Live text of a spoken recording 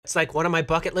It's like one of my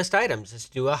bucket list items is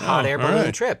to do a hot air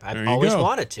balloon trip. I've There you always go.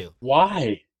 wanted to.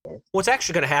 Why? What's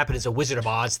actually going to happen is a Wizard of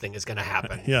Oz thing is going to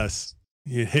happen. Yes.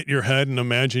 You hit your head and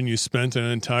imagine you spent an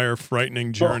entire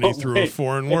frightening journey through a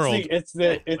foreign world. It's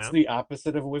the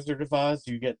opposite of Wizard of Oz.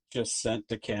 You get just sent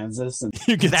to Kansas, and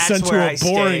You get That's sent to where a I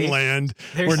boring stay. land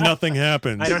There's- where nothing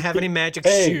happens I don't have any magic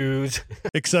Hey. shoes.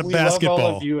 except we basketball. love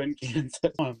all of you in Kansas.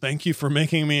 Thank you for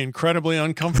making me incredibly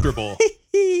uncomfortable.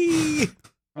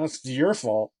 That's your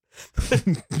fault.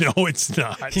 No, it's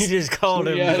not. You just called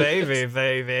him Yeah.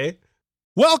 baby.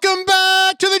 Welcome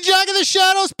back to the Jack of the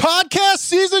Shadows podcast,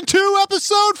 season 2,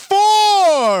 episode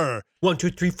 4. 1, 2,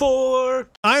 3, 4.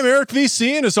 I'm Eric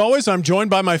VC, and as always, I'm joined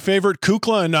by my favorite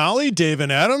Kukla and Ollie, Dave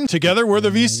and Adam. Together, we're the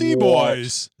VC What?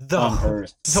 boys. On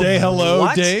Earth. Say hello,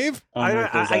 what? Dave. On I don't- Earth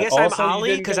is I that. guess I'm Also, you Ollie,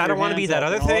 didn't 'cause get I don't your wanna be hands that up,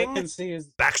 other and all I thing. can see is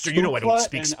Baxter, you know I don't Kukla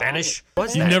speak and Spanish. Ollie.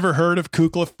 What's You've that? never heard of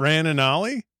Kukla, Fran, and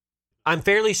Ollie? I'm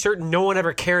fairly certain no one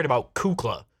ever cared about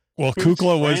Kukla. Well, Who's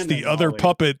Kukla was Fran the and other Ollie?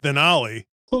 puppet than Ollie.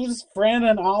 Who's Fran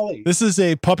and Ollie? This is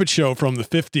a puppet show from the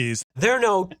 50s. They're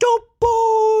no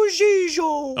Topo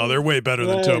Gigio. Oh, they're way better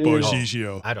than There Topo you go.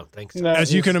 Gigio. I don't think so. That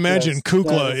As you can imagine,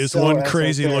 Kukla is so one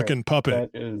crazy-looking esoteric.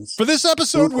 puppet. That is For this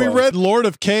episode, we Kukla. read Lord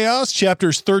of Chaos,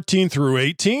 chapters 13 through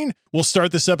 18. We'll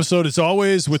start this episode, as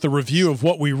always, with a review of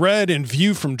what we read and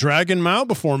View from Dragonmount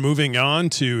before moving on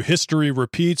to History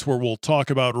Repeats, where we'll talk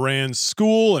about Rand's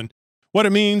school and what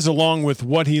it means, along with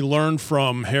what he learned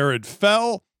from Herod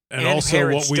Fell, and also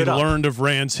Herod what we stood up. learned of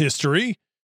Rand's history.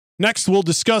 Next, we'll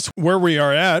discuss where we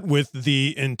are at with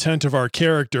the intent of our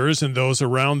characters and those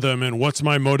around them and what's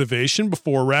my motivation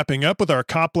before wrapping up with our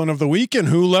Copland of the Week and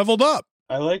who leveled up.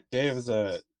 I like Dave's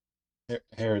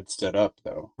Herod stood up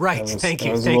though. Right, That was, thank that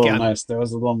you, was thank a little you. nice. There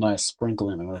was a little nice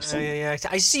sprinkling of some I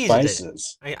seasoned it.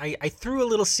 spices. I threw a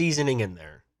little seasoning in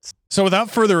there. So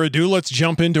without further ado, let's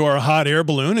jump into our hot air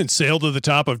balloon and sail to the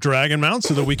top of Dragonmount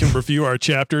so that we can review our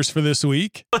chapters for this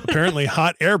week. Apparently,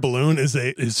 hot air balloon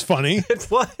is funny. It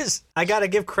was. I got to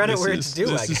give credit This where is- it's due.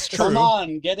 this I is guess. true. Come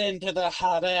on, get into the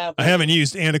hot air. I haven't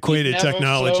used antiquated You've never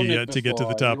technology flown it yet to get to the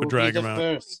before. top You of will be the Dragonmount.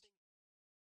 first.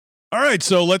 All right,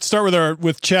 so let's start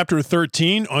with chapter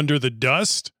 13, Under the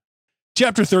Dust.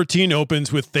 Chapter 13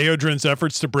 opens with Theodrin's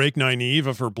efforts to break Nynaeve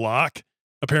of her block.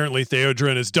 Apparently,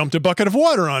 Theodrin has dumped a bucket of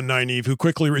water on Nynaeve, who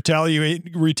quickly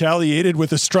retaliated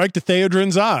with a strike to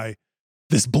Theodrin's eye.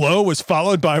 This blow was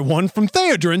followed by one from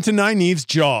Theodrin to Nynaeve's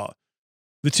jaw.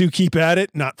 The two keep at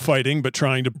it, not fighting, but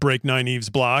trying to break Nynaeve's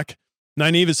block.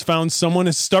 Nynaeve has found someone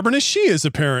as stubborn as she is,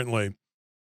 apparently.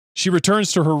 She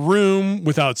returns to her room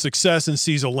without success and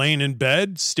sees Elaine in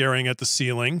bed, staring at the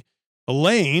ceiling.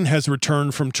 Elaine has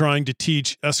returned from trying to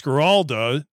teach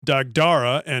Esmeralda,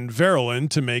 Dagdara, and Verilyn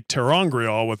to make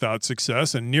Terangrial without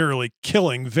success and nearly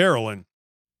killing Verilyn.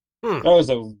 That was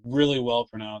a really well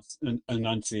pronounced,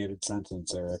 enunciated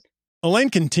sentence, Eric. Elaine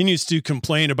continues to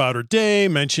complain about her day,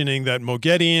 mentioning that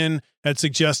Moghedien had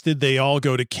suggested they all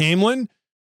go to Camelin.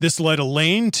 This led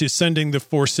Elaine to sending the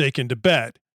Forsaken to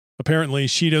bed. Apparently,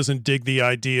 she doesn't dig the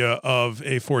idea of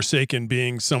a Forsaken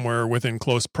being somewhere within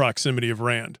close proximity of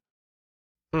Rand.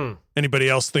 Anybody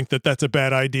else think that that's a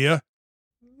bad idea?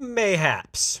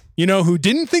 Mayhaps. You know who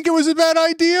didn't think it was a bad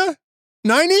idea?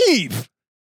 Nynaeve!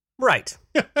 Right.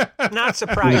 Not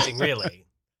surprising, really.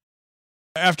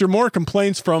 After more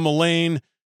complaints from Elaine,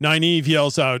 Nynaeve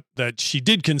yells out that she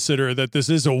did consider that this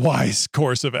is a wise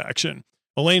course of action.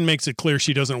 Elaine makes it clear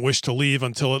she doesn't wish to leave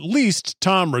until at least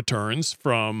Tom returns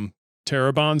from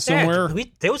Terabon somewhere. Yeah,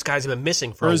 those guys have been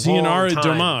missing for Or a is he in long Ara time.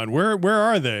 Domad? Where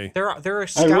are they? They're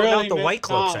scouting really out the miss White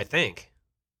Cloaks, Tom. I think.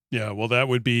 Yeah, well that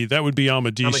would be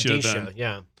Amadisha then.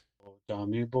 Yeah. Oh,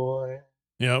 dummy boy.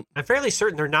 Yep. I'm fairly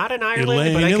certain they're not in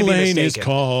Ireland, but I could be Elaine is mistaken.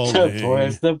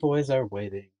 calling. The boys are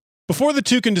waiting. Before the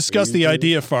two can discuss the Mhm.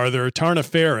 idea farther, Tarna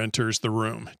Fair enters the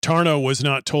room. Tarna was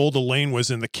not told Elaine was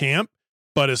in the camp,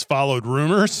 but has followed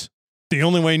rumors. The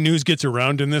only way news gets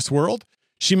around in this world.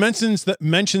 She mentions that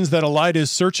Elida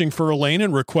is searching for Elaine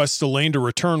and requests Elaine to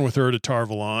return with her to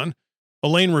Tarvalon.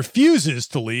 Elaine refuses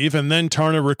to leave, and then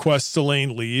Tarna requests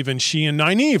Elaine leave, and she and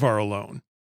Nynaeve are alone.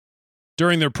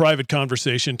 During their private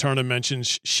conversation, Tarna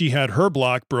mentions she had her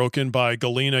block broken by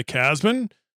Galena Casman,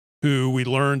 who we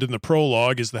learned in the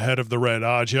prologue is the head of the Red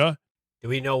Aja. Do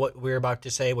we know what we're about to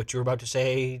say, what you're about to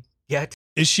say yet?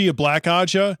 Is she a Black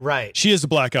Aja? Right. She is a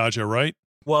Black Aja, right?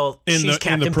 Well, she's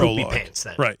Captain Poopy Pants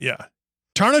then. Right, yeah.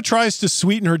 Tarna tries to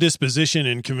sweeten her disposition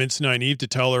and convince Nynaeve to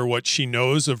tell her what she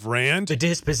knows of Rand. The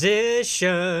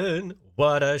disposition.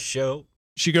 What a show.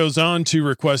 She goes on to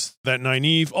request that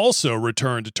Nynaeve also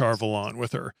return to Tarvalon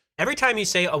with her. Every time you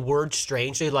say a word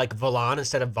strangely like Valan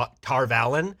instead of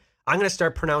Tarvalon, I'm going to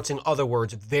start pronouncing other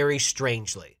words very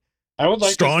strangely. I would like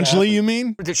this to Strangely, happen. you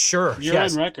mean? Sure, You're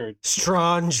yes. on record.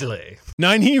 Strangely.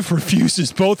 Nynaeve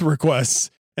refuses both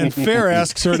requests, and Fair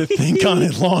asks her to think on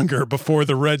it longer before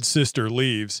the Red Sister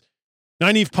leaves.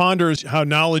 Nynaeve ponders how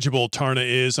knowledgeable Tarna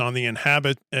is on the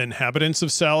inhabitants of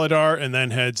Saladar and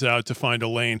then heads out to find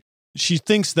Elaine. She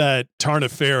thinks that Tarna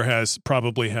Fair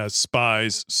probably has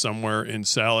spies somewhere in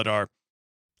Saladar.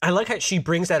 I like how she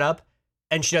brings that up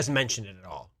and she doesn't mention it at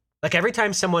all. Like every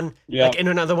time someone, like in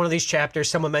another one of these chapters,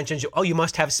 someone mentions, "Oh, you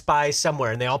must have spies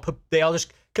somewhere," and they all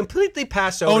just completely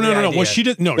pass over. Oh no. idea. Well, she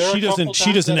did. No, There are she a couple doesn't. She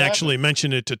times doesn't that actually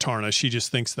mention it to Tarna. She just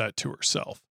thinks that to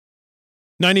herself.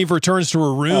 Nynaeve returns to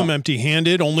her room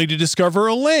empty-handed, only to discover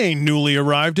Elaine newly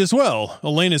arrived as well.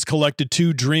 Elaine has collected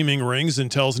 2 dreaming rings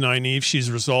and tells Nynaeve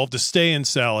she's resolved to stay in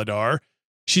Saladar.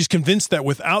 She's convinced that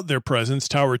without their presence,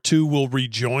 Tower 2 will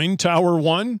rejoin Tower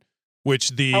 1, which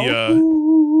the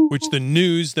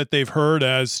news that they've heard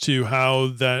as to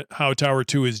how Tower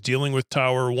 2 is dealing with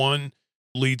Tower 1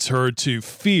 leads her to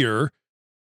fear.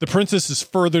 The princess has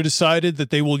further decided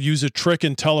that they will use a trick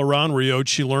in Tel'aran'rhiod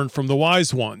she learned from the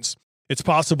Wise Ones. It's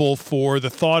possible for the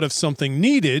thought of something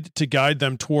needed to guide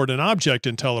them toward an object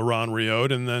in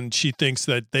Tel'aran'rhiod, and then she thinks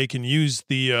that they can use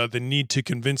the need to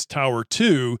convince Tower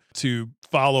 2 to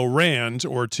follow Rand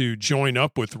or to join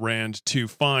up with Rand to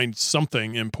find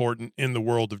something important in the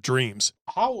world of dreams.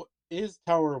 How is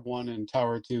Tower 1 and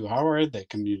Tower 2? How are they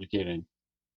communicating?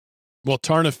 Well,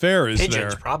 Tarna Fair is Pigeons,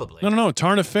 there. probably. No.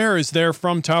 Tarna Fair is there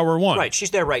from Tower 1. Right,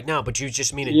 she's there right now, but you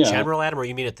just mean in general, Adam, or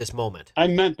you mean at this moment? I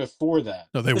meant before that.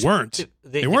 No, they weren't.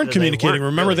 They weren't communicating.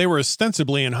 Remember, really. they were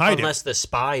ostensibly in hiding. Unless the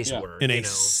spies were. In a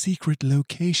secret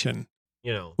location.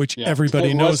 Which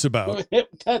everybody knows about.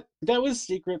 That was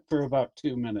secret for about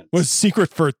 2 minutes. Was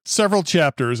secret for several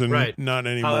chapters and not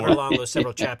anymore. However long those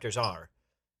several chapters are.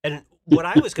 And what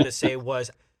I was going to say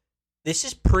was, this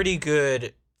is pretty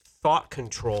good thought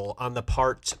control on the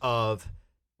parts of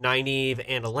Nynaeve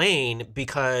and Elaine,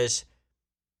 because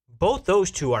both those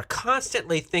two are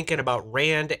constantly thinking about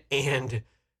Rand and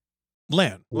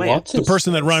Lan. The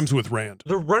person that rhymes with Rand.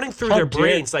 They're running through their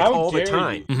brains like all the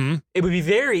time. Mm-hmm. It would be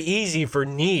very easy for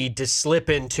Need to slip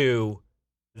into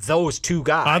those two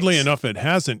guys. Oddly enough, it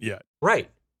hasn't yet. Right.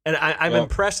 And I'm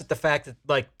impressed at the fact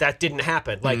that that didn't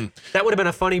happen. That would have been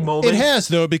a funny moment. It has,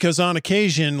 though, because on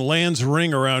occasion, Lan's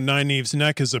ring around Nynaeve's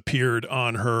neck has appeared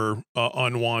on her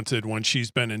unwanted when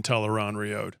she's been in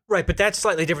Tel'aran'rhiod. Right, but that's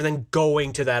slightly different than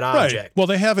going to that object. Right. Well,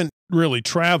 they haven't really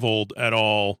traveled at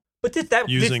all. But this would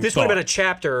have been a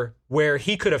chapter where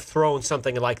he could have thrown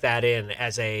something like that in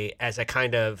as a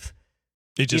kind of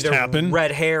it just either happened,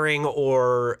 red herring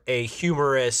or a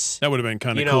humorous. That would have been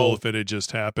kind of cool if it had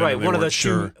just happened. Right, and one of the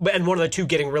two, and one of the two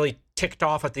getting really ticked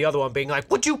off at the other one, being like,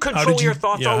 "Would you control your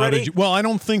thoughts already?" Well, I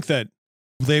don't think that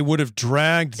they would have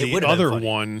dragged the other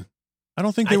one. I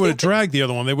don't think they would have dragged the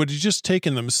other one. They would have just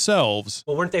taken themselves.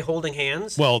 Well, weren't they holding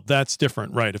hands? Well, that's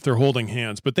different, right? If they're holding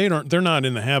hands, but they're not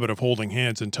in the habit of holding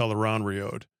hands in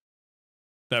Tel'aran'rhiod.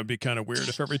 That would be kind of weird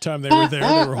if every time they were there,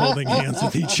 they were holding hands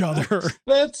with each other.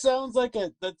 That sounds like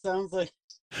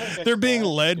they're being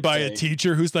led by a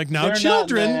teacher who's like, "Now, they're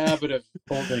children, not in the habit of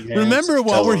holding hands. Remember,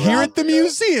 while we're here at the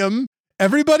museum,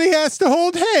 everybody has to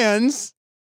hold hands.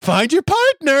 Find your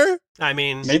partner." I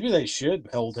mean, maybe they should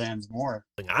hold hands more.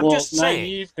 I'm just saying,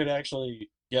 Nynaeve could actually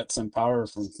get some power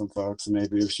from some folks,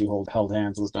 maybe if she held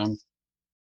hands with them.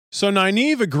 So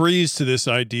Nynaeve agrees to this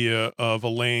idea of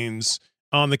Elaine's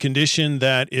on the condition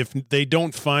that if they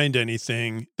don't find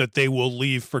anything, that they will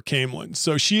leave for Caemlyn.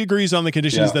 So she agrees on the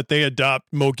conditions that they adopt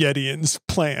Moghedien's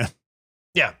plan.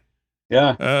 Yeah.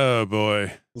 Yeah. Oh,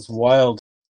 boy. It's wild.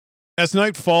 As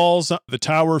night falls, the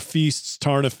tower feasts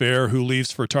Tarna Fair, who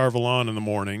leaves for Tar Valon in the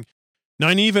morning.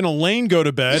 Nynaeve and Elaine go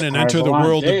to bed and enter the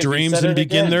world of dreams and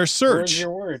begin their search. Where's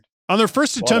your word? On their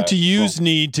first attempt to use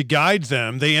Need to guide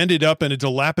them, they ended up in a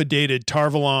dilapidated Tar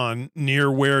Valon near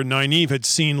where Nynaeve had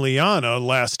seen Lyanna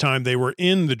last time they were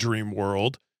in the dream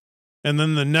world. And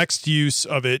then the next use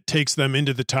of it takes them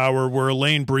into the tower where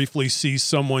Elaine briefly sees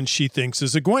someone she thinks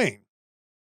is Egwene.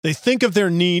 They think of their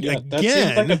need again. That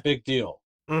seems like a big deal.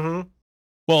 Mm-hmm.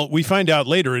 Well, we find out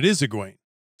later it is Egwene,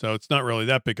 so it's not really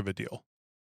that big of a deal.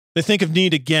 They think of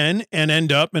Need again and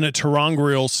end up in a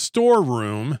ter'angreal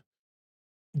storeroom.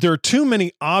 There are too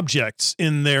many objects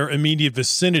in their immediate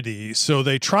vicinity, so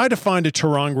they try to find a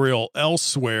ter'angreal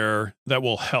elsewhere that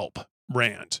will help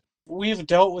Rand. We've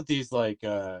dealt with these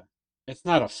it's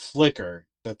not a flicker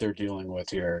that they're dealing with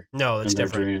here. No, it's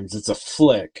different. Dreams. It's a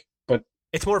flick, but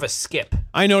It's more of a skip.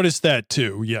 I noticed that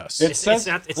too. Yes, It's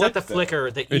not the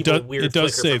flicker, the evil weird it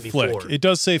does flicker say from before. flick. It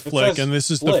does say flick, and this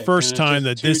is the flick, first and time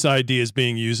that just this idea is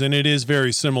being used, and it is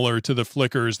very similar to the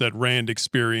flickers that Rand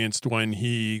experienced when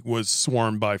he was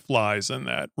swarmed by flies in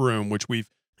that room, which we've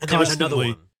And there was another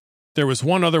constantly. one. There was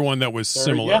one other one that was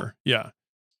similar. Yeah.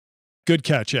 Good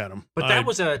catch, Adam. But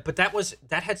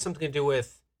that had something to do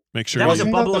with Make sure that was a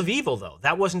Wasn't bubble that of evil though.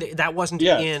 That wasn't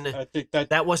Yeah, in I think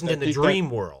that wasn't I in the think dream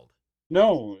world.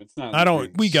 No, it's not. I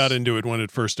don't. We got into it when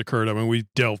it first occurred. I mean, we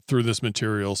delved through this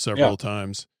material several Yeah.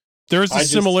 times. There's a I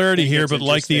just similarity think here, it's but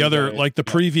like the interesting other, that like the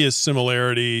yeah. previous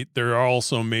similarity, there are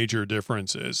also major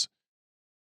differences,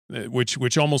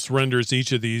 which almost renders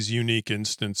each of these unique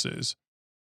instances.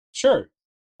 Sure,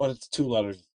 but it's two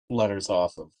letters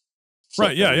off of.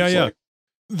 Right, yeah, flicker. It's yeah. like,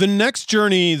 The next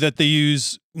journey that they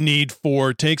use Need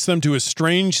for takes them to a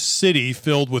strange city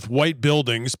filled with white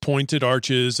buildings, pointed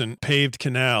arches, and paved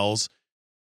canals.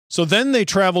 So then they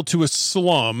travel to a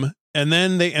slum, and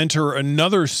then they enter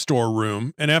another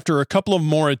storeroom, and after a couple of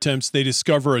more attempts, they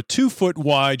discover a 2-foot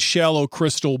wide shallow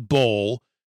crystal bowl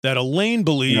that Elaine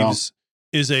believes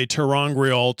is a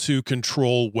terangrial to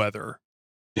control weather.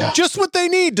 Yeah. Just what they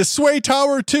need to sway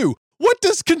Tower 2. What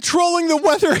does controlling the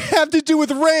weather have to do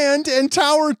with Rand and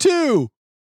Tower 2?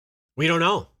 We don't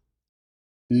know.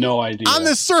 No idea. On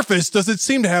the surface, does it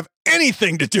seem to have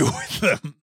anything to do with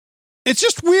them? It's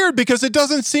just weird because it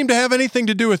doesn't seem to have anything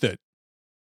to do with it.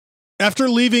 After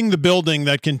leaving the building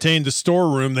that contained the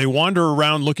storeroom, they wander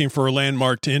around looking for a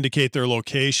landmark to indicate their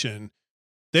location.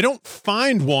 They don't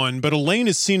find one, but Elaine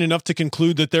has seen enough to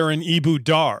conclude that they're in Ibu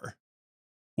Dar,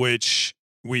 which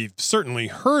we've certainly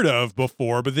heard of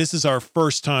before, but this is our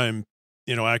first time,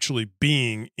 actually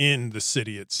being in the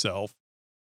city itself.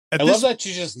 I love that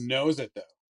she just knows it though.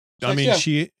 She's I like, mean, yeah.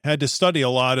 she had to study a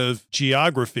lot of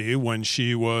geography when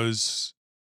she was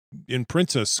in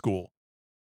princess school.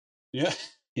 Yeah.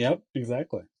 Yep.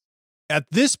 Exactly. At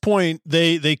this point,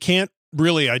 they can't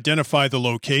really identify the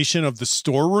location of the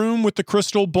storeroom with the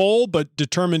crystal bowl, but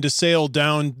determined to sail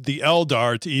down the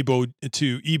Eldar to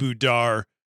Ibu Dar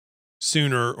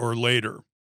sooner or later.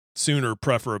 Sooner,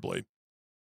 preferably.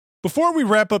 Before we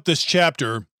wrap up this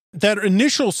chapter, that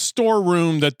initial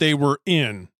storeroom that they were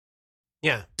in,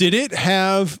 Yeah. did it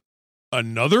have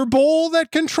another bowl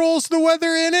that controls the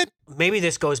weather in it? Maybe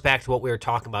this goes back to what we were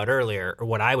talking about earlier, or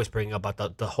what I was bringing up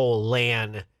about the whole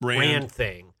Rand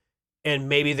thing. And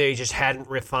maybe they just hadn't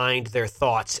refined their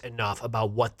thoughts enough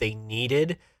about what they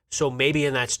needed. So maybe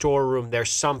in that storeroom,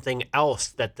 there's something else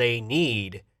that they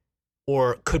need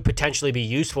or could potentially be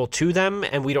useful to them,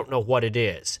 and we don't know what it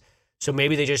is. So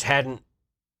maybe they just hadn't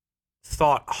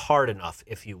thought hard enough,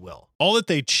 if you will. All that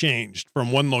they changed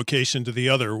from one location to the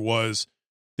other was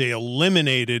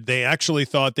they actually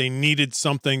thought they needed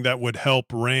something that would help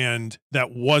Rand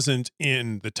that wasn't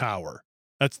in the tower.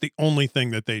 That's the only thing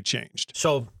that they changed.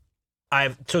 So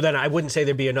then I wouldn't say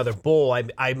there'd be another bowl.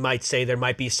 I might say there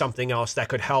might be something else that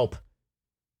could help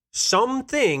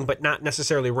something, but not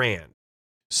necessarily Rand.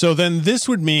 So then this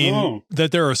would mean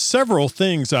that there are several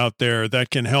things out there that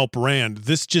can help Rand.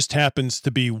 This just happens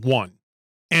to be one.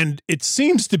 And it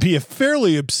seems to be a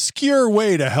fairly obscure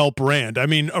way to help Rand. I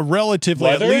mean, a relatively,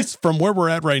 Weather? at least from where we're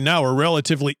at right now, a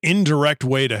relatively indirect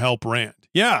way to help Rand.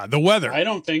 Yeah, the weather. I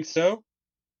don't think so.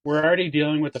 We're already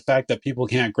dealing with the fact that people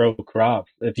can't grow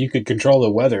crops. If you could control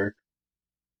the weather,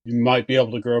 you might be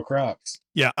able to grow crops.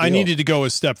 Yeah, I needed to go a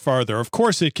step farther. Of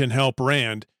course it can help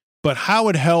Rand, but how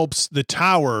it helps the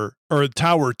tower or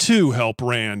Tower 2 help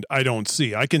Rand, I don't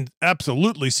see. I can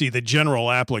absolutely see the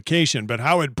general application, but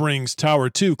how it brings Tower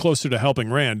 2 closer to helping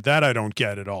Rand, that I don't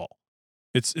get at all.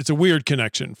 It's a weird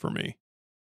connection for me.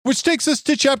 Which takes us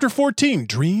to Chapter 14,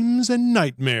 Dreams and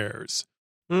Nightmares.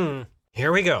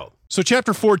 Here we go. So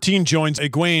Chapter 14 joins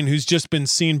Egwene, who's just been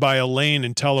seen by Elaine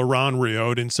and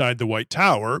Tel'aran'rhiod inside the White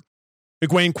Tower.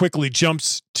 Egwene quickly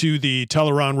jumps to the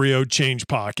Tel'aran'rhiod change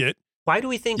pocket. Why do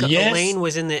we think Yes. Elaine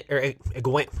was in the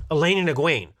Elaine and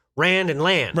Egwene, Rand and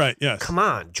Lan? Right, yes. Come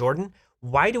on, Jordan.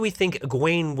 Why do we think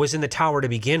Egwene was in the tower to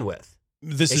begin with?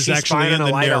 This is she actually spying in on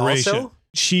the Elaida narration. also?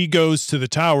 She goes to the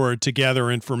tower to gather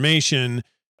information,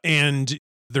 and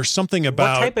there's something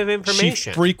about What type of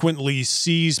information? she frequently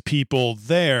sees people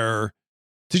there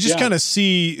to just Yeah. kind of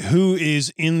see who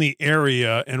is in the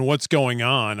area and what's going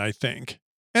on, I think.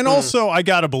 And also, I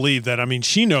got to believe that, I mean,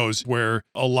 she knows where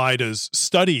Elaida's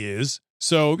study is,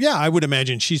 So, yeah, I would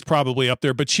imagine she's probably up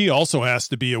there, but she also has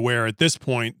to be aware at this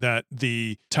point that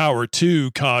the Tower 2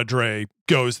 cadre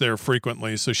goes there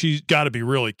frequently. So she's got to be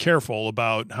really careful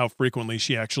about how frequently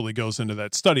she actually goes into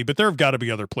that study. But there have got to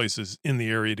be other places in the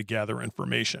area to gather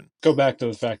information. Go back to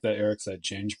the fact that Eric said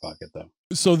change pocket, though.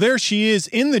 So there she is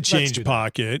in the do change that.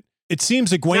 pocket. It seems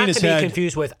that Egwene Not has to be had...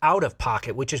 confused with out of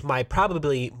pocket, which is my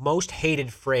probably most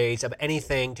hated phrase of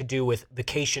anything to do with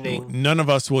vacationing None of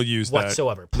us will use that.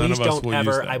 whatsoever. None Please of us don't will use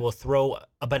ever. that. I will throw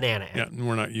a banana at Yeah, you.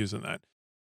 we're not using that.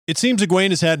 It seems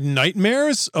Egwene has had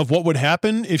nightmares of what would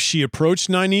happen if she approached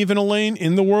Nynaeve and Elaine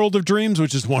in the world of dreams,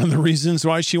 which is one of the reasons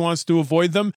why she wants to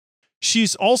avoid them.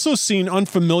 She's also seen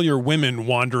unfamiliar women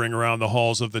wandering around the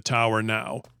halls of the tower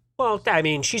now. Well, I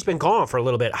mean, she's been gone for a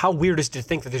little bit. How weird is it to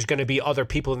think that there's going to be other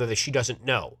people in there that she doesn't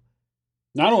know?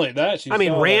 Not only that, she I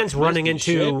mean, saw Rand's that running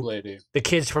misty into shape lady. the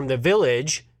kids from the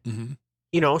village,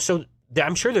 Mm-hmm. so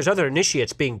I'm sure there's other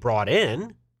initiates being brought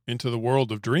in. Into the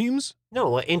world of dreams?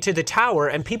 No, into the tower,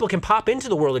 and people can pop into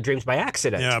the world of dreams by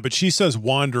accident. Yeah, but she says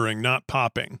wandering, not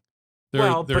popping. There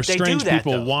are but they strange do that,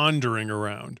 people though. wandering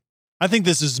around. I think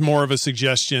this is more of a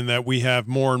suggestion that we have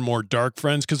more and more dark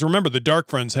friends, because remember, the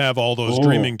dark friends have all those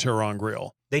dreaming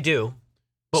Terangriel. They do.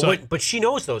 But So- but she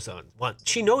knows those.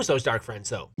 She knows those dark friends,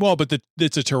 though. Well, but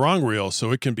it's a Terangriel,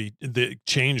 so it can be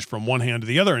changed from one hand to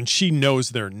the other, and she knows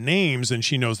their names and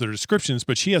she knows their descriptions,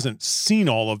 but she hasn't seen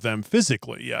all of them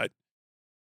physically yet.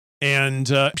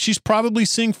 And she's probably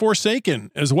seeing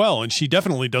Forsaken as well, and she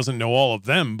definitely doesn't know all of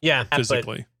them Yeah,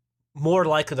 physically. But more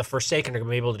likely the Forsaken are going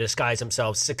to be able to disguise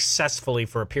themselves successfully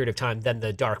for a period of time than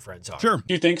the dark friends are. Sure.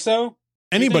 Do you think so?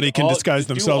 Anybody think can all- disguise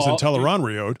do themselves in all-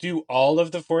 Teleronriode. Do all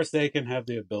of the Forsaken have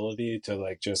the ability to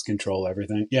like just control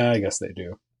everything? Yeah, I guess they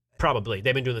do. Probably.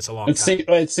 They've been doing this a long It, time.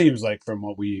 it seems like from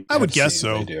what we I would have guess seen,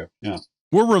 so. They do. Yeah.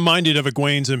 We're reminded of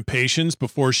Egwene's impatience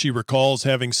before she recalls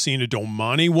having seen a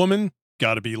Domani woman,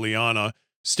 gotta be Lyanna,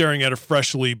 staring at a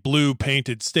freshly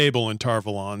blue-painted stable in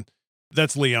Tarvalon.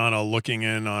 That's Lyanna looking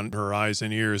in on her eyes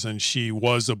and ears, and she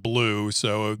was a blue,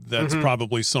 so that's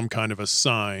probably some kind of a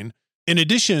sign. In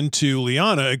addition to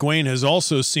Lyanna, Egwene has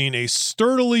also seen a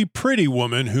sturdily pretty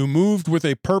woman who moved with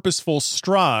a purposeful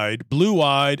stride,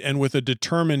 blue-eyed, and with a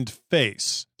determined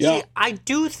face. Yeah. See, I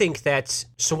do think that's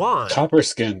Swan. Copper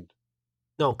skinned.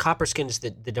 No, Copperskin is the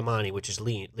Damani, which is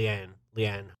Leanne.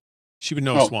 She would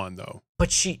know Oh. Swan, though.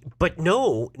 But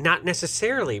no, not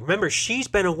necessarily. Remember, she's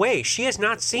been away. She has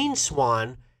not seen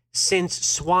Swan since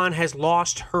Swan has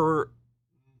lost her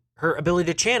ability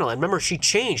to channel. And remember, she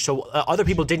changed, so other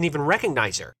people didn't even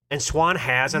recognize her. And Swan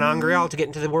has an Angreal to get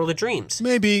into the world of dreams.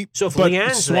 Maybe. So if but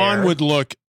Leanne's Swan there- would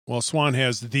look... Well, Swan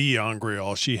has the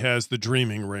Angreal. She has the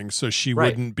dreaming ring, so she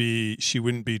Right. wouldn't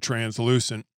be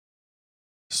translucent.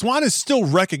 Swan is still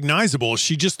recognizable.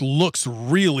 She just looks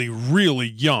really, really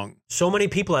young. So many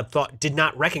people have did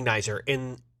not recognize her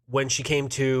when she came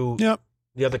to Yep.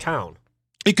 the other town.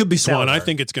 It could be Swan. I Salazar.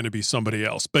 think it's going to be somebody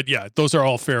else. But yeah, those are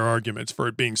all fair arguments for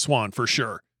it being Swan for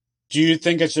sure. Do you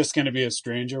think it's just going to be a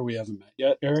stranger we haven't met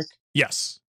yet, Eric?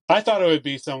 Yes. I thought it would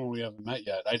be someone we haven't met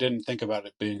yet. I didn't think about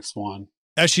it being Swan.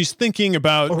 As she's thinking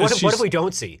about... Or what as if, what she's- if we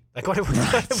don't see? Like, what if we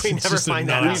It's never just a find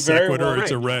that non out? Very sequitur, well,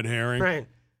 it's a right. red herring. Right.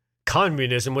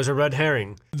 Communism was a red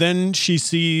herring. Then she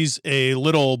sees a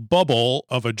little bubble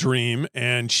of a dream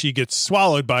and she gets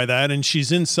swallowed by that, and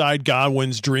she's inside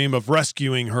Gawain's dream of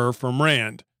rescuing her from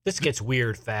Rand. This gets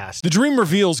weird fast. The dream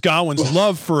reveals Gawain's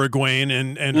love for Egwene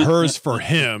and hers for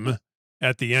him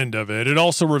at the end of it. It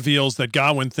also reveals that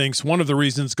Gawain thinks one of the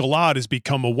reasons Galad has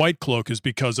become a White Cloak is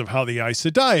because of how the Aes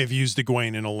Sedai have used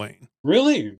Egwene and Elaine.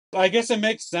 Really? I guess it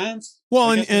makes sense. Well,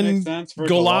 I and, guess it makes and sense for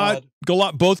Galad,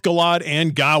 Galad. both Galad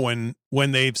and Gawain,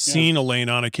 when they've seen Elaine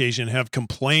on occasion, have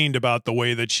complained about the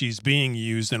way that she's being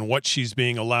used and what she's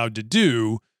being allowed to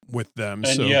do with them.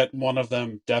 And so, yet one of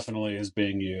them definitely is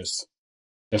being used,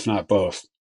 if not both,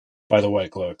 by the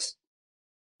White Cloaks.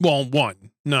 well,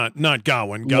 one, not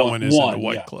Gawain. Gawain isn't one, the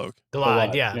White yeah. Cloak. Galad,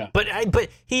 Galad, yeah. yeah. But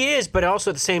he is, but also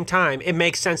at the same time, it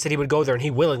makes sense that he would go there and he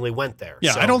willingly went there.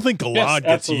 Yeah, So- I don't think Galad Yes, gets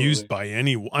absolutely. used by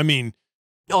any. I mean,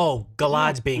 Oh,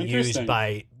 Galad's being used interesting.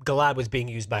 by Galad was being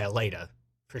used by Aleda,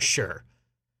 for sure.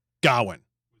 Gawain.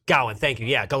 Gawain, thank you.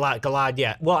 Yeah, Galad,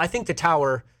 yeah. Well, I think the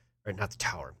tower, or not the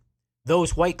tower,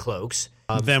 those White Cloaks,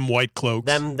 Them White Cloaks.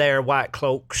 them there White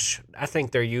Cloaks, I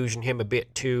think they're using him a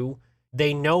bit too.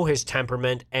 They know his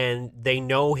temperament and they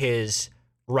know his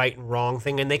right and wrong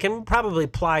thing, and they can probably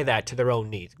apply that to their own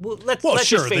needs. Well, let's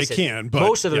sure, just face they it. can, but,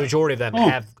 most of the yeah. majority of them Oh.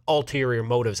 have ulterior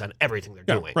motives on everything they're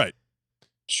Yeah, doing. right.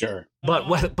 Sure.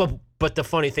 But the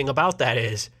funny thing about that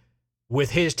is,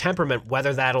 with his temperament,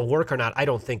 whether that'll work or not, I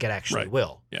don't think it actually Right.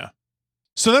 will. Yeah.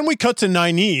 So then we cut to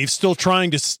Nynaeve, still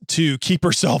trying to keep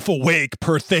herself awake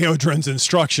per Theodren's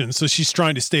instructions. So she's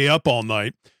trying to stay up all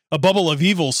night. A bubble of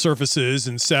evil surfaces,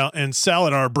 and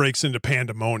Saladar breaks into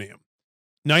pandemonium.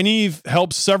 Nynaeve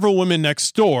helps several women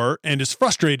next door and is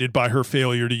frustrated by her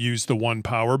failure to use the one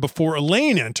power before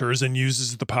Elaine enters and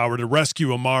uses the power to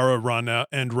rescue Amara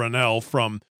and Ranel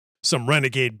from some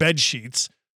renegade bedsheets.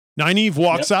 Nynaeve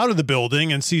walks out of the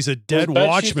building and sees a dead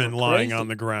watchman lying on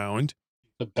the ground.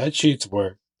 The bedsheets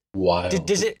were wild.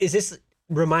 Is this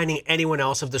reminding anyone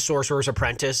else of the Sorcerer's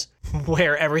Apprentice,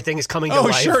 where everything is coming to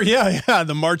life? Oh, sure, yeah,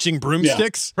 the marching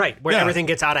broomsticks. Yeah. Right, where everything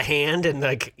gets out of hand, and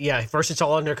first it's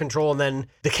all under control, and then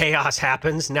the chaos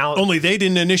happens. Now, only they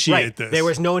didn't initiate this. There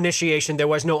was no initiation, there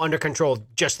was no under control,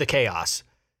 just the chaos.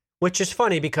 Which is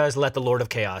funny, because let the Lord of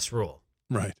Chaos rule.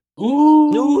 Right.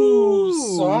 Ooh,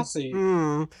 saucy.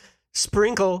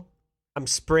 Sprinkle. I'm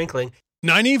sprinkling.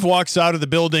 Nynaeve walks out of the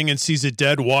building and sees a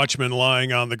dead watchman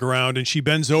lying on the ground, and she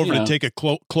bends over to take a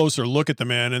closer look at the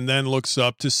man and then looks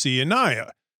up to see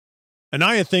Anaya.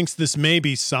 Anaya thinks this may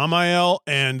be Samael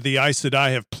and the Aes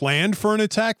Sedai have planned for an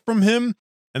attack from him,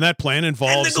 and that plan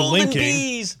involves linking.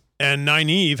 Bees. And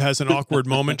Nynaeve has an awkward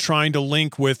moment trying to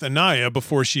link with Anaya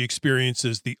before she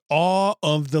experiences the awe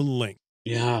of the link.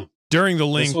 Yeah. During the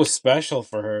link. This was special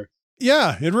for her.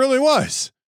 Yeah, it really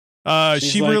was.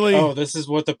 She like, really. Oh, this is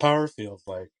what the power feels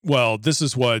like. Well, this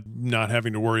is what not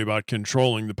having to worry about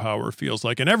controlling the power feels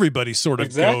like. And everybody sort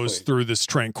of goes through this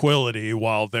tranquility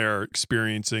while they're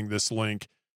experiencing this link.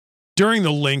 During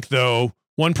the link, though,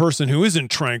 one person who isn't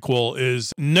tranquil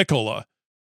is Nicola,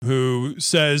 who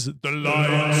says, "The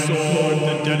lion sword,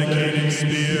 the dedicated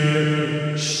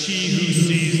spear, she who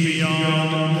sees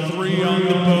beyond, three on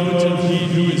the boat, and he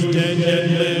who is dead yet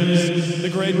lives. The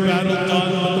great battle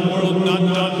done, but the world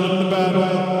not done with the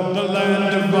battle. The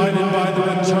land divided by the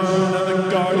return, and the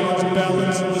guardians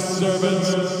balance the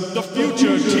servants. The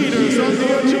future teeters on the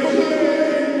edge of a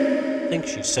wave." I think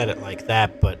she said it like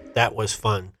that, but that was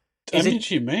fun.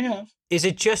 She may have. Is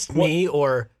it just me,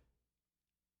 or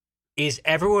is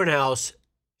everyone else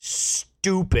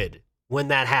stupid when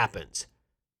that happens?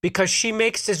 Because she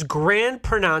makes this grand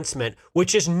pronouncement,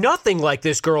 which is nothing like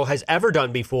this girl has ever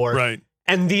done before. Right.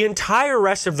 And the entire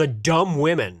rest of the dumb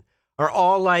women are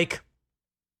all like,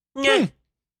 yeah,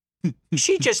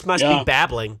 she just must be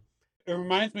babbling. It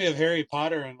reminds me of Harry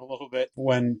Potter in a little bit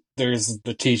when there's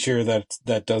the teacher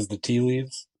that does the tea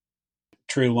leaves.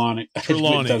 Trelawney.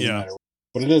 Trelawney, yeah. Matter.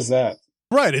 But it is that.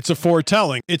 Right. It's a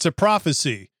foretelling. It's a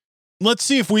prophecy. Let's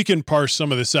see if we can parse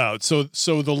some of this out. So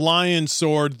the lion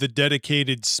sword, the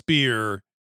dedicated spear.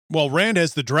 Well, Rand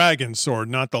has the dragon sword,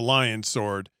 not the lion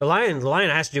sword. The lion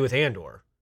has to do with Andor.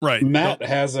 Right. Matt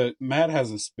has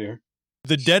a spear.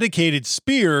 The dedicated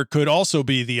spear could also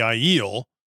be the Aiel.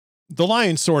 The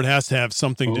lion sword has to have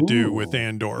something to do with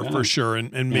Andor for sure,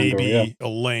 and maybe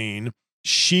Elaine.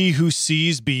 She who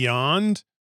sees beyond.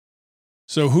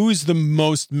 So who's the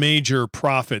most major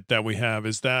prophet that we have?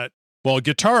 Is that, well,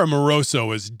 Guitarra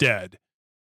Moroso is dead.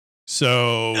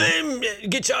 So I'm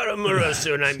Guitarra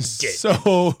Moroso and I'm dead.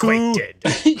 So quite dead.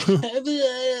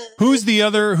 Who's the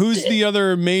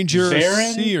other major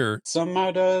Varen seer?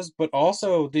 Somehow does, but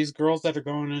also these girls that are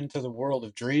going into the world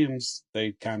of dreams,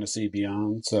 they kind of see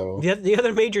beyond. So the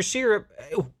other major seer,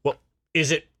 well,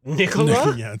 is it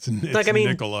Nicola? Yeah, it's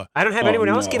Nicola. I don't have anyone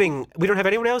else giving. We don't have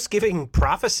anyone else giving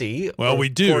prophecy. Well, we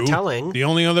do. Foretelling. The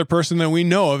only other person that we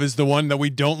know of is the one that we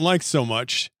don't like so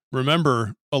much.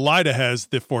 Remember, Elida has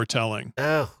the foretelling.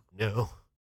 Oh no,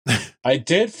 I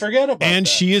did forget about that. And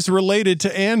she is related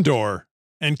to Andor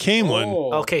and Caemlyn.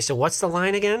 Oh. Okay, so what's the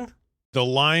line again? The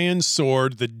lion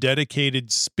sword, the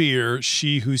dedicated spear,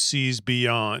 she who sees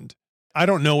beyond. I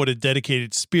don't know what a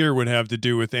dedicated spear would have to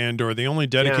do with Andor. The only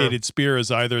dedicated spear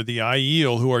is either the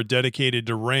Aiel, who are dedicated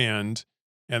to Rand,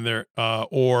 and they're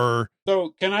or.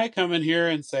 So can I come in here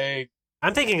and say?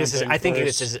 I'm thinking this is. I think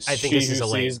this is. I think this is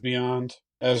Elaine. Sees beyond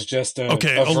as just a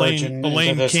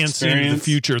Elaine can't see into the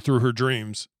future through her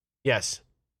dreams. Yes.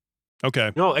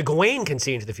 Okay. No, Egwene can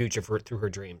see into the future through her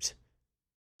dreams.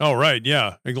 Oh, right,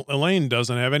 yeah. Elaine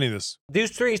doesn't have any of this.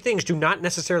 These three things do not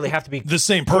necessarily have to be the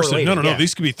same person. No.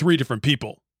 These could be three different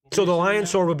people. So the lion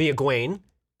sword would be Egwene.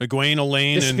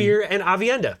 Elaine, the spear, and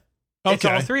Avienda. Okay. It's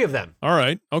all three of them. All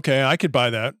right. Okay, I could buy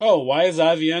that. Oh, why is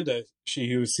Avienda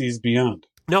she who sees beyond?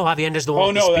 No, Avienda's the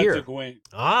one with the spear. That's Egwene.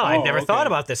 I never thought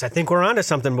about this. I think we're onto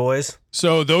something, boys.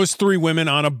 So those three women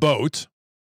on a boat.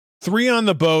 3 on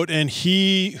the boat, and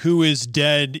he who is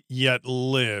dead yet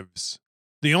lives.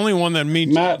 The only one that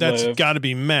meets that's got to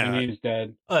be Matt. And he's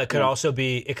dead. It could also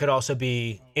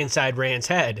be inside Rand's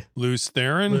head. Lews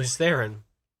Therin. Lews Therin.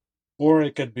 Or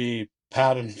it could be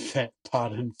Pot and Fang.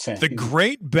 The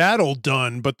great battle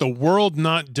done, but the world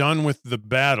not done with the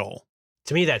battle.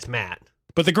 To me, that's Matt.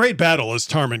 But the great battle is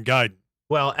Tarmin Guyden.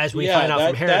 Well, as we find out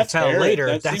from Harrod Fell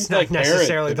later, that's not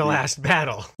necessarily the last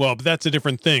battle. Well, but that's a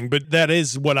different thing. But that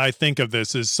is what I think of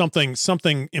this is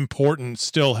something important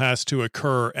still has to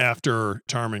occur after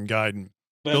Tarmin Guyden.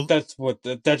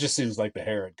 That just seems like the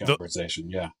Harrod conversation.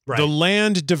 Right. The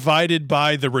land divided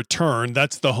by the return,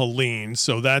 that's the Helene,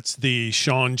 so that's the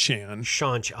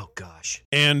Seanchan. Oh gosh.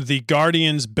 And the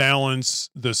Guardians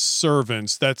balance the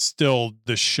servants, that's still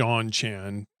the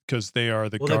Seanchan, because they are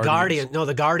the Guardians.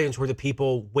 The Guardians were the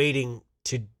people waiting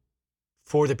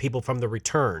for the people from the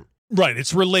return. Right,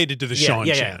 it's related to the Seanchan.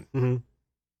 Yeah. Mm-hmm.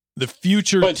 The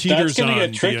future teeters on the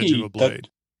edge of a blade.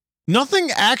 Nothing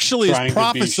actually is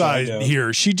prophesied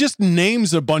here. She just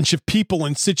names a bunch of people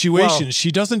and situations. Well,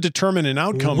 she doesn't determine an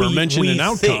outcome or mention an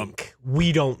outcome.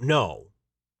 We don't know.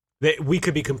 We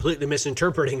could be completely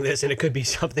misinterpreting this, and it could be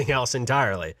something else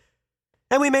entirely.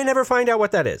 And we may never find out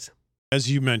what that is. As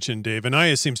you mentioned, Dave,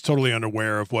 Anaya seems totally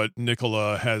unaware of what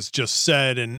Nicola has just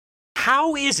said. And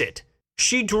how is it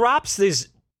she drops this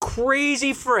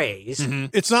crazy phrase? Mm-hmm.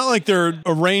 It's not like they're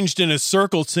arranged in a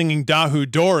circle singing Dahu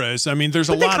Doris. I mean, there's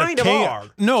a lot of chaos.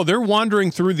 No, they're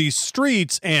wandering through these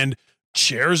streets and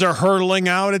chairs are hurtling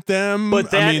out at them.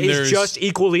 But that is just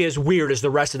equally as weird as the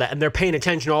rest of that. And they're paying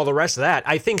attention to all the rest of that.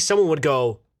 I think someone would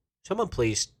go, someone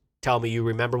please tell me you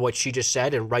remember what she just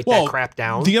said and write that crap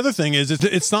down. The other thing is,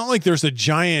 it's not like there's a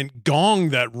giant gong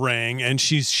that rang and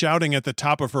she's shouting at the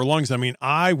top of her lungs. I mean,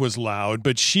 I was loud,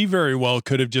 but she very well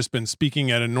could have just been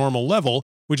speaking at a normal level,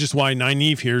 which is why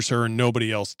Nynaeve hears her and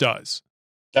nobody else does.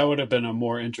 That would have been a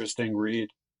more interesting read.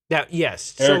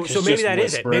 Yes. So maybe that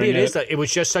is it. Maybe it is that it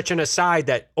was just such an aside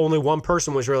that only one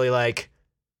person was really like,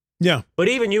 yeah. But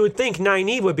even you would think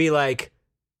Nynaeve would be like,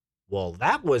 well,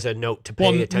 that was a note to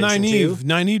pay attention to.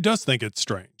 Nynaeve does think it's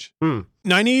strange.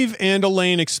 Nynaeve and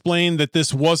Elaine explain that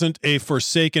this wasn't a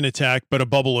Forsaken attack, but a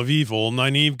bubble of evil.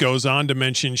 Nynaeve goes on to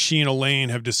mention she and Elaine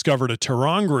have discovered a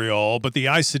ter'angreal, but the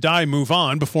Aes Sedai move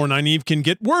on before Nynaeve can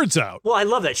get words out. Well, I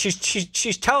love that.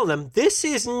 She's telling them, this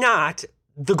is not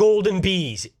the Golden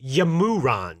Bees,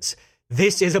 Yamurans.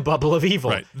 This is a bubble of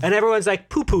evil. Right. And everyone's like,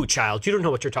 poo-poo, child. You don't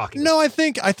know what you're talking about. No, I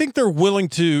think they're willing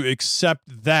to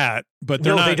accept that, but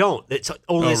they're not. No, they don't. It's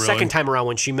only the second time around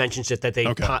when she mentions it that they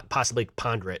possibly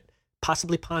ponder it.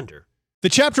 Possibly ponder. The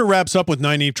chapter wraps up with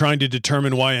Nynaeve trying to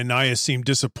determine why Anaya seemed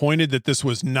disappointed that this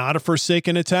was not a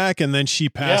Forsaken attack, and then she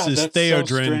passes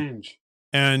Theodrin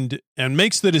and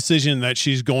makes the decision that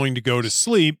she's going to go to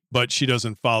sleep, but she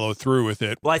doesn't follow through with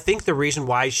it. Well, I think the reason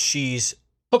why she's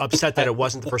upset that it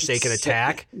wasn't the Forsaken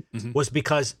attack was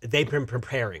because they've been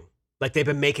preparing. Like, they've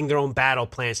been making their own battle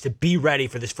plans to be ready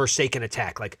for this Forsaken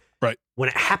attack. Like, when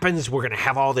it happens, we're going to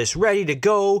have all this ready to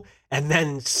go, and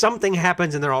then something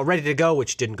happens and they're all ready to go,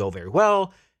 which didn't go very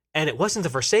well, and it wasn't the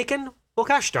Forsaken? Well,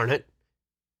 gosh darn it.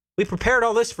 We prepared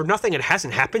all this for nothing and it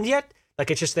hasn't happened yet?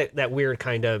 Like, it's just that weird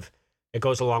kind of, it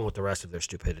goes along with the rest of their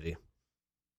stupidity.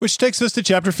 Which takes us to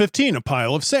chapter 15, A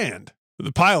Pile of Sand.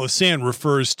 The pile of sand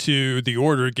refers to the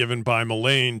order given by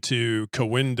Melaine to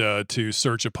Kawinda to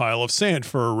search a pile of sand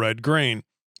for a red grain.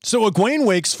 So Egwene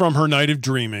wakes from her night of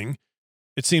dreaming.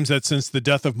 It seems that since the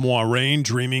death of Moiraine,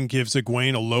 dreaming gives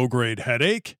Egwene a low-grade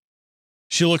headache.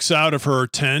 She looks out of her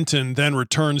tent and then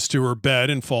returns to her bed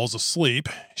and falls asleep.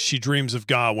 She dreams of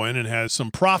Gawyn and has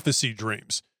some prophecy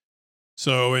dreams.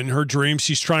 So in her dreams,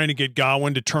 she's trying to get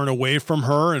Gawyn to turn away from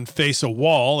her and face a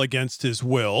wall against his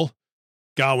will.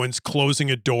 Gawyn's closing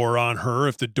a door on her.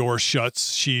 If the door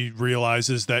shuts, she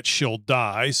realizes that she'll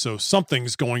die, so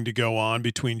something's going to go on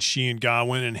between she and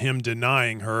Gawyn and him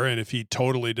denying her, and if he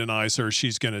totally denies her,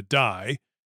 she's going to die.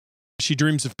 She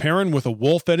dreams of Perrin with a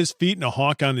wolf at his feet and a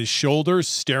hawk on his shoulders,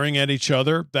 staring at each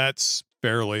other. That's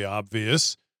fairly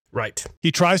obvious. Right.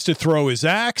 He tries to throw his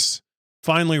axe,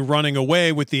 finally running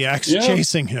away with the axe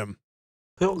chasing him.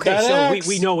 Okay, so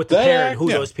we know what the Perrin,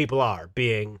 who those people are,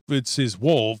 being... It's his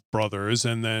wolf brothers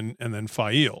and then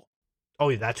Fael.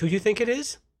 Oh, that's who you think it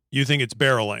is? You think it's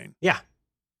Berylane? Yeah.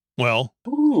 Well...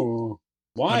 Ooh,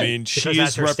 why? I mean, she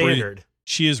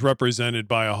is represented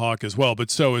by a hawk as well,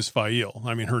 but so is Fael.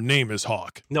 I mean, her name is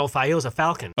Hawk. No, Fael's a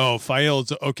falcon. Oh,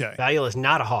 Fael's... Okay. Fael is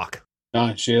not a hawk.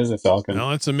 No, she is a falcon. No,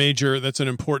 that's an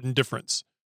important difference.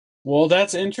 Well,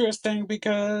 that's interesting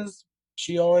because...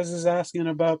 she always is asking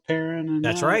about Perrin. And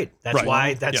that's right. That's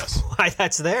why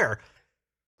that's there.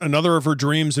 Another of her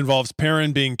dreams involves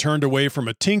Perrin being turned away from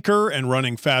a tinker and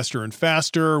running faster and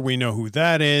faster. We know who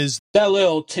that is. That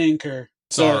little tinker.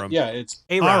 So, Aram. Yeah, it's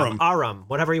Aram,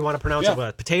 whatever you want to pronounce it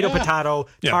with. Potato,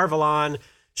 Tarvalon,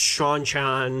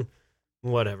 Seanchan,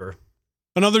 whatever.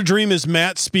 Another dream is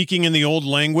Matt speaking in the old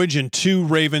language and 2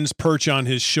 ravens perch on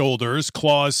his shoulders,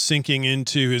 claws sinking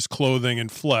into his clothing and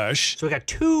flesh. So we got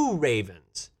 2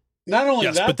 ravens. Not only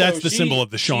Yes, that, but that's though, the symbol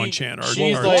of the Sean-Chan. Are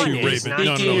she's 2 like ravens.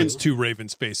 No, speaking- it's 2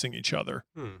 ravens facing each other.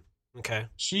 Okay.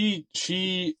 She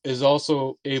is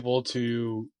also able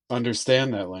to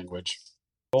understand that language.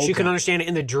 She can understand it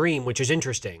in the dream, which is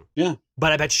interesting. Yeah.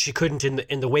 But I bet she couldn't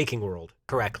in the waking world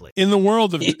correctly. In the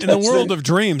world He of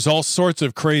dreams, all sorts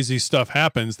of crazy stuff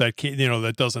happens that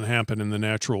that doesn't happen in the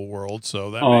natural world.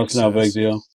 So that makes it's no sense. big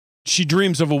deal. She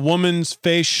dreams of a woman's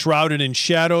face shrouded in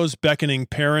shadows, beckoning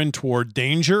Perrin toward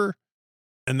danger.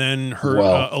 And then her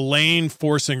Elaine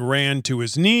forcing Rand to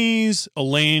his knees,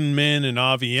 Elaine, Min, and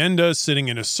Avienda sitting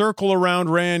in a circle around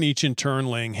Rand, each in turn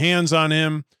laying hands on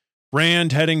him.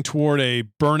 Rand heading toward a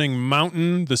burning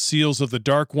mountain, the seals of the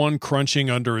Dark One crunching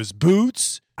under his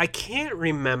boots. I can't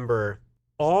remember.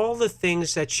 All the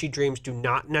things that she dreams do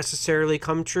not necessarily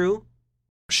come true.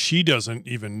 She doesn't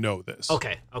even know this.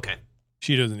 Okay.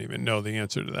 She doesn't even know the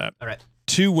answer to that. All right.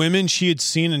 2 women she had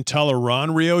seen in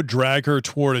Teleronrio drag her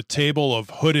toward a table of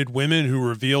hooded women who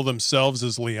reveal themselves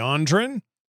as Leandrin.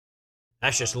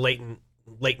 That's just latent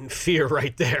fear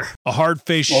right there. A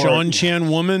hard-faced Sean-Chan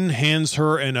woman hands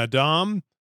her an Adam.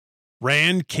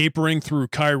 Rand capering through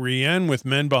Kairien with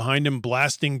men behind him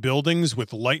blasting buildings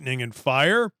with lightning and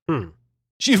fire.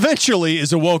 She eventually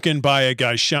is awoken by the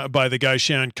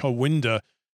Gaishan Kawinda.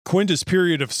 Kawinda's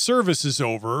period of service is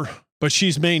over, but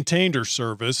she's maintained her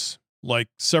service, like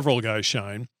several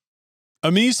Gaishan.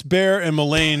 Amis, Bear, and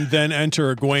Mullane then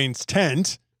enter Egwene's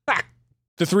tent.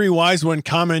 The 3 wise men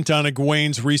comment on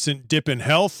Egwene's recent dip in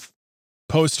health,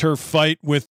 post her fight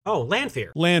with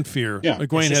Lanfear. Yeah,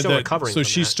 Egwene she's had still that, recovering so from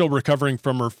she's that. still recovering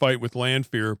from her fight with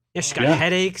Lanfear. Yeah, she's got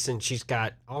headaches and she's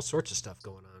got all sorts of stuff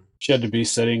going on. She had to be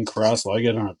sitting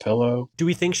cross-legged on a pillow. Do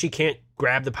we think she can't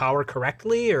grab the power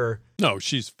correctly, or No,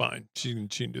 she's fine. She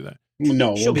can do that.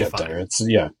 No, She'll we'll be get fine.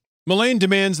 there. Mullane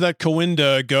demands that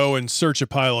Kawinda go and search a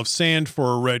pile of sand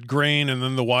for a red grain, and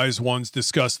then the wise ones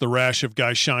discuss the rash of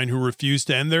Gaishan who refuse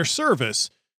to end their service.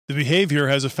 The behavior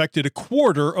has affected a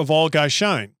quarter of all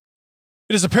Gaishan.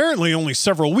 It is apparently only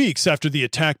several weeks after the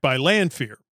attack by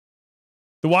Lanfear.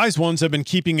 The wise ones have been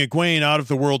keeping Egwene out of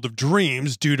the world of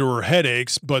dreams due to her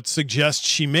headaches, but suggest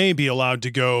she may be allowed to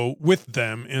go with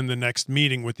them in the next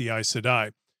meeting with the Aes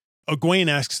Sedai. Egwene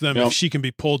asks them if she can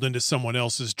be pulled into someone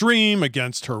else's dream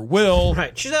against her will.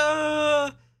 right? She's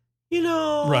Right.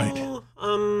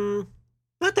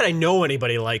 Not that I know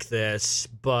anybody like this,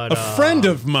 but A friend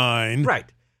of mine. Right.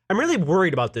 I'm really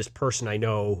worried about this person I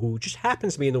know who just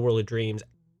happens to be in the world of dreams.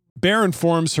 Bear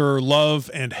informs her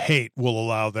love and hate will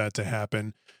allow that to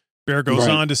happen. Bear goes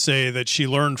on to say that she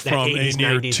learned That from a 80s,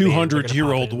 near 90s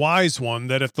 200-year-old wise one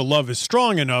that if the love is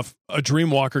strong enough, a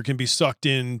dreamwalker can be sucked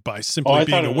in by simply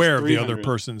being aware of the other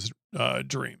person's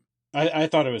dream. I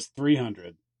thought it was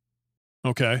 300.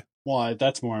 Okay. Well,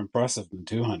 that's more impressive than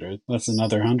 200. That's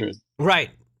another 100.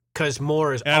 Right. Because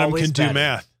more is Adam always can do better.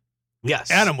 math. Yes.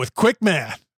 Adam with quick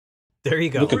math. There you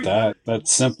go. Look at that.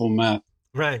 That's simple math.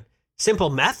 Right.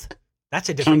 Simple meth? That's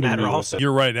a different matter also.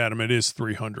 You're right, Adam. It is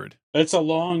 300. It's a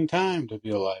long time to be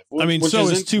alive. I mean, so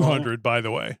is isn't 200, by the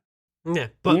way. Yeah,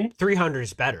 but 300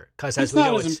 is better because as It's we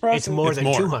not know, as it's impressive. more It's than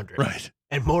more, 200. right.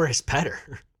 And more is better.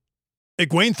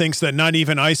 Egwene thinks that not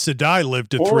even Aes Sedai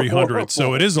lived to 300,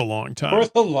 so it is a long time. For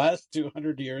the last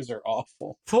 200 years are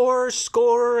awful.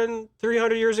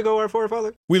 400 years ago, our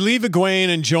forefather. We leave Egwene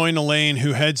and join Elaine,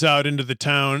 who heads out into the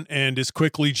town and is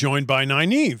quickly joined by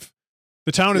Nynaeve.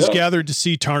 The town is gathered to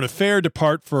see Tarna Fair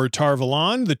depart for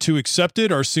Tar-Valon. The 2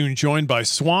 accepted are soon joined by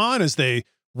Swan as they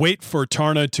wait for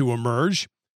Tarna to emerge.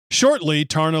 Shortly,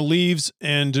 Tarna leaves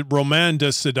and Romanda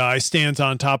Sedai stands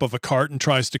on top of a cart and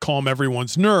tries to calm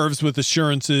everyone's nerves with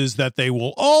assurances that they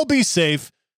will all be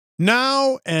safe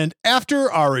now and after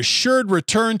our assured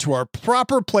return to our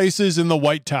proper places in the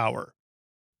White Tower.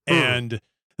 And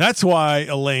that's why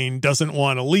Elaine doesn't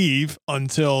want to leave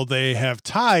until they have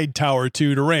tied Tower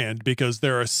 2 to Rand, because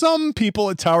there are some people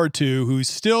at Tower 2 who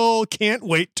still can't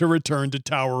wait to return to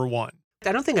Tower 1.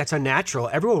 I don't think that's unnatural.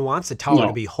 Everyone wants the tower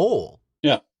to be whole.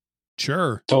 Yeah.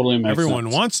 Sure. Totally makes Everyone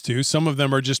sense. wants to. Some of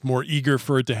them are just more eager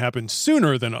for it to happen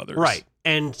sooner than others. Right.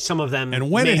 And some of them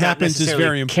And when may it not happens is necessarily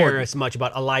very care important. as much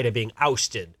about Elida being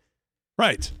ousted.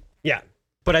 Right. Yeah.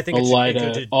 But I think it's good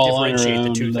Elida, to all on her differentiate own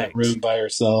the two in that things. room by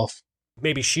herself.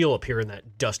 Maybe she'll appear in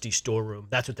that dusty storeroom.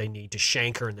 That's what they need, to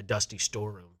shank her in the dusty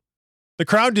storeroom. The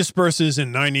crowd disperses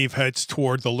and Nynaeve heads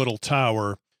toward the little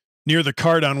tower. Near the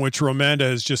cart on which Romanda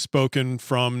has just spoken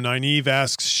from, Nynaeve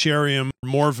asks Sheriam,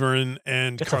 Morvern,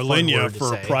 and That's a fun Carlinia word to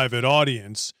for a say. private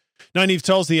audience. Nynaeve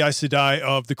tells the Aes Sedai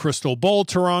of the crystal bowl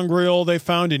ter'angreal they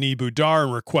found in Ibu Dar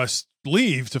and requests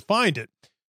leave to find it.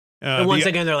 And once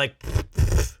again, they're like...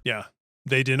 Yeah.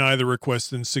 They deny the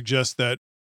request and suggest that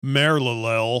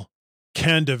Merlilel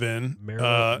Candavin,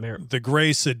 the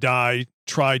Grey Sedai,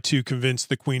 tried to convince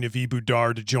the Queen of Ibu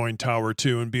Dar to join Tower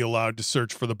 2 and be allowed to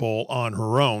search for the bowl on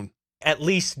her own. At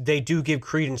least they do give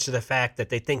credence to the fact that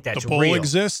they think that's real. The bowl real.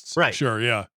 exists? Right. Sure,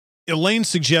 yeah. Elaine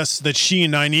suggests that she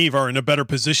and Nynaeve are in a better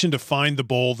position to find the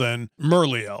bowl than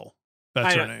Merliel.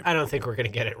 That's her name. I don't think we're going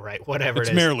to get it right, whatever it's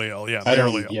it is. Merliel, yeah. I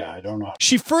Merliel. don't know.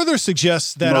 She further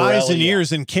suggests that eyes and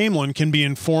ears in Caemlyn can be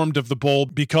informed of the bowl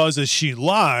because as she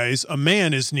lies, a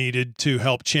man is needed to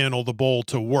help channel the bowl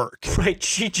to work. Right,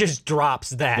 she just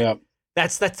drops that. Yep.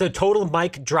 That's the total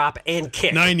mic drop and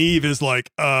kick. Nynaeve is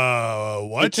like,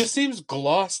 what? It just seems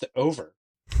glossed over.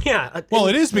 Yeah. Well,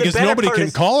 it is because nobody can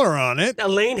call her on it.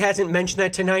 Elaine hasn't mentioned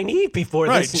that to Nynaeve before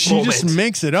right. this She moment. just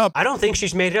makes it up. I don't think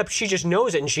she's made it up. She just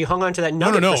knows it, and she hung on to that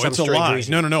nugget No, for some it's a strange lie.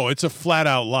 reason. No, it's a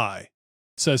flat-out lie. It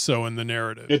says so in the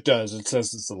narrative. It does. It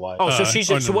says it's a lie. Oh, so she's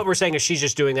so what we're saying is she's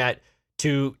just doing that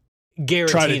to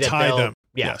guarantee try to that tie they'll... them.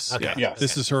 Yeah. Yes. Okay. Yeah. Yes.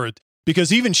 This is her...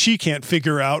 Because even she can't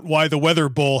figure out why the weather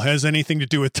bowl has anything to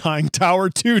do with tying Tower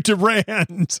 2 to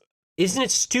Rand. Isn't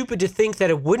it stupid to think that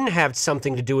it wouldn't have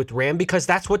something to do with Rand because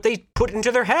that's what they put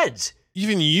into their heads?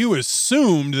 Even you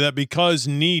assumed that because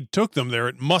Need took them there,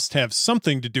 it must have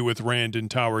something to do with Rand in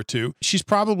Tower 2. She's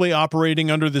probably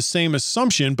operating under the same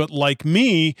assumption, but like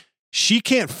me, she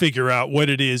can't figure out what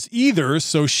it is either,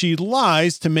 so she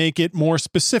lies to make it more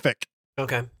specific.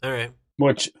 Okay, all right.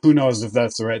 Which, who knows if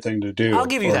that's the right thing to do. I'll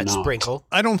give you that not. sprinkle.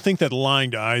 I don't think that lying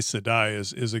to Aes Sedai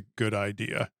is a good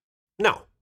idea. No.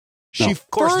 She Of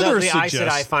course, further the Aes suggests...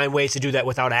 Sedai find ways to do that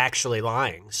without actually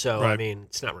lying, so, Right. I mean,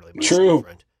 it's not really much True.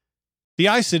 different. The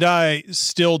Aes Sedai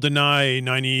still deny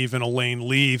Nynaeve and Elaine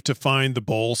leave to find the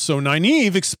bowl, so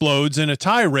Nynaeve explodes in a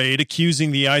tirade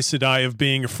accusing the Aes Sedai of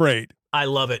being afraid. I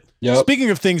love it. Yep. Speaking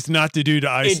of things not to do to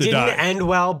Aes It Sedai. didn't end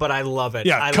well, but I love it.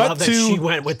 Yeah, I cut love that to- she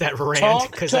went with that rant.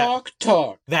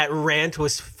 Talk. That rant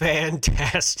was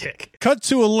fantastic. Cut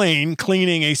to Elaine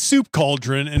cleaning a soup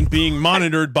cauldron and being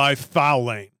monitored by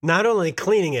Fowlane. Not only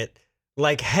cleaning it,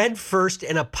 like head first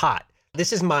in a pot.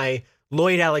 This is my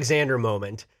Lloyd Alexander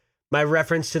moment. My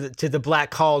reference to the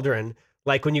black cauldron.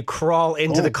 Like when you crawl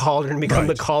into the cauldron and become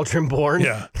Right. the cauldron born.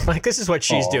 Yeah. Like this is what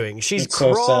she's doing. She's it's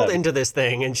so crawled sad. into this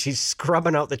thing and she's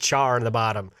scrubbing out the char in the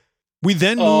bottom. We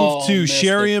then move to Mr.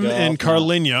 Sheriam and Governor.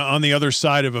 Carlinia on the other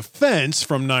side of a fence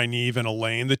from Nynaeve and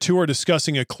Elaine. The two are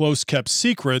discussing a close-kept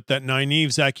secret that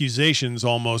Nynaeve's accusations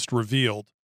almost revealed.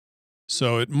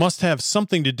 So it must have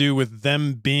something to do with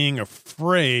them being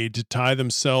afraid to tie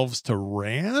themselves to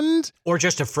Rand? Or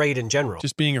just afraid in general.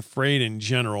 Just being afraid in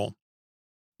general.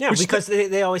 Yeah, Which because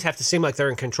they always have to seem like they're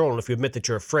in control. And if you admit that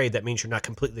you're afraid, that means you're not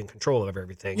completely in control of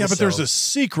everything. Yeah, but So- there's a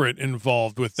secret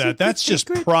involved with that. Secret, That's just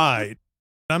secret. pride.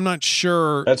 I'm not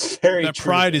sure That's very that true.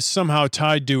 pride is somehow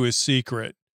tied to his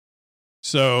secret.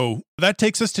 So that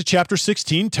takes us to chapter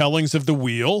 16, Tellings of the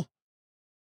Wheel.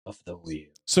 Of the wheel.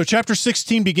 So chapter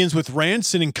 16 begins with Rand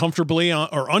sitting comfortably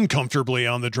or uncomfortably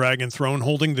on the dragon throne,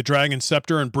 holding the dragon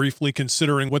scepter and briefly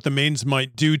considering what the maidens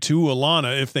might do to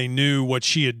Alana if they knew what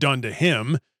she had done to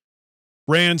him.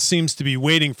 Rand seems to be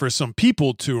waiting for some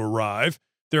people to arrive.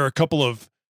 There are a couple of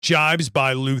jibes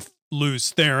by Lews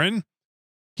Therin.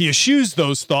 He eschews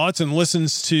those thoughts and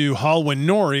listens to Halwyn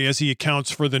Nori as he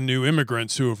accounts for the new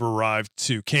immigrants who have arrived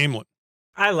to Caemlyn.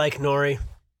 I like Nori.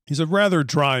 He's a rather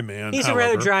dry man. He's a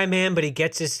rather dry man, but he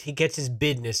gets his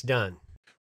business done.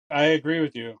 I agree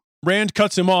with you. Rand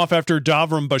cuts him off after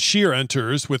Davram Bashir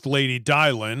enters with Lady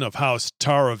Dylan of House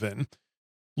Taravin,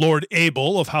 Lord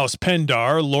Abel of House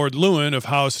Pendar, Lord Lewin of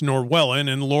House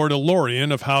Norwellen, and Lord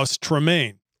Elorian of House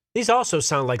Tremaine. These also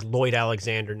sound like Lloyd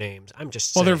Alexander names. I'm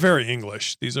just saying. Well, they're very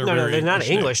English. These are no, very they're not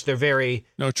English. names. They're very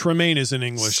No, Tremaine is an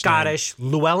English name. Scottish.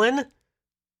 Llewellyn?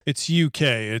 It's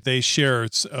UK. They share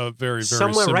it's a very, very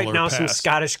Somewhere similar right now, some past.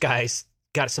 Scottish guys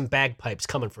got some bagpipes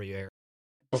coming for you, Eric.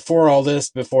 Before all this,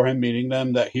 before him meeting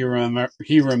them, that he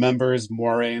remembers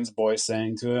Moraine's voice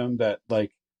saying to him that,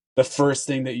 like, the first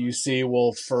thing that you see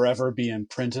will forever be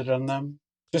imprinted on them.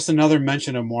 Just another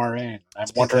mention of Moiraine. I'm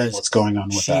wondering because what's going on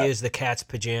with She that. is the cat's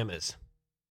pajamas.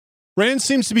 Rand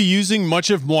seems to be using much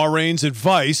of Moiraine's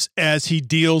advice as he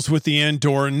deals with the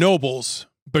Andoran nobles.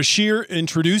 Bashir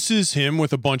introduces him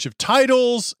with a bunch of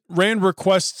titles. Rand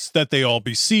requests that they all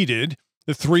be seated.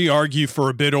 The three argue for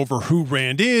a bit over who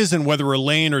Rand is and whether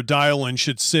Elaine or Dylan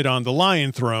should sit on the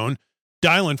Lion Throne.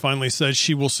 Dylan finally says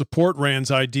she will support Rand's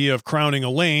idea of crowning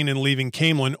Elaine and leaving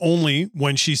Caemlyn only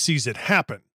when she sees it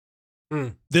happen.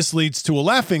 This leads to a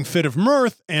laughing fit of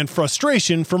mirth and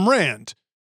frustration from Rand.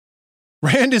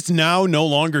 Rand is now no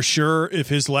longer sure if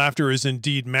his laughter is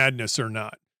indeed madness or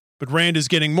not, but Rand is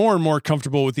getting more and more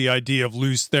comfortable with the idea of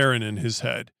Lews Therin in his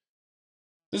head.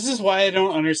 This is why I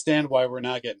don't understand why we're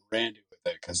not getting Randy with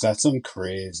it, because that's some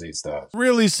crazy stuff.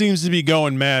 Really seems to be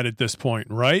going mad at this point,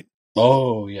 right?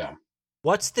 Oh, yeah.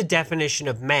 What's the definition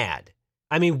of mad?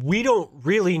 I mean, we don't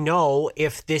really know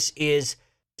if this is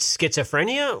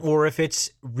schizophrenia or if it's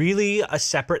really a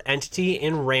separate entity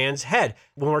in Rand's head.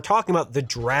 When we're talking about the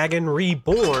dragon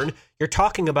reborn, you're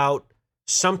talking about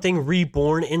something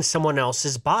reborn in someone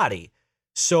else's body.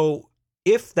 So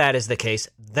if that is the case,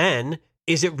 then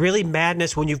is it really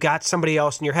madness when you've got somebody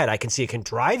else in your head? I can see it can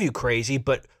drive you crazy,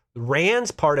 but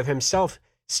Rand's part of himself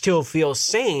still feels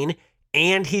sane,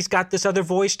 and he's got this other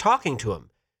voice talking to him.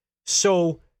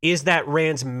 So is that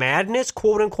Rand's madness,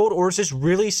 quote unquote, or is this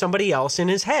really somebody else in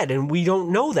his head? And we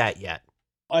don't know that yet.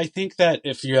 I think that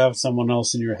if you have someone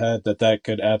else in your head, that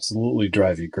could absolutely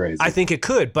drive you crazy. I think it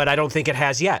could, but I don't think it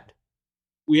has yet.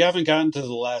 We haven't gotten to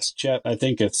the last chapter. I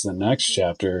think it's the next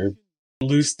chapter.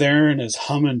 Lews Therin is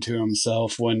humming to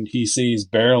himself when he sees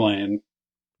Berelain.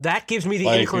 That gives me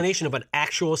the inclination of an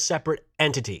actual separate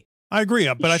entity. I agree,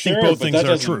 but I think both things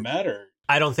are true. Matter.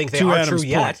 I don't think they are true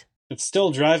yet. It's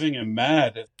still driving him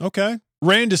mad. Okay.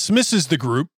 Rand dismisses the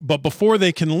group, but before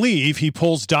they can leave, he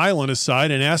pulls Dylan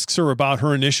aside and asks her about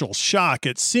her initial shock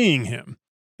at seeing him.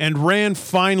 And Rand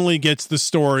finally gets the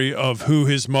story of who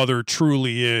his mother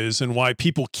truly is and why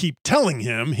people keep telling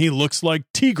him he looks like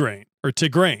Tigraine.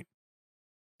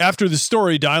 After the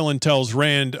story, Dylan tells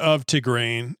Rand of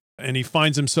Tigraine, and he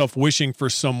finds himself wishing for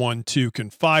someone to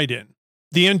confide in.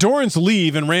 The Andorans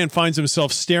leave, and Rand finds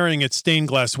himself staring at stained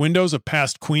glass windows, a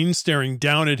past queen staring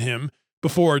down at him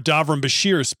before Davram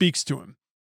Bashir speaks to him.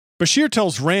 Bashir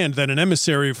tells Rand that an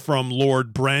emissary from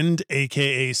Lord Brend,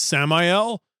 a.k.a.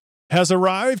 Samael, has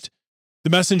arrived. The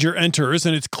messenger enters,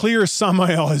 and it's clear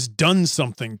Samael has done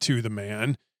something to the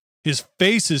man. His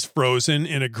face is frozen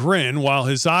in a grin, while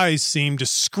his eyes seem to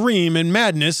scream in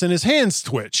madness and his hands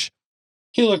twitch.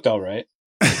 He looked all right.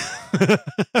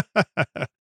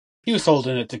 He was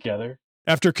holding it together.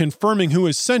 After confirming who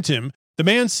has sent him, the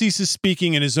man ceases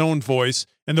speaking in his own voice,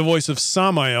 and the voice of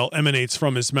Samael emanates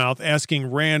from his mouth, asking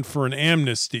Rand for an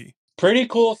amnesty. Pretty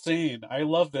cool scene. I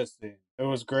love this scene. It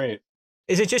was great.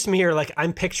 Is it just me, or like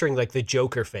I'm picturing like the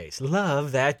Joker face?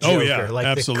 Love that Joker. Oh, yeah, like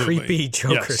absolutely. The creepy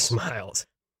Joker Yes. smiles.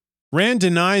 Rand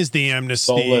denies the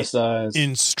amnesty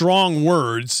in strong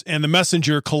words, and the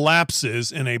messenger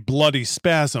collapses in a bloody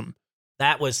spasm.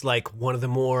 That was like one of the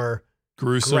more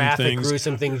gruesome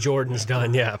things Jordan's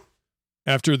done, yeah.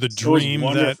 After the dream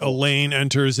that Elaine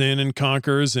enters in and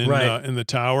conquers in the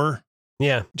tower.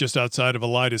 Yeah. Just outside of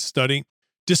Elida's study.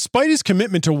 Despite his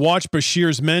commitment to watch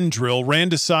Bashir's men drill,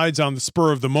 Rand decides on the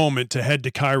spur of the moment to head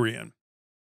to Cairhien.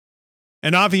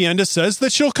 And Aviendha says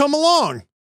that she'll come along,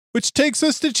 which takes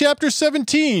us to chapter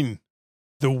 17,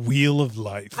 The Wheel of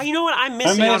Life. You know what? I'm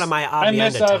missing out on my Aviendha I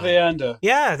miss Aviendha.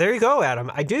 Yeah, there you go,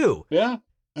 Adam. I do. Yeah,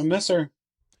 I miss her.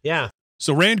 Yeah.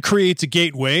 So Rand creates a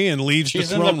gateway and leaves the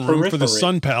throne room for the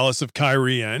Sun Palace of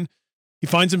Cairhien. He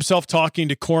finds himself talking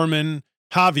to Corman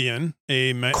Havian,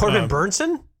 Corbin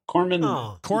Burnson? Corman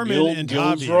and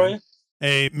Havian,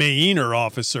 a Mayeener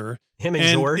officer. Him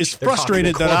and George. Is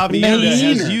frustrated that Aviendha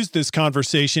has used this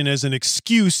conversation as an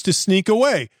excuse to sneak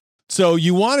away. So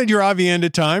you wanted your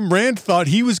Aviendha time. Rand thought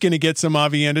he was going to get some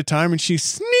Aviendha time, and she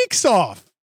sneaks off.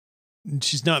 And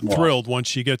she's not thrilled once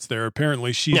she gets there.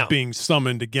 Apparently, she's being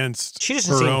summoned against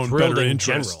her own better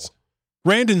interests.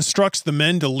 Rand instructs the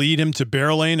men to lead him to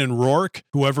Berelain and Rourke,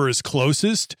 whoever is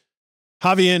closest.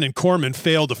 Havian and Corman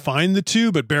fail to find the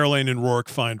two, but Berelain and Rourke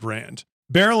find Rand.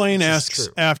 Berelain asks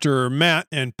after Mat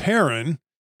and Perrin,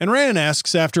 and Rand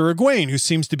asks after Egwene, who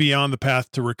seems to be on the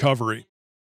path to recovery.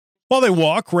 While they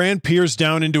walk, Rand peers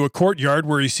down into a courtyard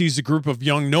where he sees a group of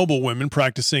young noblewomen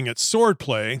practicing at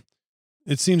swordplay.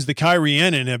 It seems the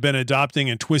Cairhienin have been adopting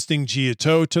and twisting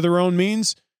Giotto to their own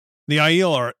means. The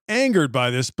Aiel are angered by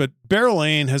this, but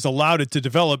Berelain has allowed it to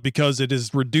develop because it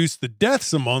has reduced the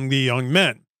deaths among the young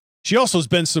men. She also has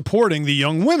been supporting the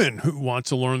young women who want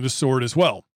to learn the sword as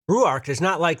well. Ruark is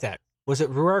not like that. Was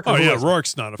it Ruark? Oh, yeah,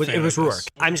 Ruark's not a fan. It was Ruark.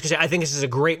 I'm just going to say, I think this is a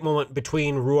great moment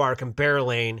between Ruark and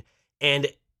Berelain, and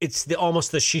it's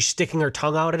almost the she's sticking her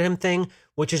tongue out at him thing,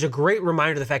 which is a great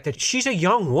reminder of the fact that she's a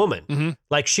young woman. Mm-hmm.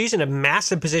 Like, she's in a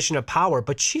massive position of power,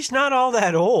 but she's not all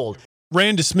that old.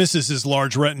 Rand dismisses his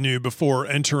large retinue before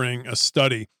entering a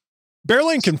study.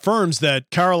 Berelain confirms that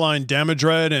Caroline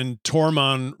Damodred and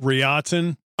Tormund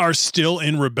Riatin are still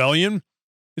in rebellion.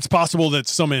 It's possible that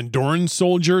some Andoran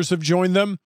soldiers have joined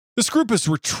them. This group has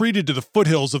retreated to the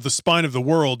foothills of the spine of the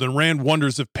world, and Rand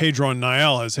wonders if Pedron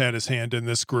Niall has had his hand in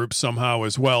this group somehow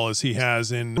as well as he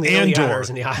has in Andor.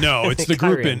 No, it's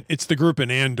the group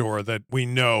in Andor that we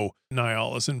know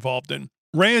Niall is involved in.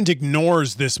 Rand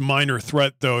ignores this minor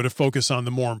threat, though, to focus on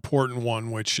the more important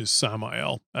one, which is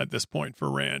Samael at this point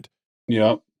for Rand.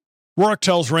 Yep. Rourke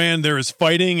tells Rand there is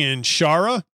fighting in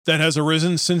Shara that has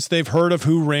arisen since they've heard of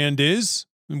who Rand is.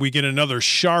 We get another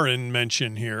Sharan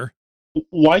mention here.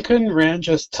 Why couldn't Rand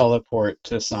just teleport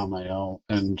to Samael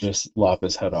and just lop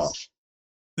his head off?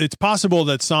 It's possible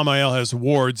that Samael has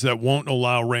wards that won't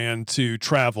allow Rand to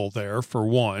travel there, for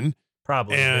one.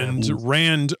 Probably. And yeah.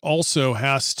 Rand also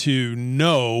has to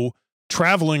know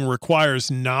traveling requires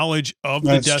knowledge of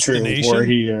the destination. True, where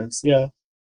he is, yeah.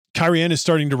 Cairhien is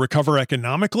starting to recover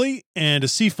economically, and a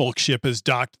Seafolk ship has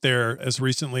docked there as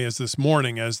recently as this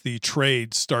morning as the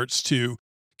trade starts to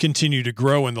continue to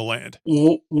grow in the land.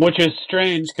 Which is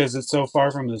strange because it's so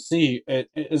far from the sea.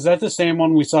 Is that the same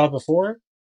one we saw before?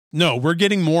 No, we're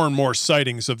getting more and more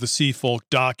sightings of the Seafolk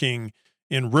docking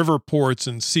in river ports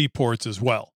and seaports as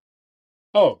well.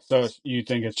 Oh, so you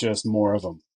think it's just more of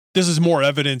them? This is more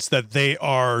evidence that they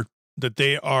are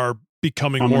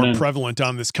becoming more prevalent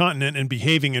on this continent and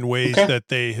behaving in ways that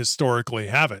they historically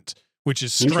haven't, which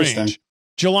is strange.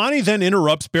 Jelani then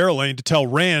interrupts Barrelane to tell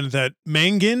Rand that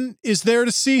Mangin is there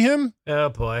to see him. Oh,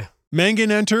 boy.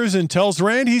 Mangin enters and tells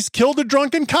Rand he's killed a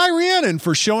drunken Cairhienin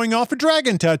for showing off a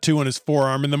dragon tattoo on his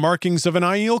forearm and the markings of an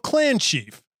Aiel clan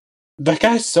chief. That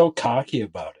guy's so cocky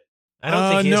about it. I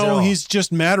don't think he is at all. He's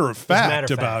just matter of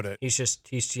fact about it.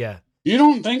 He's yeah. You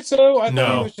don't think so? I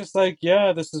thought he was just like,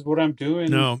 yeah, this is what I'm doing.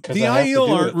 No, the Aiel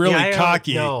aren't really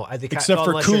cocky. No, except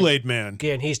for Kool-Aid Man.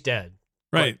 Again, he's dead.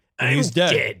 Right. And he's dead.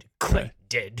 Dead. Quite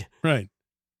dead. Right.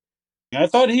 I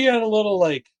thought he had a little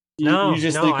like. No, you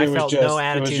just no, think I it was felt just, no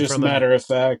attitude it was just from him. matter of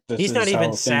fact. He's not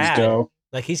even sad. Go.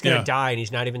 Like he's gonna die, and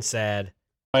he's not even sad.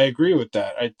 I agree with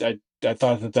that. I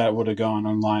thought that would have gone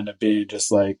on line of being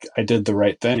just like I did the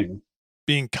right thing.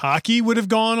 Being cocky would have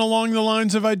gone along the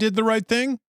lines of I did the right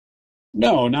thing?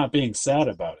 No, not being sad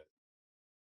about it.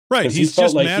 Right, he's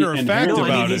just like matter of fact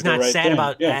about it. He's not sad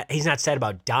about he's not sad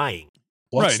about dying.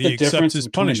 What's the difference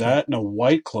between that and a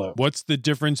white cloak? What's the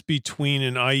difference between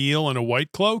an Aiel and a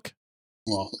white cloak?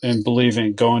 Well, in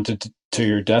believing going to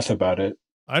your death about it.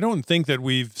 I don't think that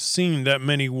we've seen that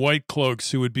many white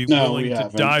cloaks who would be willing to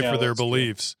die for their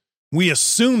beliefs. Good. We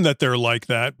assume that they're like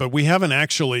that, but we haven't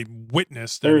actually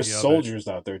witnessed any of it. There's soldiers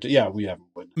out there. Yeah, we haven't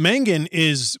witnessed. Mangin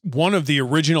is one of the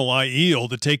original Aiel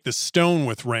to take the stone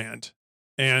with Rand.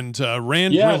 And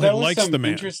Rand really likes the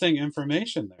man. Interesting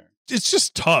information there. It's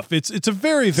just tough. It's a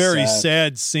very, very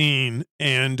sad scene.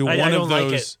 And I don't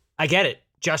like it. I get it.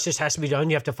 Justice has to be done.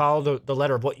 You have to follow the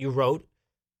letter of what you wrote.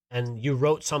 And you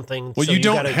wrote something. Well, so you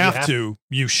don't have to.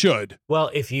 You should. Well,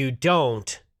 if you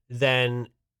don't, then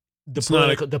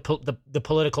the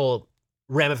political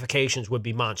ramifications would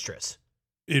be monstrous.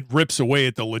 It rips away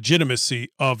at the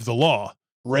legitimacy of the law,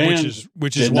 Rand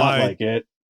which is why not like it.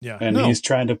 Yeah, and he's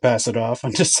trying to pass it off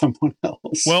onto someone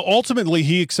else. Well, ultimately,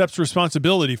 he accepts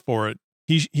responsibility for it.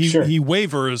 He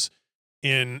wavers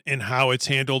in how it's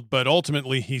handled, but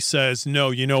ultimately he says,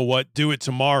 "No, you know what? Do it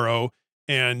tomorrow."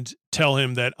 And tell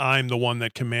him that I'm the one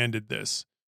that commanded this.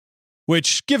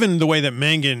 Which, given the way that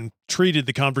Mangin treated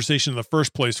the conversation in the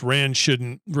first place, Rand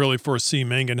shouldn't really foresee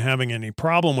Mangin having any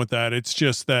problem with that. It's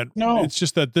just that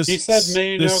this he said,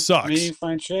 this sucks. May you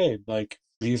find shade, like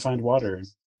may you find water.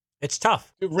 It's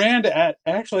tough. Rand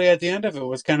actually at the end of it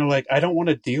was kind of like, I don't want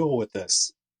to deal with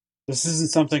this. This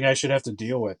isn't something I should have to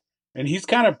deal with. And he's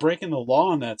kind of breaking the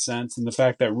law in that sense, and the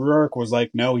fact that Ruark was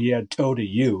like, no, he had toe to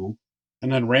you.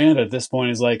 And then Rand at this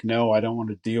point is like, no, I don't want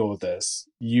to deal with this.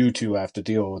 You two have to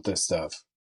deal with this stuff.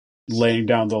 Laying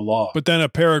down the law. But then a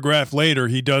paragraph later,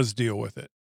 he does deal with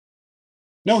it.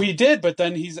 No, he did, but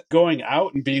then he's going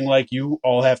out and being like, you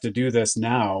all have to do this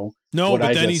now. No,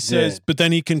 but then he says, but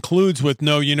then he concludes with,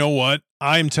 no, you know what?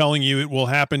 I'm telling you it will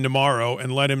happen tomorrow,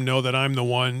 and let him know that I'm the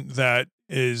one that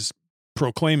is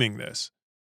proclaiming this.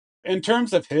 In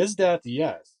terms of his death,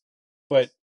 yes.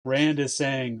 But Rand is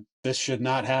saying this should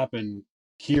not happen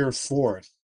hereforth,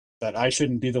 that I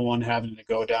shouldn't be the one having to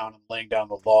go down and laying down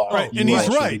the law. Right, and he's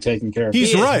right. Taking care of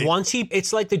he's right.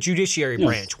 It's like the judiciary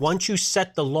branch. Once you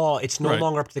set the law, it's no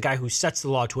longer up to the guy who sets the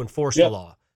law to enforce the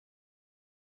law.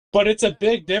 But it's a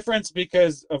big difference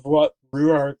because of what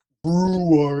Ruark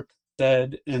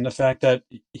said, and the fact that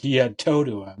he had toe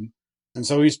to him, and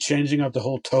so he's changing up the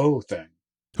whole toe thing.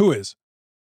 Who is?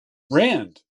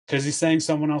 Rand, because he's saying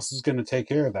someone else is going to take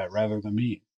care of that rather than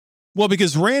me. Well,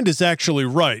 because Rand is actually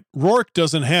right. Rourke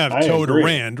doesn't have toe to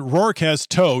Rand. Rourke has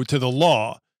toe to the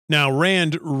law. Now,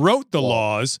 Rand wrote the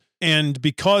laws, and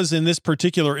because in this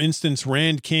particular instance,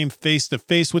 Rand came face to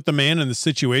face with the man in the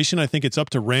situation, I think it's up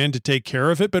to Rand to take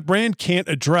care of it. But Rand can't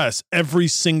address every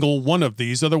single one of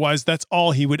these. Otherwise, that's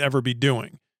all he would ever be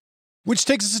doing. Which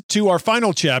takes us to our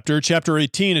final chapter, chapter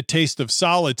 18, A Taste of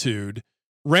Solitude.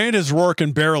 Rand as Rourke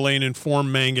and Barrowlane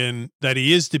inform Mangan that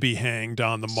he is to be hanged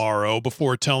on the morrow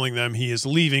before telling them he is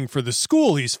leaving for the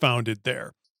school he's founded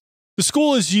there. The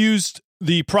school has used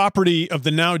the property of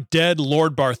the now dead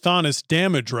Lord Barthanas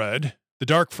Damodred, the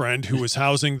Dark Friend who was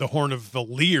housing the Horn of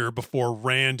Valir before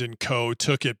Rand and co.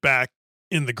 took it back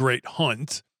in the Great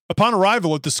Hunt. Upon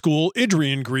arrival at the school,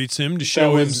 Idrian greets him to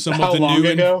show him some of the new...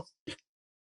 ago?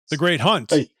 The Great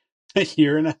Hunt. A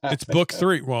year and a half. It's book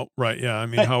 3. Well, right, yeah. I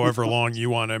mean, however long you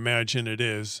want to imagine it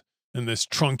is in this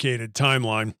truncated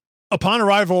timeline. Upon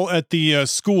arrival at the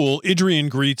school, Idrian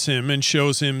greets him and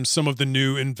shows him some of the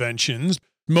new inventions.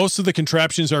 Most of the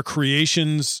contraptions are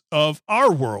creations of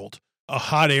our world. A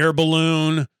hot air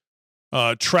balloon,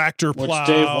 a tractor plow. Which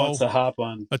Dave wants to hop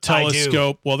on. A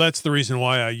telescope. Well, that's the reason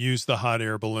why I used the hot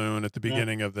air balloon at the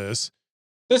beginning of this.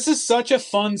 This is such a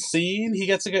fun scene. He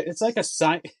gets it's like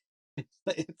a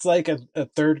it's like a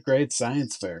third grade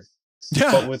science fair.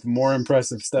 Yeah. But with more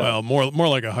impressive stuff. Well, more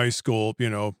like a high school,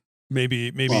 maybe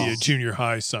a junior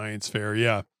high science fair.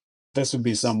 Yeah. This would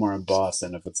be somewhere in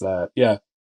Boston if it's that. Yeah.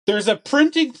 There's a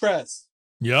printing press.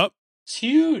 Yep. It's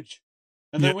huge.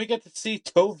 And then we get to see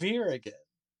Tovir again.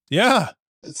 Yeah.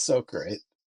 It's so great.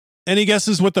 Any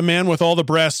guesses what the man with all the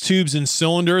brass tubes and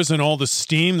cylinders and all the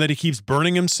steam that he keeps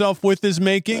burning himself with is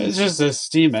making? It's just a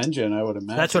steam engine, I would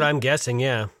imagine. That's what I'm guessing,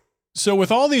 yeah. So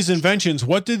with all these inventions,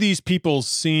 what do these people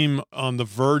seem on the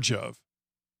verge of?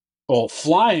 Well,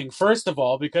 flying, first of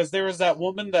all, because there was that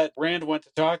woman that Rand went to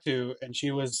talk to, and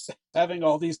she was having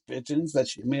all these pigeons that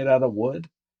she made out of wood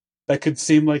that could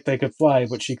seem like they could fly,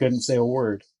 but she couldn't say a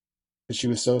word because she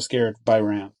was so scared by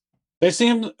Rand. They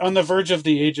seem on the verge of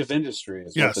the age of industry.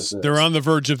 Yes, they're on the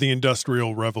verge of the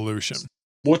Industrial Revolution.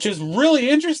 Which is really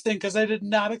interesting because I did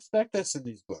not expect this in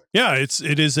these books. Yeah,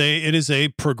 it is a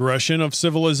progression of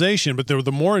civilization, but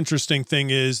the more interesting thing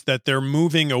is that they're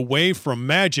moving away from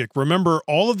magic. Remember,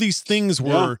 all of these things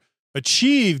were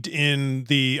achieved in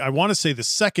I want to say the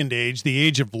Second Age, the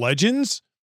Age of Legends,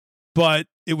 but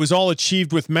it was all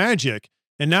achieved with magic.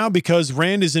 And now because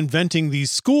Rand is inventing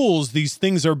these schools, these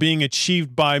things are being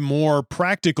achieved by more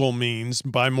practical means,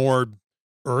 by more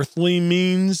earthly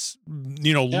means,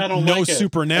 no like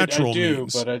supernatural I do,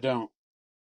 means. But I don't.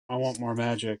 I want more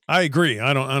magic. I agree.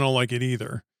 I don't like it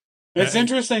either. It's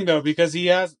interesting though because he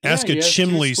has ask a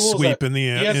chimney sweep in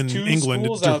England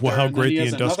how great the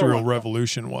Industrial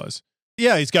Revolution was.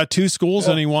 Yeah, he's got 2 schools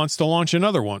and he wants to launch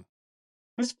another one.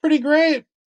 That's pretty great.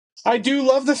 I do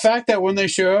love the fact that when they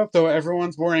show up, though,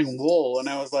 everyone's wearing wool. And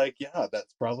I was like, yeah,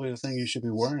 that's probably the thing you should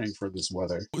be wearing for this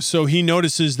weather. So he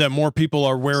notices that more people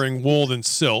are wearing wool than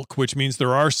silk, which means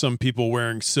there are some people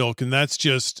wearing silk. And that's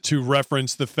just to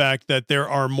reference the fact that there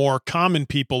are more common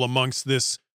people amongst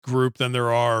this group than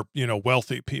there are,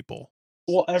 wealthy people.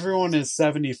 Well, everyone is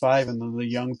 75, and then the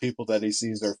young people that he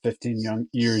sees are 15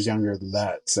 years younger than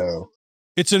that. So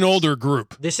it's an older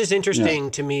group. This is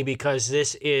interesting to me because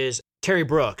this is Terry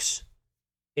Brooks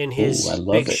in his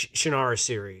big Shannara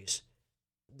series.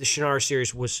 The Shannara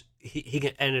series was,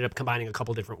 he ended up combining a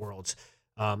couple different worlds.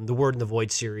 The Word and the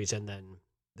Void series and then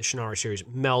the Shannara series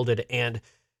melded, and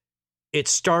it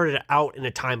started out in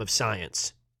a time of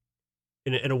science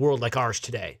in a world like ours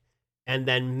today. And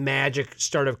then magic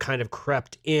started kind of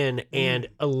crept in and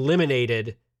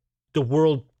eliminated the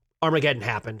world. Armageddon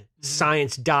happened,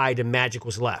 science died, and magic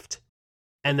was left.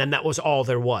 And then that was all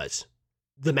there was,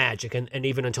 the magic. And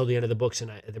even until the end of the books,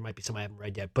 and there might be some I haven't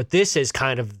read yet, but this is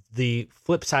kind of the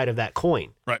flip side of that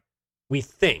coin. Right. We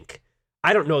think.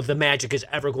 I don't know if the magic is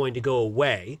ever going to go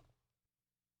away.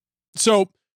 So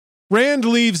Rand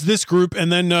leaves this group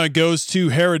and then goes to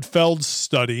Herod Feld's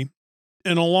study.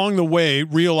 And along the way,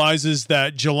 realizes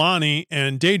that Jelani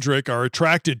and Daedric are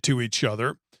attracted to each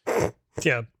other.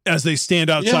 Yeah. As they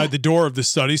stand outside the door of the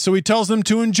study. So he tells them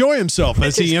to enjoy himself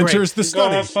as he enters the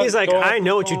study. He's like, I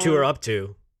know what you two are up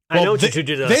to. I know what you two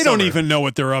did. They don't even know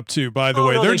what they're up to, by the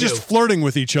way. They're just flirting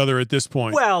with each other at this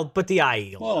point. Well, but the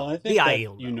Aiel. Well, I think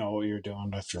you know what you're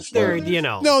doing after flirting.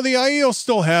 No, the Aiel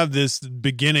still have this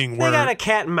beginning where... They got a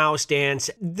cat and mouse dance.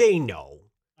 They know.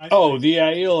 Oh, the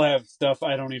Aiel have stuff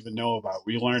I don't even know about.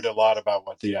 We learned a lot about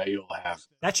what the Aiel have.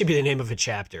 That should be the name of a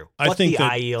chapter. I think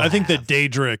that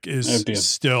Daedric is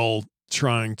still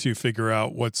trying to figure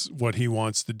out what he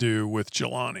wants to do with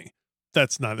Jelani.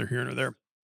 That's neither here nor there.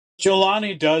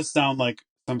 Jelani does sound like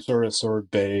some sort of Sword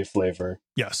Bay flavor.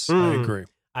 Yes, I agree.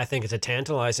 I think it's a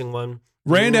tantalizing one.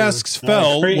 Rand asks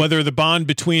Fel great. whether the bond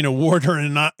between a warder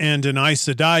and an Aes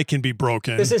Sedai can be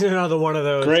broken. This is another one of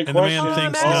those. Great And the question. man I'm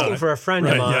thinks asking not. for a friend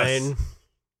Right, of yes. mine.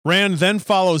 Rand then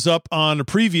follows up on a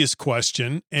previous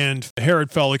question, and Herod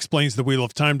Fel explains the Wheel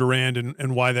of Time to Rand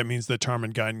and why that means that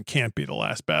Tarmangaiden can't be the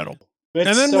last battle. It's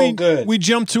and then so good. we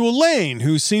jump to Elaine,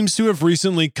 who seems to have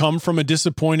recently come from a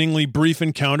disappointingly brief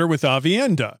encounter with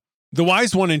Aviendha. The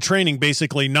Wise One in training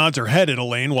basically nods her head at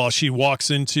Elaine while she walks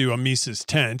into Amisa's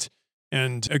tent,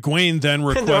 and Egwene then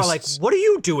requests... And they're all like, what are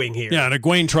you doing here? Yeah, and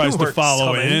Egwene tries You to weren't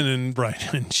follow summoned.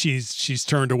 in, and she's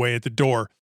turned away at the door.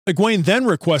 Egwene then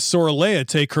requests Sora Leia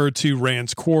take her to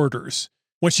Rand's quarters.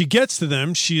 When she gets to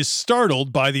them, she is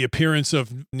startled by the appearance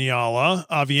of Nyala,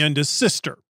 Aviendha's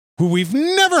sister, who we've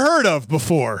never heard of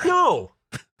before. No.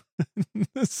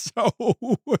 So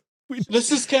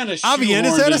This is kind of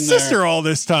Aviendha's had a sister all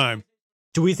this time.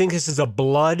 Do we think this is a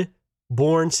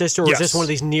blood-born sister, or Yes. is this one of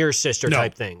these near sister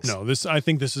type things? No, I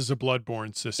think this is a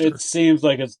blood-born sister. It seems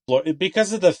like it's blood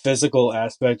because of the physical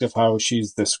aspect of how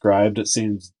she's described. It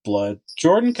seems blood.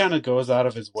 Jordan kind of goes out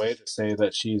of his way to say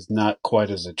that she's not quite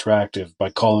as attractive by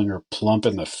calling her plump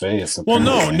in the face. Well,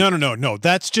 apparently. no.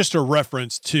 That's just a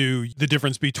reference to the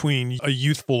difference between a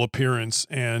youthful appearance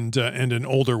and an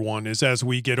older one. Is as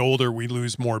we get older, we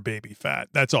lose more baby fat.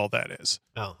 That's all that is.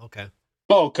 Oh, okay.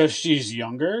 Oh, because she's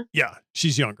younger. Yeah,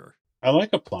 she's younger I like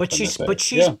a plump. But in she's, the but face.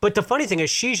 she's, Yeah. but the funny thing is,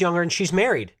 she's younger and she's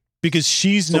married. because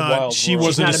she's It's a not. wild She world.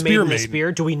 wasn't a She's not spear a maiden in the maiden.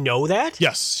 spear. Do we know that?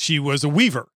 Yes, she was a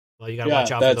weaver. Well, you got to Yeah,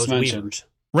 watch out for that's those mentioned. weavers.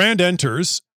 Rand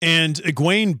enters, and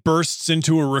Egwene bursts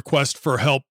into a request for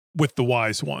help with the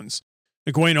Wise Ones.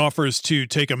 Egwene offers to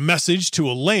take a message to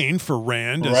Elaine for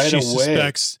Rand, as Right she away.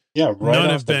 suspects Yeah, right none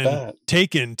off have the been bat.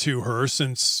 taken to her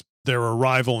since their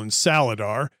arrival in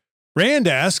Saladar. Rand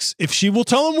asks if she will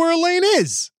tell him where Elaine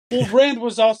is. Well, Rand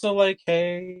was also like,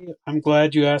 "Hey, I'm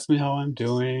glad you asked me how I'm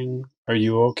doing. Are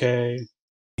you okay?"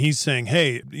 He's saying,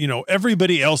 hey,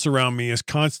 everybody else around me is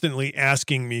constantly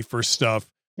asking me for stuff.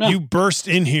 No. You burst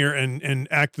in here and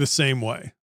act the same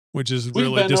way, which is We've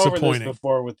really been over disappointing. this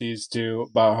before with these two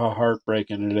about how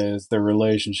heartbreaking it is, their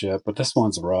relationship, but this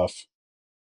one's rough.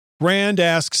 Rand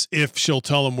asks if she'll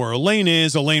tell him where Elaine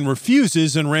is. Elaine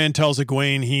refuses, and Rand tells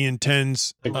Egwene he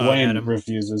intends... Egwene Adam.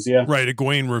 refuses, yeah. Right,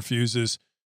 Egwene refuses.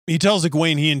 He tells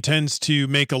Egwene he intends to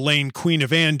make Elaine Queen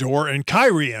of Andor and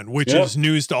Kyrian, which Yep. is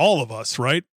news to all of us,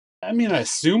 right? I mean, I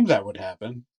assumed that would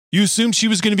happen. You assumed she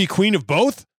was going to be queen of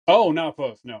both? Oh, not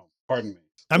both. No, pardon me.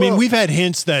 I mean, Well- we've had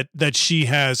hints that she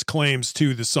has claims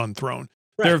to the Sun Throne.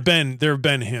 Right. There have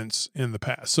been hints in the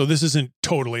past, so this isn't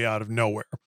totally out of nowhere.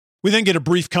 We then get a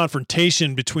brief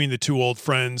confrontation between the two old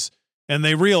friends, and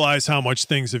they realize how much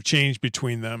things have changed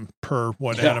between them, per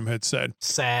what Yeah. Adam had said.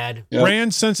 Sad. Yep.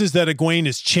 Rand senses that Egwene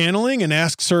is channeling and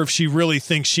asks her if she really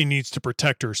thinks she needs to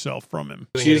protect herself from him.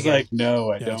 Doing it She's again. like, "No,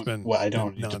 I Yeah, it's don't. been- Well, I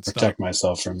don't been need to nonstop. protect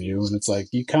myself from you." And it's like,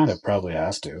 you kind of probably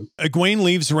have to. Egwene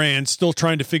leaves Rand, still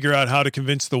trying to figure out how to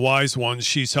convince the Wise Ones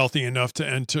she's healthy enough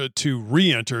to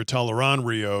re-enter Teleron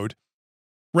Riode.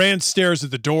 Rand stares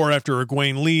at the door after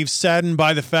Egwene leaves, saddened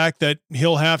by the fact that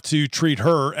he'll have to treat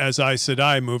her as Aes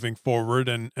Sedai moving forward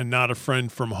and not a friend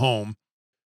from home.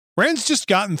 Rand's just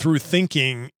gotten through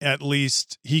thinking at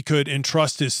least he could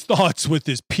entrust his thoughts with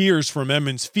his peers from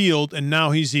Emond's Field, and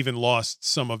now he's even lost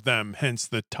some of them, hence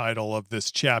the title of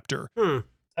this chapter.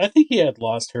 I think he had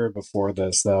lost her before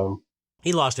this, though.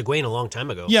 He lost Egwene a long time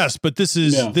ago. Yes, but this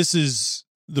is Yeah. this is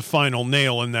the final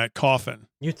nail in that coffin.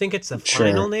 You think it's the Sure.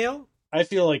 final nail? I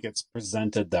feel like it's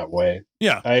presented that way.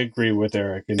 Yeah, I agree with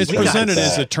Eric. in it's terms of presented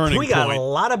as a that. turning We got a point.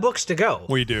 lot of books to go.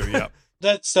 We do, yeah.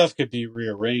 That stuff could be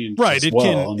rearranged, Right, as it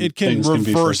well, and can things be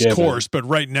reverse forgiven. course, but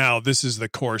right now this is the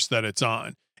course that it's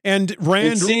on. And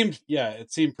Rand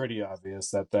It seemed pretty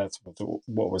obvious that that's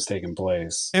what was taking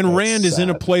place. and That's Rand is in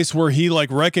a sad. place where he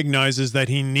recognizes that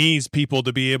he needs people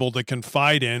to be able to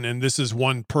confide in, and this is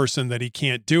one person that he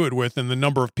can't do it with, and the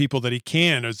number of people that he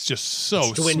can is just so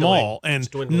It's dwindling. small, It's and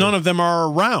dwindling. none of them are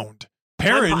around.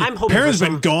 I'm hoping Perrin's for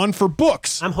been some- gone for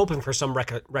books. I'm hoping for some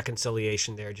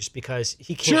reconciliation there, just because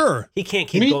he can't. Sure. He can't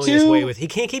keep Me going his too. way with. He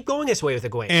can't keep going his way with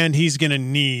Egwene. And he's gonna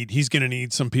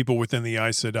need some people within the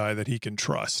Aes Sedai that he can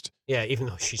trust. Yeah, even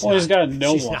though she's Well, not. he's got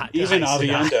no she's one. not Even Aes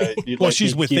Sedai. Aviendha. Well,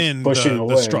 she's within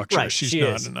the structure. Right, She's she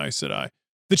not is. an Aes Sedai.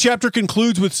 The chapter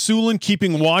concludes with Sulin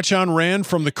keeping watch on Rand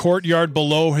from the courtyard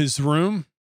below his room.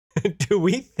 Do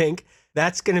we think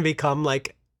that's going to become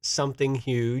like something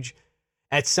huge?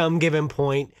 At some given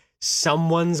point,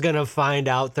 someone's going to find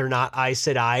out they're not Aes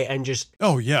Sedai, and just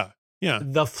Oh, yeah. Yeah.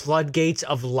 the floodgates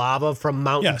of lava from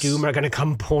Mount Yes. Doom are going to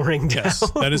come pouring down.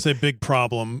 Yes. That is a big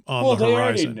problem on Well, the they already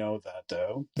horizon. know that,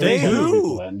 though. They There's other who?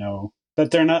 people that know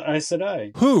that they're not Aes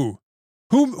Sedai. Who?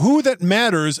 Who that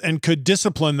matters and could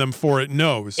discipline them for it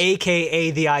knows.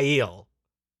 AKA the Aiel.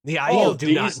 The Aiel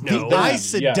do not know. The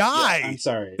Aes Sedai. Yeah, I'm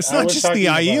sorry. It's not just the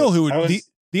Aiel who would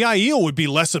the Aiel would be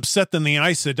less upset than the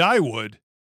Aes Sedai would.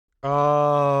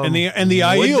 And the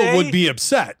Aiel would be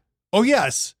upset. Oh,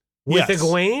 yes. With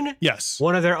Egwene? Yes.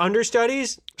 One of their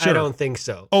understudies? Sure. I don't think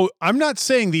so. Oh, I'm not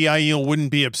saying the Aiel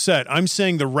wouldn't be upset. I'm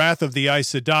saying the wrath of the Aes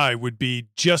Sedai would be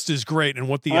just as great and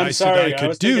what the Aes Sedai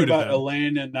could do to them.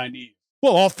 Elaine and Nynaeve.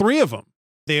 Well, all three of them.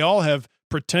 They all have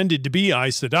pretended to be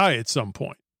Aes Sedai at some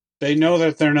point. They know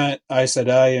that they're not Aes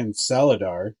Sedai and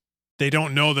Saladar. They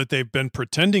don't know that they've been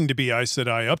pretending to be Aes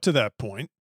Sedai up to that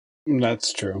point.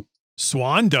 That's true.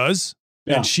 Swan does,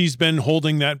 and she's been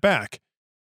holding that back.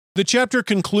 The chapter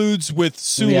concludes with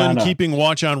Sulin keeping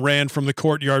watch on Rand from the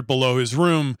courtyard below his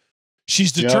room.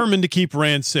 She's determined to keep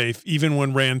Rand safe, even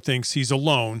when Rand thinks he's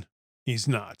alone. He's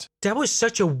not. That was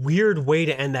such a weird way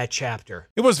to end that chapter.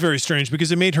 It was very strange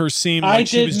because it made her seem like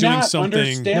she was doing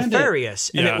something nefarious.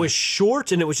 And it was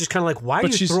short, and it was just kind of like, why are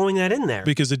you throwing that in there?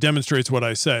 Because it demonstrates what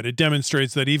I said. It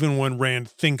demonstrates that even when Rand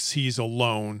thinks he's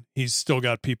alone, he's still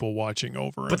got people watching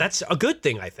over him. But that's a good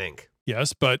thing, I think.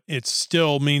 Yes, but it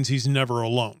still means he's never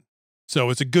alone. So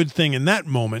it's a good thing in that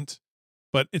moment,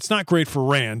 but it's not great for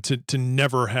Rand to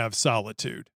never have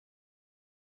solitude.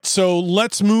 So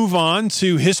let's move on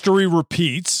to History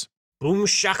Repeats. Boom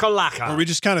shakalaka. Where we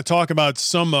just kind of talk about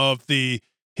some of the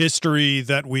history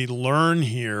that we learn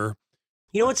here.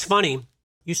 You know what's funny?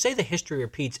 You say the history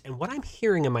repeats, and what I'm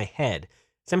hearing in my head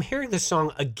is I'm hearing the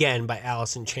song Again by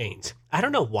Alice in Chains. I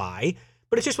don't know why,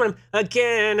 but it's just when I'm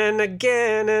again and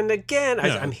again and again.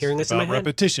 I'm hearing this in my head.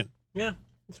 Repetition. Yeah,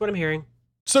 that's what I'm hearing.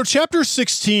 So chapter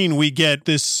 16, we get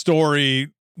this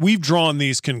story. We've drawn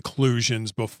these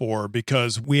conclusions before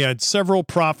because we had several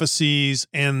prophecies,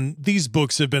 and these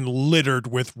books have been littered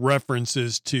with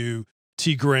references to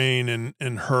Tigraine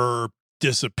and her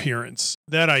disappearance.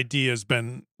 That idea has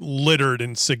been littered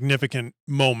in significant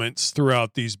moments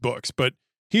throughout these books. But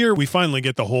here we finally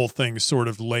get the whole thing sort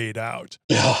of laid out.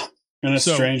 Yeah, in a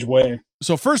strange way.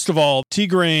 So first of all,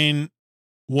 Tigraine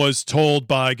was told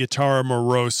by Guitarra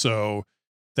Moroso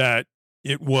that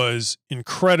it was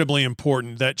incredibly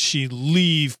important that she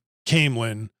leave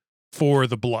Caemlyn for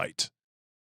the Blight.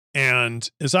 And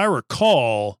as I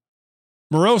recall,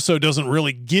 Moroso doesn't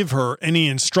really give her any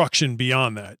instruction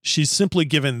beyond that. She's simply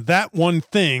given that one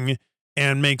thing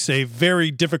and makes a very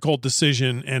difficult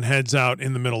decision and heads out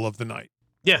in the middle of the night.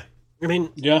 Yeah. I mean,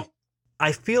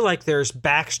 I feel like there's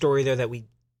backstory there that we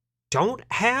don't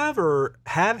have or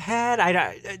have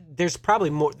had. There's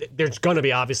probably more. There's going to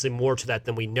be obviously more to that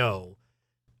than we know.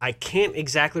 I can't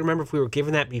exactly remember if we were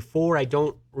given that before. I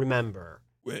don't remember.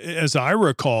 As I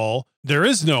recall, there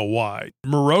is no why.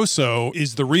 Moroso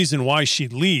is the reason why she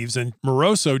leaves, and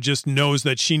Moroso just knows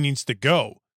that she needs to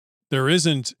go. There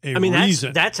isn't a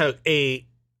reason. That's a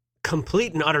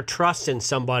complete and utter trust in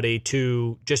somebody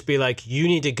to just be like, you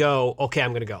need to go. Okay, I'm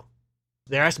going to go.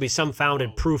 There has to be some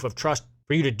founded proof of trust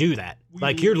for you to do that.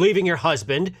 Like, you're leaving your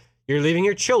husband, you're leaving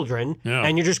your children,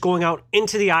 and you're just going out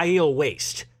into the Aiel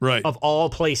waste of all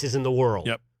places in the world.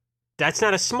 Yep. That's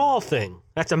not a small thing.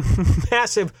 That's a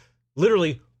massive,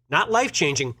 literally not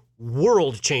life-changing,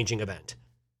 world-changing event.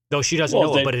 Though she doesn't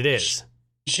know it, but it is.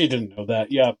 She didn't know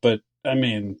that, but I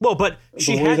mean... Well, but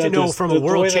she had to know from a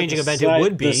world-changing event it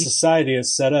would be. The society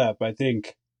is set up, I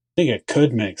think it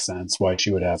could make sense why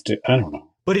she would have to. I don't know.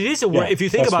 But it is if you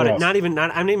think about it, I'm not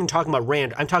even talking about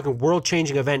Rand. I'm talking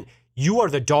world-changing event. You are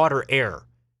the daughter heir.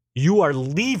 You are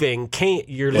leaving.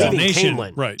 You're leaving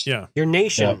Caemlyn. Right? Yeah. Your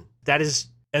nation. Yeah. That is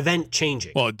event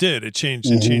changing. Well, it did. It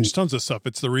changed. It changed tons of stuff.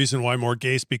 It's the reason why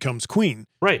Morghese becomes queen.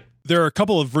 Right. There are a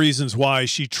couple of reasons why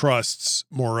she trusts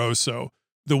Moroso.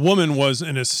 The woman was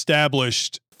an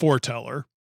established foreteller,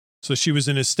 so she was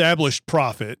an established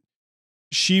prophet.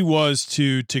 She was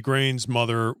to Tigraine's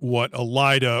mother what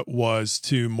Elaida was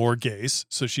to Morghese,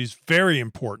 so she's very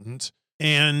important.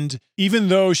 And even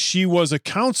though she was a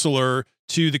counselor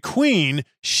to the queen,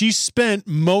 she spent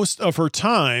most of her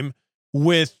time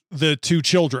with the two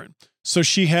children. So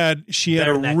she had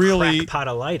a really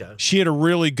Elaida. She had a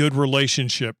really good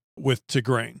relationship with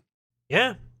Tigraine.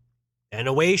 Yeah. And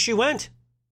away she went.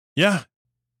 Yeah.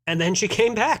 And then she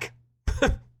came back.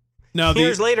 Now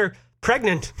years later,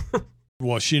 pregnant.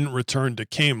 Well, she didn't return to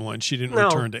Caemlyn. She didn't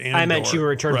return to Andor. I meant she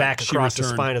returned back across the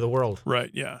spine of the world. Right,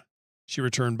 yeah. She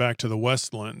returned back to the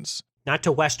Westlands. Not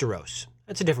to Westeros.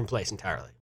 That's a different place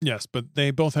entirely. Yes, but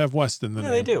they both have West in the name.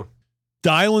 Yeah, they do.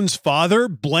 Dylan's father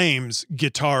blames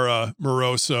Guitarra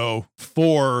Moroso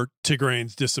for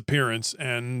Tigraine's disappearance,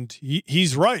 and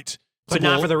he's right. But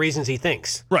not for the reasons he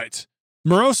thinks. Right.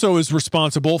 Moroso is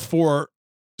responsible for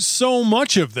so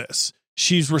much of this.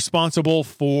 She's responsible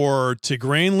for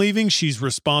Tigraine leaving. She's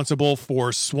responsible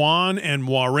for Swan and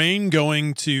Moiraine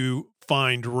going to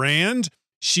find Rand.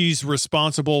 She's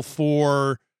responsible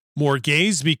for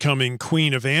Morghese becoming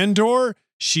Queen of Andor.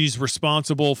 She's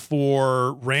responsible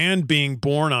for Rand being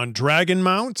born on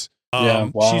Dragonmount.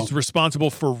 She's responsible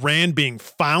for Rand being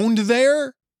found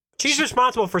there. She's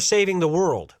responsible for saving the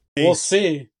world. We'll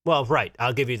see. Well, right.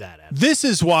 I'll give you that, Adam. This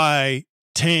is why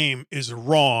Tame is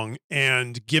wrong,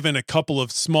 and given a couple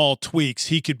of small tweaks,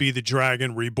 he could be the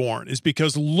Dragon Reborn, is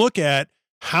because look at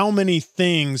how many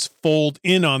things fold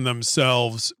in on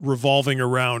themselves revolving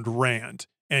around Rand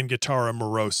and Guitarra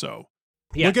Moroso.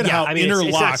 Yeah, look at how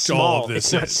interlocked all of this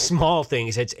is. It's not small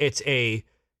things. It's a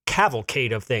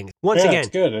cavalcade of things. Once again, it's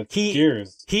good. It's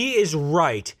gears. He is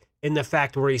right in the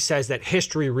fact where he says that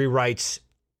history rewrites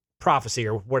prophecy,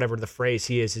 or whatever the phrase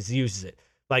he uses it.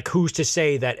 Like, who's to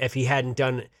say that if he hadn't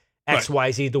done X,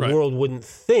 Y, Z, the world wouldn't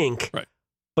think? Right.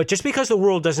 But just because the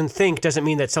world doesn't think doesn't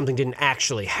mean that something didn't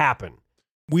actually happen.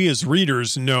 We as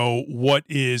readers know what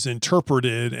is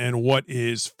interpreted and what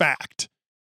is fact.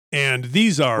 And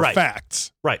these are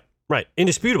facts. Right.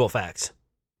 Indisputable facts.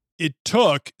 It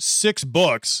took 6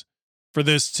 books for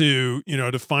this to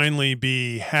finally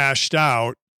be hashed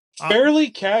out. Fairly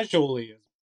casually.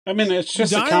 I mean, it's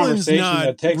just a conversation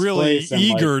that takes really place.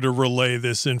 Eager to relay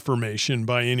this information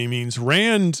by any means.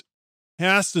 Rand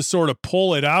has to sort of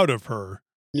pull it out of her.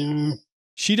 Yeah.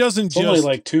 She doesn't only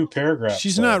like 2 paragraphs.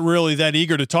 She's not really that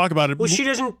eager to talk about it. Well, she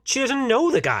doesn't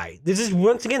know the guy. This is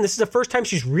the first time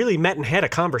she's really met and had a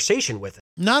conversation with him.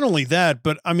 Not only that,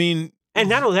 but I mean, and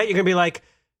not only that, you're gonna be like,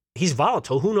 he's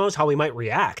volatile. Who knows how he might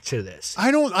react to this?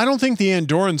 I don't think the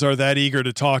Andorans are that eager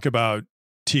to talk about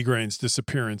Tigraine's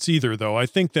disappearance either, though. I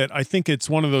think it's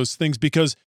one of those things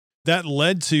because that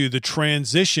led to the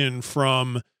transition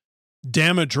from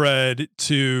Damodred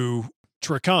to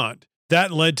Trakand.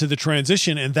 That led to the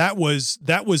transition, and that was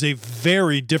a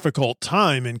very difficult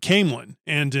time in Caemlyn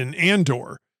and in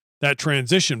Andor, that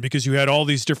transition, because you had all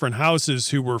these different houses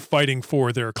who were fighting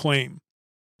for their claim.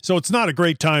 So it's not a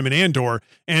great time in Andor,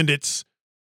 and it's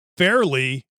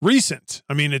fairly recent.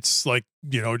 I mean, it's like,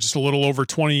 just a little over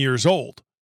 20 years old.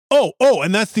 Oh,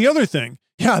 and that's the other thing.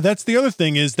 Yeah, that's the other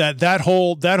thing is that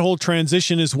whole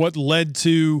transition is what led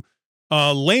to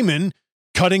Laemon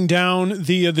cutting down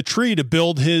the tree to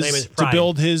build his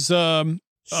throne,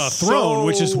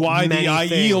 which is why the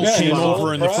Aiel came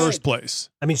over in the first place.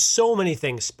 I mean, so many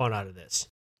things spun out of this.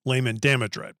 Laemon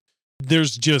Damodred.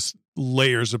 There's just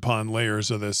layers upon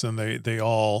layers of this, and they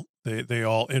all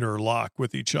interlock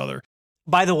with each other.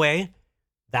 By the way,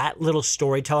 that little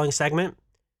storytelling segment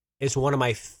is one of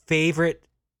my favorite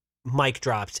mic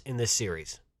drops in this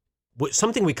series.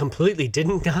 Something we completely did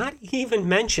not even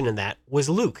mention in that was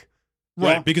Luke.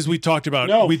 Right, because we talked about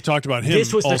him.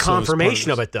 This was the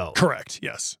confirmation of it, though. Correct.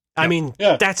 Yes. I mean,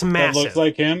 that's massive. That looks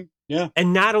like him. Yeah.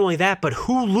 And not only that, but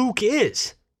who Luke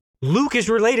is. Luke is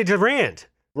related to Rand.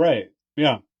 Right.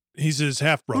 Yeah. He's his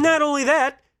half brother. Not only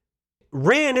that,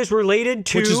 Rand is related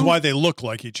to, which is why they look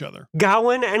like each other.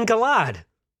 Gawain and Galad.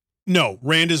 No,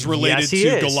 Rand is related to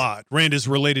Galad. Rand is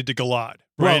related to Galad.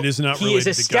 Rand is not related to Gawain. He is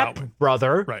a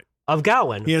step-brother of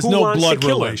Gawain. He has no blood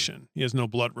relation. He has no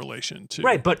blood relation to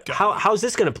Right, but how's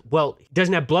this going to... Well, he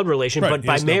doesn't have blood relation, but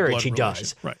by marriage he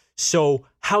does. Right. So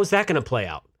how's that going to play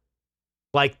out?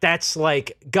 Like, that's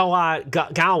like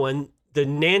Gawain, the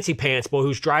Nancy Pants boy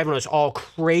who's driving us all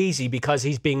crazy because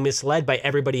he's being misled by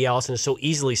everybody else and is so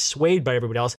easily swayed by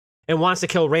everybody else and wants to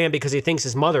kill Rand because he thinks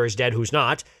his mother is dead, who's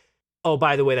not. Oh,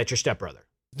 by the way, that's your stepbrother.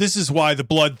 This is why the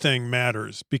blood thing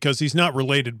matters, because he's not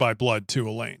related by blood to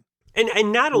Elaine.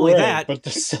 And not only that, but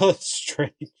still it's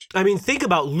strange. I mean, think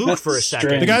about Luke for a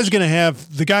second.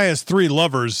 The guy has 3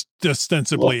 lovers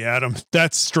ostensibly, Adam.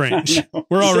 That's strange.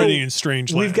 We're already in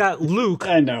strange land. We've got Luke,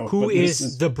 who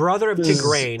is the brother of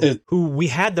Tigraine, who we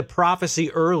had the prophecy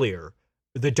earlier,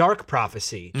 the dark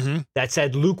prophecy that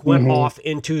said Luke went off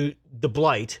into the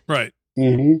Blight. Right.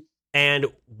 Mm-hmm. And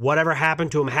whatever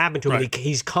happened to him happened to him. And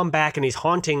he's come back and he's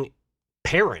haunting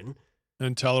Perrin.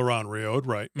 And Teleron Riode,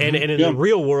 right. And in the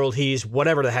real world, he's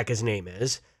whatever the heck his name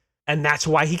is. And that's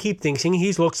why he keeps thinking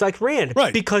he looks like Rand.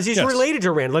 Right. Because he's related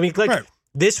to Rand.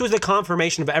 This was the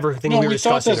confirmation of everything we were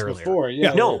discussing earlier. Before.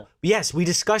 Yes, we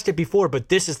discussed it before, but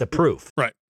this is the proof.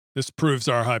 Right. This proves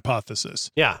our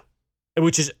hypothesis. Yeah.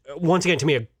 Which is, once again, to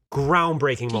me, a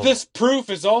groundbreaking moment. This proof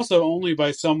is also only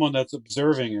by someone that's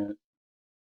observing it.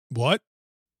 What?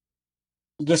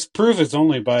 This proof is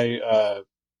only by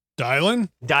Dylan?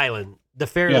 Dylan. The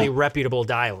fairly reputable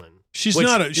Dylan. She's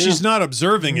not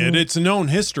observing it. It's known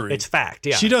history. It's fact.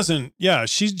 Yeah. She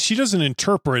doesn't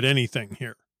interpret anything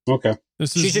here. Okay.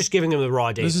 She's just giving him the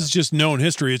raw data. This is just known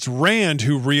history. It's Rand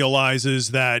who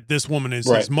realizes that this woman is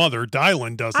his mother.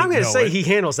 Dylan doesn't. I'm going to say he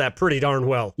handles that pretty darn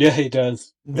well. Yeah, he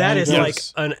does. That is like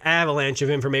an avalanche of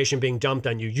information being dumped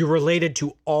on you. You're related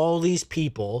to all these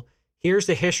people. Here's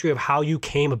the history of how you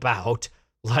came about.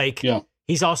 Like,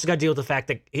 he's also got to deal with the fact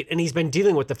that, and he's been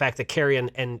dealing with the fact that Carrie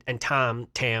and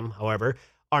Tam, however,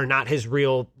 are not his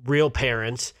real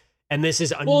parents. And this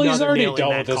is another he's already nail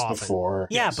dealt in with that this coffin. before.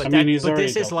 Yeah, yes. but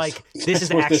this is like this is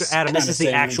the actual Adam. This is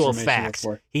the actual facts.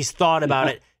 He's thought about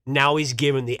it. Now he's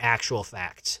given the actual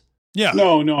facts. Yeah.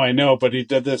 No, I know, but he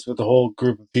did this with a whole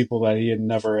group of people that he had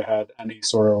never had any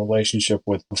sort of relationship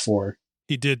with before.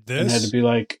 He did this, and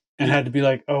had to be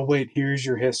like, oh wait, here's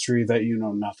your history that you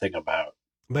know nothing about.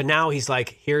 But now he's like,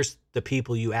 here's the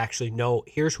people you actually know.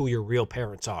 Here's who your real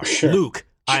parents are. Sure. Luke,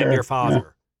 I am your father. Yeah.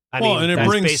 I mean, and it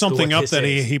brings something up that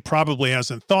he probably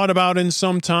hasn't thought about in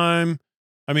some time.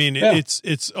 I mean,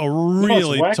 it's a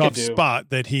really tough spot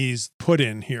that he's put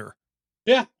in here.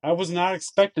 Yeah, I was not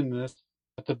expecting this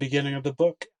at the beginning of the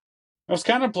book. I was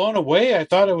kind of blown away. I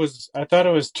thought it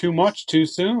was too much too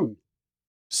soon.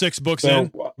 6 books in,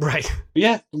 right?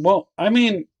 Yeah. Well, I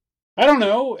mean, I don't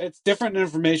know. It's different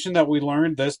information that we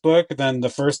learned this book than the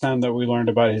first time that we learned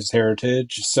about his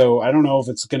heritage. So I don't know if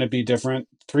it's going to be different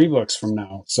 3 books from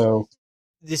now. So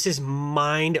this is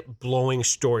mind-blowing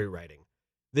story writing.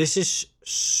 This is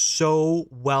so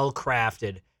well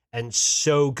crafted and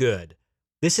so good.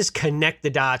 This is connect the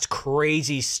dots,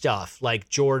 crazy stuff. Like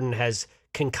Jordan has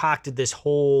concocted this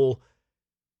whole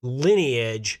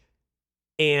lineage,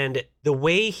 and the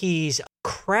way he's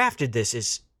crafted this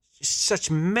is such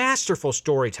masterful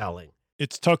storytelling.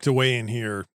 It's tucked away in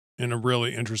here in a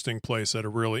really interesting place at a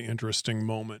really interesting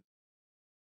moment.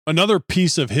 Another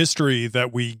piece of history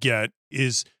that we get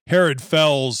is Herod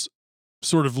Fell's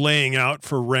sort of laying out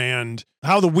for Rand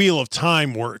how the Wheel of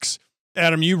Time works.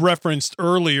 Adam, you referenced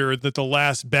earlier that the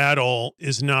last battle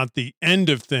is not the end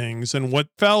of things. And what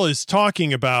Fell is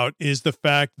talking about is the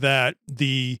fact that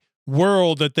the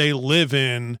world that they live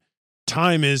in,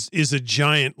 time is a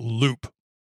giant loop.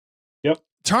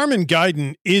 Tarman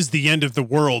Gaiden is the end of the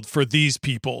world for these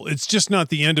people. It's just not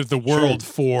the end of the world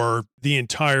for the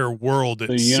entire world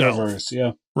itself. The universe,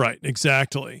 yeah. Right,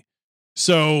 exactly.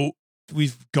 So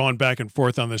we've gone back and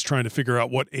forth on this trying to figure out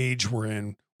what age we're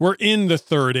in. We're in the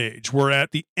 3rd age. We're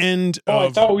at the end of... I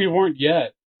thought we weren't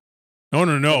yet. No.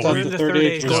 We're in the 3rd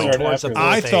age going towards the 4th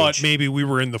I thought age. maybe we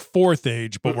were in the 4th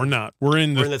age, but we're not. We're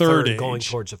in the 3rd age. Going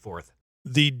towards the 4th.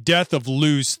 The death of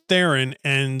Lews Therin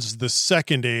ends the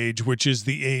 2nd age, which is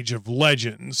the Age of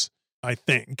Legends, I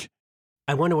think.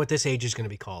 I wonder what this age is going to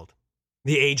be called.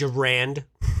 The Age of Rand.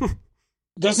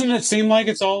 Doesn't it seem like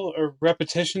it's all a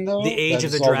repetition, though? The Age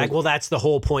of the Dragon. Well, that's the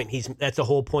whole point. That's the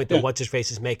whole point that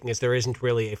What's-His-Face is making, is there isn't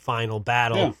really a final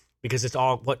battle because it's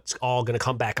all going to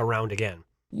come back around again.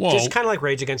 Whoa. Just kind of like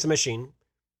Rage Against the Machine.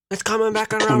 It's coming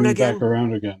back around again. Back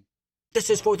around again.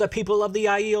 This is for the people of the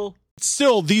Aiel.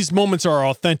 Still, these moments are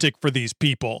authentic for these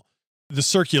people. The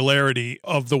circularity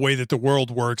of the way that the world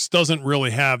works doesn't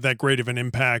really have that great of an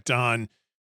impact on,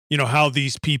 how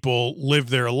these people live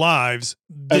their lives.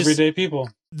 Everyday people.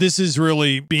 This is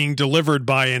really being delivered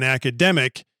by an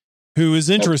academic who is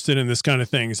interested in this kind of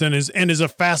things and is a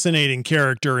fascinating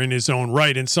character in his own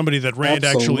right, and somebody that Rand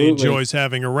actually enjoys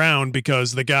having around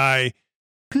because the guy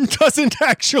doesn't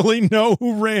actually know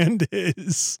who Rand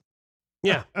is.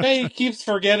 Yeah. He keeps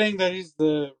forgetting that he's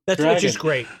the dragon. Which is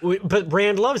great. But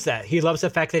Rand loves that. He loves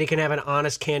the fact that he can have an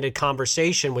honest, candid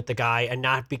conversation with the guy and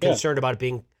not be concerned about it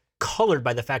being colored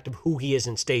by the fact of who he is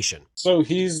in station. So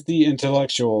he's the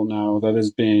intellectual now that is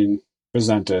being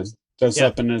presented. That's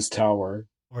up in his tower.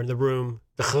 Or in the room.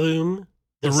 The room.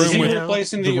 The room with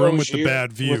replacing the room with the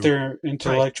bad view. With their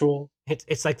intellectual. Right.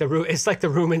 It's like the room. It's like the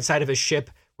room inside of a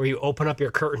ship where you open up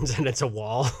your curtains and it's a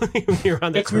wall. You're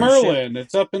on the it's Merlin. Ship.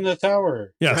 It's up in the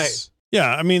tower. Yes. Right.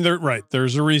 Yeah. I mean,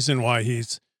 there's a reason why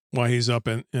he's up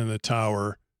in the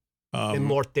tower. In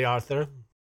Morty Arthur.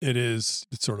 It's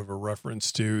sort of a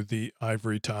reference to the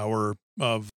ivory tower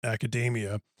of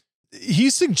academia. He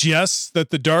suggests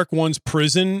that the Dark One's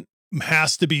prison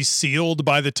has to be sealed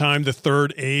by the time the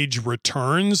 3rd age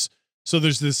returns. So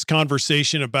there's this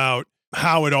conversation about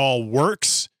how it all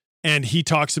works. And he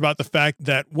talks about the fact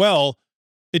that,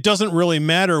 it doesn't really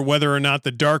matter whether or not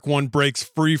the Dark One breaks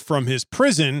free from his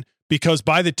prison, because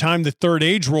by the time the 3rd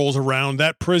age rolls around,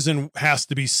 that prison has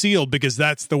to be sealed because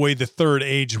that's the way the 3rd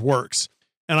age works.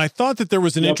 And I thought that there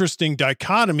was an interesting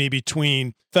dichotomy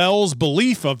between Fell's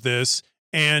belief of this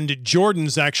and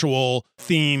Jordan's actual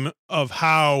theme of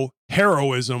how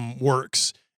heroism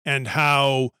works and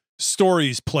how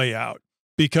stories play out.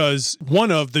 because one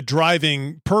of the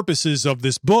driving purposes of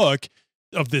this book,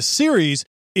 of this series,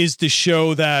 is to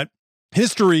show that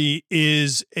history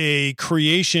is a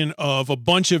creation of a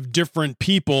bunch of different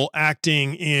people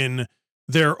acting in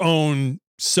their own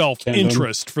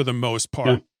self-interest for the most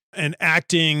part, and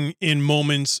acting in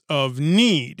moments of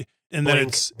need. And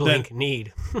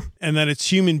need. And that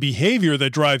it's human behavior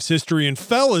that drives history. And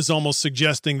Fell is almost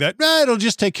suggesting that it'll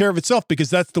just take care of itself because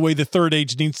that's the way the Third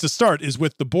Age needs to start, is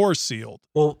with the Boar sealed.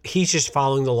 Well, he's just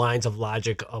following the lines of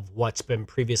logic of what's been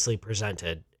previously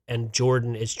presented. And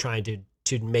Jordan is trying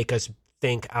to make us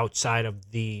think outside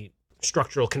of the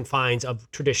structural confines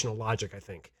of traditional logic, I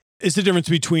think. It's the difference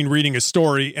between reading a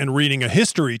story and reading a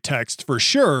history text, for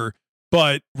sure.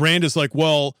 But Rand is like,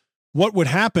 well, what would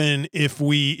happen if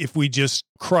we just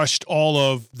crushed all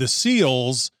of the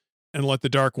seals and let the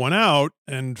Dark One out?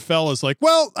 And Fell is like,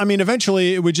 well, I mean,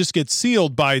 eventually it would just get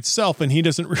sealed by itself. And he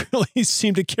doesn't really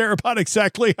seem to care about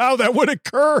exactly how that would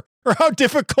occur or how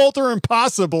difficult or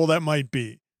impossible that might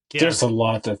be. Yeah. There's a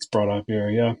lot that's brought up here,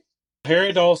 yeah.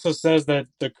 Harriet also says that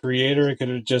the creator could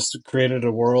have just created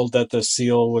a world that the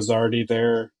seal was already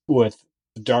there with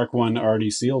the Dark One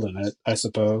already sealed in it, I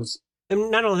suppose. And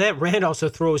not only that, Rand also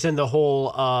throws in the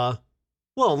whole,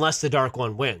 well, unless the Dark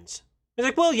One wins. He's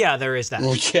like, well, yeah, there is that.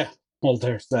 Well, yeah. Well,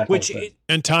 there's that.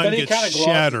 And time gets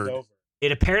shattered.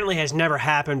 It apparently has never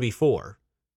happened before.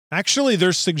 Actually,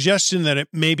 there's suggestion that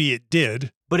maybe it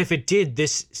did. But if it did,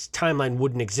 this timeline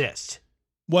wouldn't exist.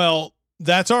 Well,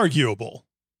 that's arguable.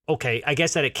 Okay, I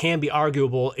guess that it can be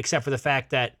arguable, except for the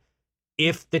fact that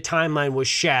if the timeline was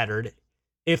shattered,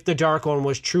 if the Dark One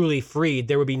was truly freed,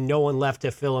 there would be no one left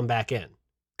to fill him back in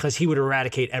because he would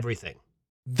eradicate everything.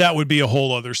 That would be a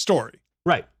whole other story.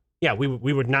 Right. Yeah, we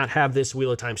would not have this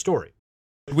Wheel of Time story.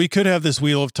 We could have this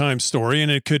Wheel of Time story,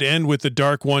 and it could end with the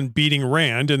Dark One beating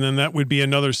Rand, and then that would be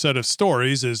another set of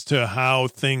stories as to how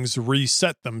things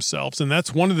reset themselves. And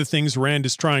that's one of the things Rand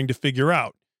is trying to figure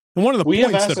out. And one of the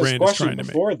points that Rand is trying to make.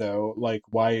 Before, though, like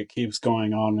why it keeps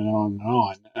going on and on and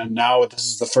on. And now this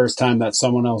is the first time that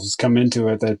someone else has come into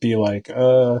it that'd be like,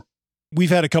 We've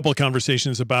had a couple of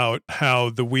conversations about how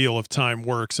the Wheel of Time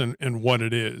works and what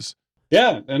it is.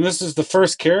 Yeah, and this is the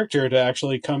first character to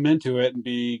actually come into it and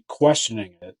be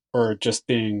questioning it, or just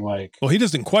being like... Well, he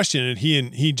doesn't question it,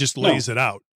 he just lays it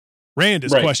out. Rand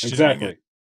is questioning it.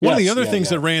 One of the other things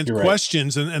that Rand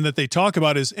questions and that they talk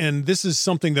about is, and this is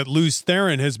something that Lews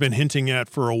Therin has been hinting at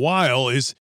for a while,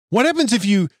 is what happens if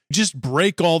you just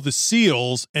break all the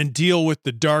seals and deal with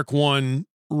the Dark One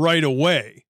right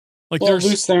away? Like, well,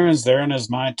 Lews Therin's there in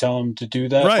his mind, tell him to do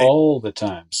that all the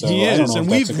time. So he is, and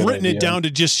we've written it down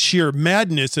to just sheer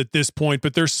madness at this point,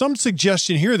 but there's some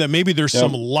suggestion here that maybe there's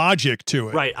some logic to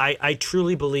it. Right. I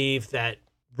truly believe that,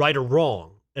 right or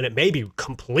wrong, and it may be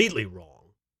completely wrong,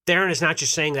 Therin is not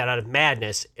just saying that out of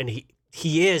madness, and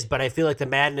he is, but I feel like the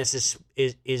madness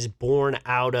is born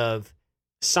out of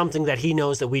something that he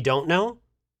knows that we don't know.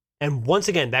 And once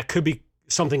again, that could be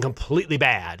something completely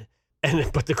bad.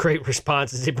 But the great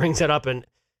response is he brings that up, and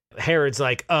Herod's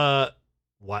like, why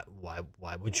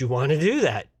would you want to do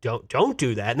that? Don't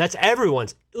do that. And that's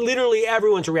literally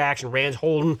everyone's reaction. Rand's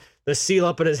holding the seal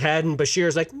up in his head, and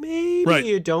Bashir's like, maybe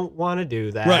you don't want to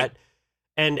do that. Right.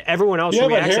 And everyone else reacts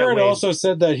that way. Yeah, but Herod also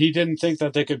said that he didn't think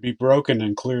that they could be broken,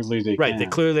 and clearly they can.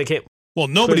 Right, clearly they can't. Well,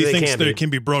 nobody thinks they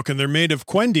can be broken. They're made of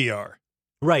Quendiar.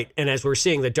 Right, and as we're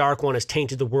seeing, the Dark One has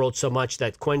tainted the world so much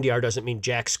that Quendiar doesn't mean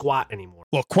jack squat anymore.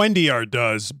 Well, Quendiar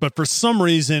does, but for some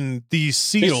reason, these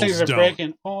seals things are don't.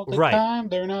 Breaking all the time.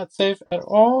 They're not safe at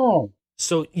all.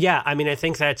 So, yeah, I mean, I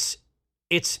think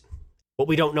it's what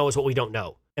we don't know is what we don't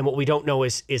know. And what we don't know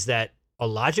is that a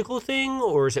logical thing,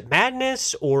 or is it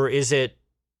madness, or is it,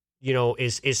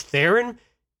 is Therin,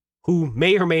 who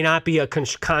may or may not be a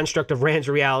construct of Rand's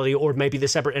reality, or maybe the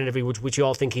separate entity, which you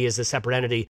all think he is a separate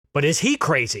entity. But is he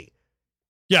crazy?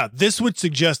 Yeah, this would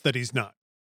suggest that he's not.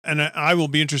 And I will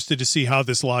be interested to see how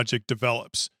this logic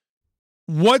develops.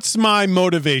 What's my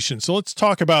motivation? So let's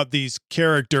talk about these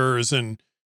characters. And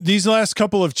these last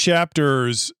couple of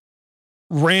chapters,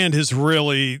 Rand has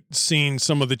really seen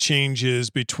some of the changes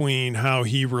between how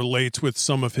he relates with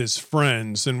some of his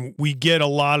friends. And we get a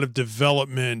lot of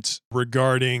development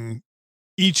regarding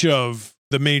each of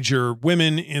the major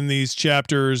women in these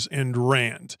chapters and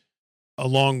Rand,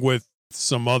 along with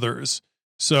some others.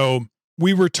 So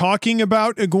we were talking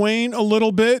about Egwene a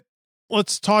little bit.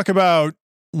 Let's talk about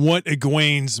what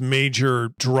Egwene's major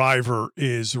driver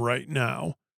is right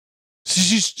now.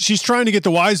 She's trying to get the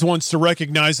wise ones to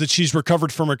recognize that she's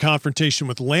recovered from her confrontation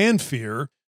with Lanfear.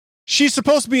 She's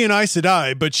supposed to be an Aes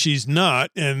Sedai, but she's not.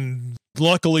 And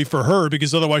luckily for her,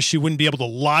 because otherwise she wouldn't be able to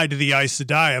lie to the Aes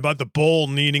Sedai about the bowl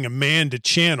needing a man to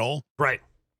channel. Right.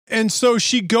 And so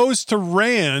she goes to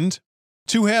Rand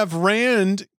to have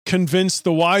Rand convince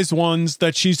the Wise Ones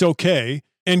that she's okay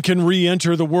and can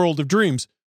re-enter the world of dreams.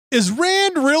 Is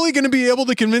Rand really going to be able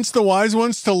to convince the Wise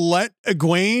Ones to let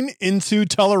Egwene into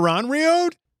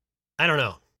Tel'aran'rhiod? I don't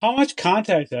know. How much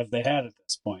contact have they had at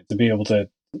this point to be able to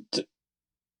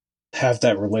have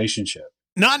that relationship?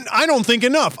 I don't think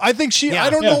enough. I think I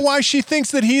don't know why she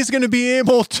thinks that he's going to be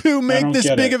able to make this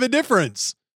big of a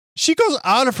difference. She goes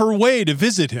out of her way to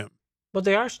visit him. But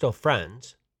they are still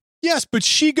friends. Yes, but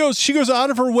she goes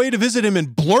out of her way to visit him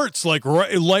and blurts like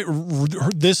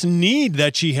this need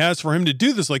that she has for him to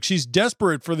do this. Like she's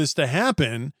desperate for this to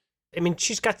happen. I mean,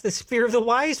 she's got this fear of the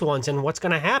Wise Ones and what's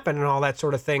going to happen and all that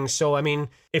sort of thing. So, I mean,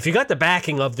 if you got the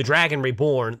backing of the Dragon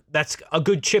Reborn, that's a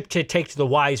good chip to take to the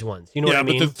Wise Ones. You know what I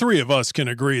mean? Yeah, but the three of us can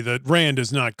agree that Rand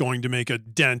is not going to make a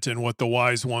dent in what the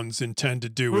Wise Ones intend to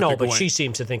do with Egwene. But she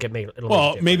seems to think it'll make a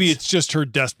difference. Maybe it's just her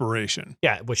desperation.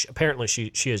 Yeah, which apparently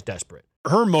she is desperate.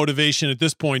 Her motivation at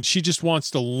this point, she just wants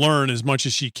to learn as much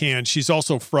as she can. She's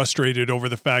also frustrated over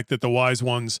the fact that the Wise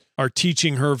Ones are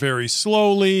teaching her very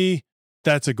slowly.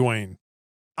 That's Egwene.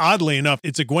 Oddly enough,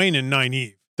 it's Egwene and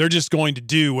Nynaeve. They're just going to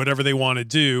do whatever they want to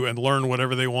do and learn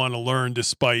whatever they want to learn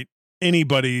despite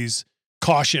anybody's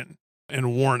caution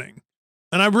and warning.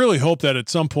 And I really hope that at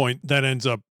some point that ends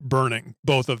up burning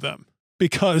both of them.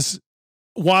 Because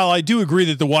while I do agree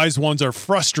that the Wise Ones are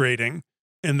frustrating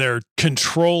in their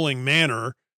controlling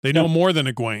manner, they know more than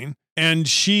Egwene, and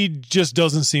she just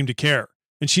doesn't seem to care.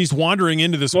 And she's wandering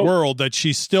into this world that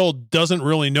she still doesn't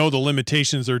really know the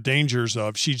limitations or dangers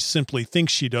of. She simply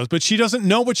thinks she does, but she doesn't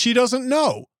know what she doesn't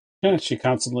know. Yeah, she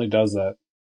constantly does that.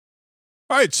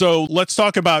 All right, so let's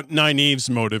talk about Nynaeve's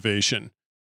motivation.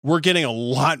 We're getting a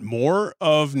lot more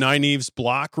of Nynaeve's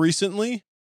block recently.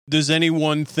 Does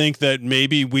anyone think that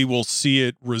maybe we will see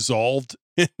it resolved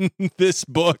in this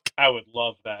book? I would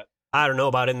love that. I don't know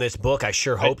about in this book. I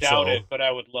sure hope so. I doubt it, but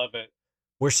I would love it.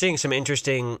 We're seeing some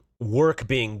interesting work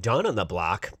being done on the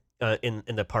block in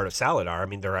the part of Saladar. I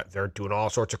mean, they're doing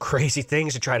all sorts of crazy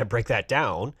things to try to break that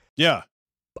down. Yeah.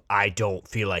 I don't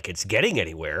feel like it's getting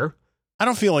anywhere. I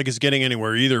don't feel like it's getting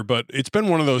anywhere either, but it's been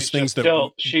one of those things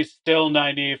she's still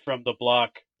Nynaeve from the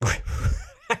block.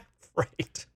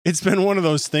 Right. It's been one of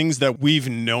those things that we've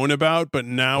known about, but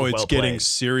now it's getting played.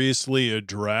 seriously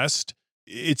addressed.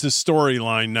 It's a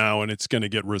storyline now, and it's going to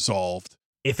get resolved.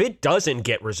 If it doesn't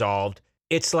get resolved,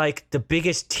 it's like the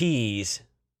biggest tease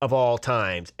of all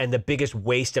times and the biggest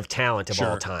waste of talent of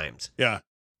all times. Yeah.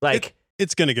 Like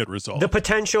it's going to get resolved. The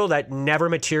potential that never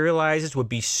materializes would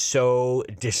be so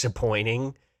disappointing.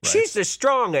 Right. She's the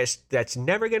strongest that's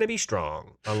never going to be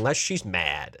strong unless she's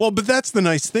mad. Well, but that's the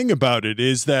nice thing about it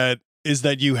is that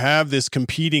you have this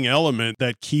competing element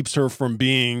that keeps her from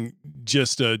being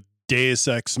just a deus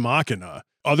ex machina.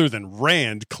 Other than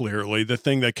Rand, clearly, the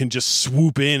thing that can just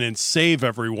swoop in and save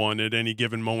everyone at any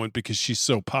given moment because she's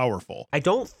so powerful. I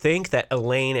don't think that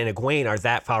Elaine and Egwene are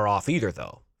that far off either,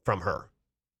 though, from her.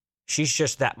 She's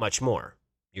just that much more,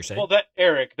 you're saying? Well,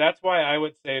 Eric, that's why I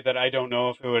would say that I don't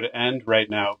know if it would end right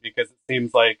now, because it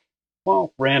seems like,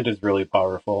 well, Rand is really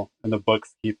powerful, and the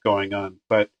books keep going on.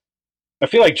 But I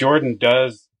feel like Jordan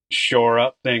does shore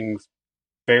up things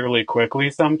fairly quickly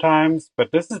sometimes,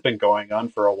 but this has been going on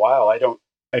for a while.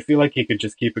 I feel like he could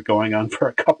just keep it going on for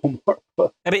a couple more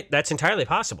books. I mean, that's entirely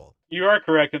possible. You are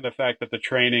correct in the fact that the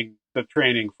training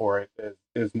for it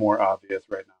is more obvious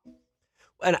right now.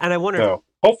 And I wonder... So,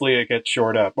 hopefully it gets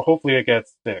shored up. Hopefully it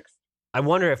gets fixed. I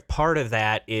wonder if part of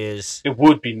that is... It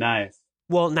would be nice.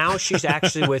 Well, now she's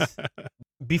actually with...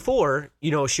 Before,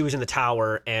 she was in the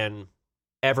tower and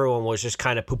everyone was just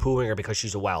kind of poo-pooing her because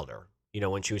she's a welder.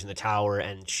 When she was in the tower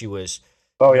and she was...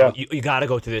 Oh, yeah. You got to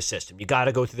go through this system. You got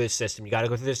to go through this system. You got to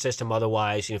go through this system.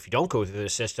 Otherwise, if you don't go through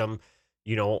this system,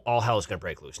 all hell is going to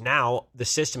break loose. Now, the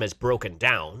system has broken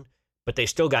down, but they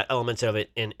still got elements of it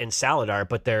in Saladar,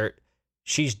 but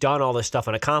she's done all this stuff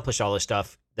and accomplished all this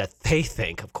stuff that they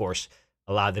think, of course,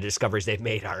 a lot of the discoveries they've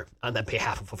made are on the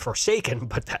behalf of a Forsaken,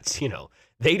 but that's,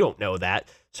 they don't know that.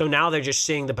 So now they're just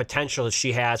seeing the potential that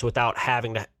she has without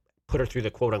having to put her through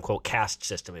the quote-unquote caste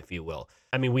system, if you will.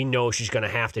 I mean, we know she's going to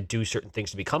have to do certain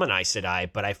things to become an Aes Sedai,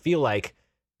 but I feel like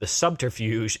the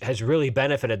subterfuge has really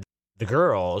benefited the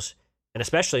girls, and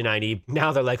especially Nynaeve.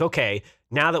 Now they're like, okay,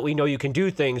 now that we know you can do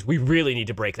things, we really need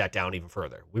to break that down even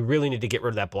further. We really need to get rid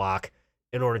of that block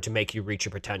in order to make you reach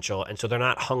your potential. And so they're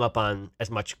not hung up on as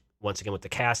much, once again, with the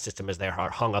caste system as they are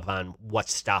hung up on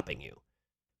what's stopping you.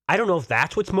 I don't know if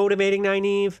that's what's motivating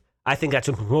Nynaeve. I think that's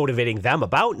what's motivating them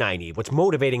about Nynaeve. What's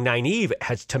motivating Nynaeve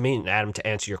has, to me, and Adam, to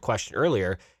answer your question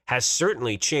earlier, has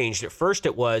certainly changed. At first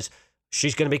it was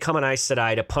she's going to become an Aes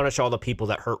Sedai to punish all the people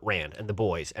that hurt Rand and the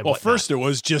boys. And well, whatnot. first it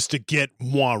was just to get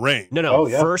Moiraine. No. Oh,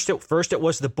 yeah. First it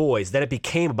was the boys. Then it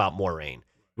became about Moiraine.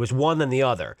 It was one then the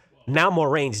other. Now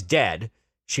Moraine's dead.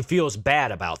 She feels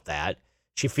bad about that.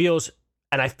 She feels,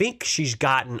 and I think she's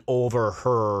gotten over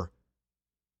her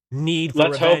need for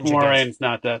Let's hope revenge. Moraine's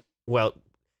not dead. Well,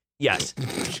 yes.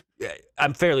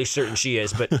 I'm fairly certain she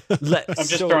is, but I'm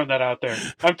just throwing that out there.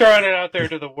 I'm throwing it out there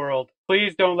to the world.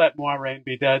 Please don't let Moiraine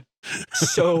be dead.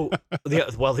 So,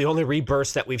 the only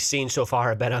rebirths that we've seen so far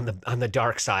have been on the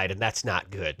dark side, and that's not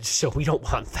good. So we don't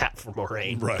want that for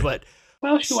Moiraine. Right. But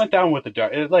Well, she went down with the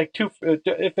dark. Like two.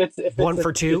 If it's one a,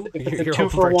 for two, if it's a you're 2 hoping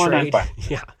for for a 1, I'm trade. fine.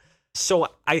 Yeah. So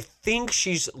I think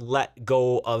she's let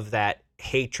go of that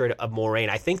hatred of Moiraine.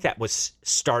 I think that was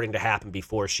starting to happen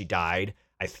before she died.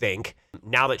 I think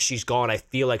now that she's gone, I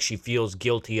feel like she feels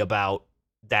guilty about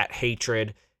that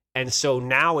hatred, and so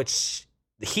now it's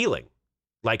the healing.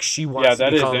 Like she wants. Yeah, that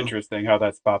to is become, interesting how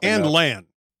that's popping And up. Lan.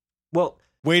 Well,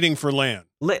 Waiting for Lan.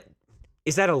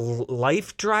 is that a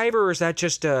life driver, or is that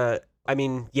just a? I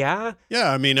mean, yeah.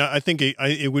 Yeah, I mean, I think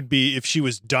it would be, if she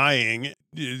was dying,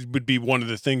 it would be one of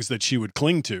the things that she would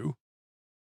cling to.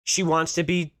 She wants to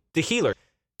be the healer.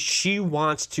 She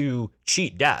wants to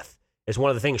cheat death. Is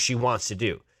one of the things she wants to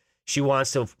do. She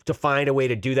wants to find a way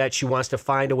to do that. She wants to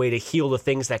find a way to heal the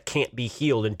things that can't be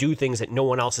healed and do things that no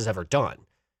one else has ever done.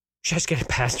 She has to get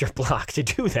past her block to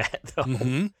do that, though.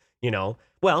 Mm-hmm. You know?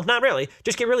 Well, not really.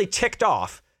 Just get really ticked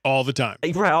off. All the time.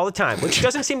 Right, all the time, which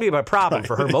doesn't seem to be a problem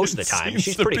for her most of the time. Seems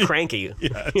She's to pretty be. cranky,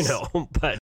 Yes. you know,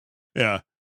 but Yeah.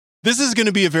 This is going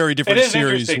to be a very It different is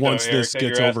series interesting, once though, Eric, this that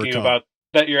gets you're asking overcome. about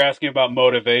that. You're asking about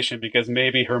motivation, because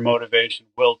maybe her motivation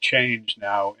will change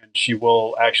now, and she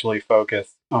will actually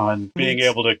focus on being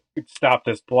able to stop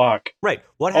this block. right.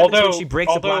 What happens when she breaks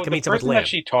the although block and meets the up with person Lamb? that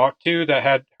she talked to that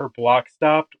had her block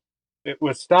stopped, it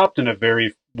was stopped in a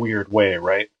very weird way,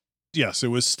 right? Yes, it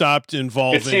was stopped It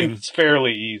involving seems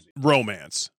fairly easy.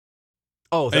 romance.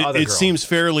 Oh, the other It girl. seems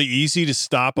fairly easy to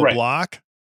stop a Right. block.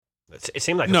 It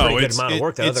seemed like a No, pretty good it's- amount of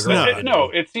work that it's other girl not. had to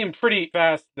No, do. it seemed pretty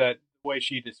fast. That way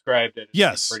she described it.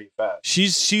 Yes. Seemed pretty fast.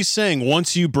 She's saying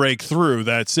once you break through,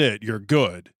 that's it. You're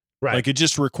good. Right. Like it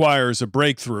just requires a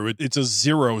breakthrough. It's a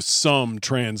zero-sum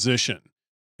transition.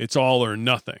 It's all or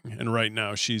nothing. And right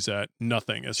now she's at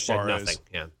nothing as She said far nothing. as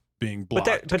Yeah. being blocked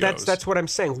But goes. that's what I'm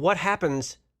saying. What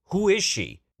happens? Who is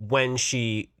she when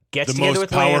she gets the together most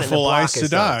with Lan and the powerful block Aes is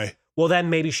done? Sedai. Well, then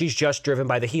maybe she's just driven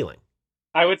by the healing.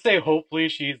 I would say hopefully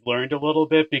she's learned a little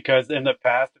bit, because in the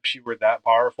past, if she were that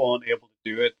powerful and able to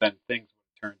do it, then things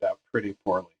would have turned out pretty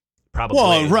poorly. Probably.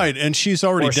 Well, right, and she's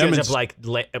already Or she ends up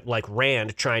demonstrated. like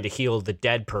Rand trying to heal the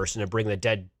dead person and bring the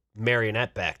dead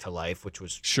marionette back to life, which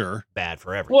was Sure. bad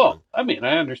for everyone. Well, I mean,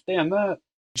 I understand that.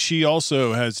 She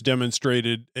also has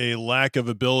demonstrated a lack of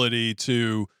ability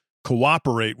to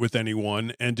cooperate with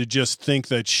anyone and to just think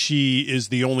that she is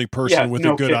the only person Yeah, with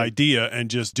no a good kidding. idea and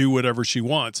just do whatever she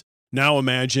wants. Now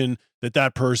imagine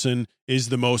that person is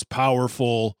the most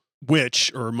powerful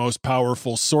witch or most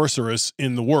powerful sorceress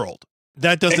in the world.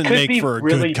 That doesn't could make be for a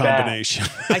really good bad. combination.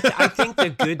 I think the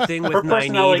good thing with Her Nynaeve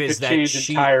personality is could that change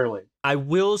she. entirely. I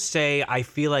will say, I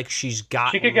feel like she's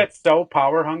gotten. She could get so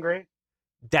power hungry.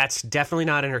 That's definitely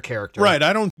not in her character. Right.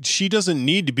 She doesn't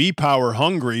need to be power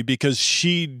hungry because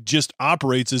she just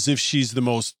operates as if she's the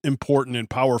most important and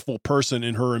powerful person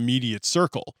in her immediate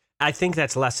circle. I think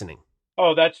that's lessening.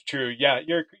 Oh, that's true. Yeah,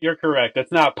 you're correct.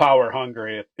 It's not power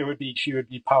hungry. It would be she would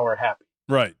be power happy.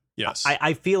 Right. Yes.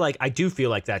 I do feel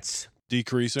like that's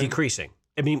Decreasing. decreasing.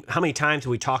 I mean, how many times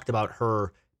have we talked about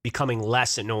her becoming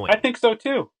less annoying? I think so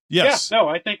too. Yes. Yeah, no,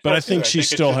 I think. But so I think too. she it's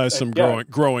still just- has some yeah.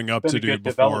 growing up been to a do good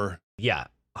before development. Yeah,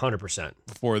 100%.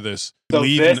 this. So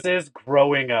this is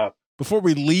growing up. Before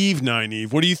we leave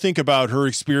Nynaeve, what do you think about her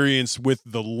experience with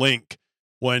the Link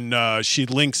when she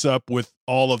links up with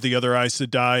all of the other Aes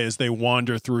Sedai as they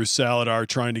wander through Saladar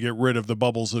trying to get rid of the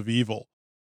bubbles of evil?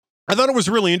 I thought it was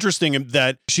really interesting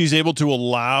that she's able to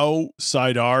allow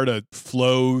Saidar to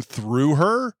flow through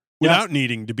her without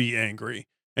needing to be angry.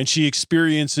 And she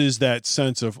experiences that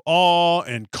sense of awe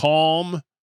and calm.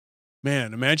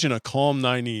 Man, imagine a calm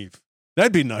Nynaeve.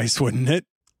 That'd be nice, wouldn't it?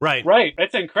 Right. Right.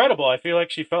 It's incredible. I feel like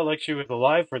she felt like she was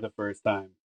alive for the first time.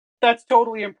 That's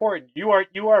totally important. You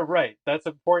are right. That's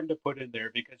important to put in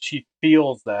there because she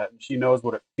feels that and she knows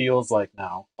what it feels like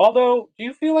now. Although, do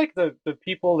you feel like the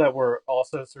people that were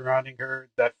also surrounding her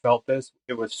that felt this,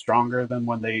 it was stronger than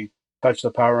when they touched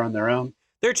the power on their own?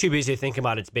 They're too busy thinking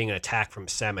about it being an attack from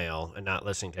Samael and not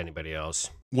listening to anybody else.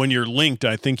 when you're linked,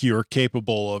 I think you're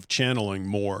capable of channeling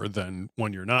more than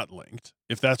when you're not linked.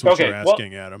 If that's what you're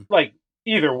asking, Adam. Like,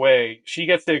 either way, she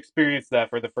gets to experience that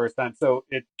for the first time. So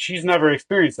she's never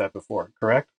experienced that before,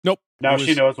 correct? Nope. Now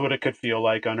she knows what it could feel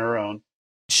like on her own.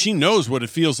 She knows what it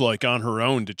feels like on her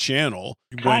own to channel.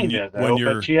 Kinda, though,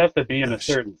 but she has to be in a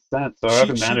certain sense. So I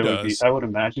would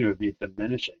imagine it would be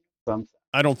diminishing in some sense.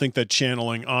 I don't think that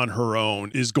channeling on her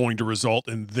own is going to result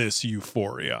in this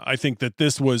euphoria. I think that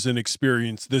this was an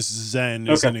experience, this Zen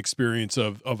is an experience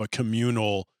of a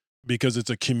communal, because it's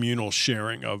a communal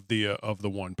sharing of the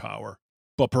one power.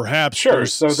 But perhaps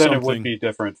so then it would be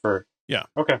different for... Yeah.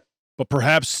 Okay. But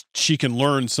perhaps she can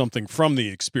learn something from the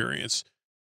experience.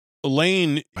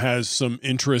 Elaine has some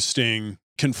interesting,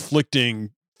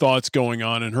 conflicting thoughts going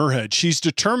on in her head. She's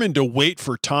determined to wait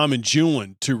for Tom and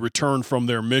Julian to return from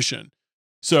their mission.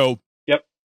 So,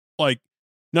 like,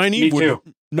 Nynaeve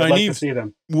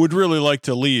would really like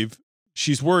to leave.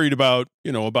 She's worried about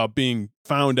being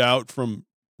found out from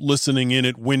listening in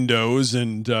at windows,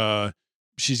 and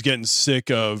she's getting sick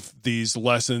of these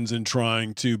lessons and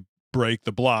trying to break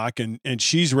the block, and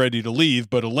she's ready to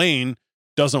leave, but Elaine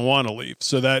doesn't want to leave.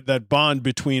 So that bond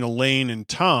between Elaine and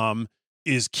Tom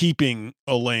is keeping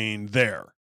Elaine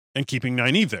there and keeping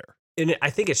Nynaeve there. And I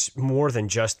think it's more than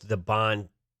just the bond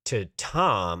to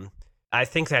Tom. I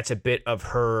think that's a bit of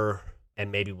her,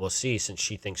 and maybe we'll see, since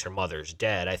she thinks her mother's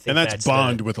dead. I think and that's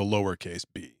bond with a lowercase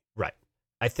b. Right.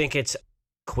 I think it's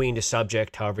queen to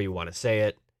subject, however you want to say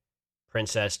it,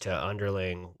 princess to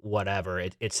underling, whatever.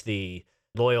 It's the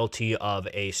loyalty of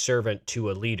a servant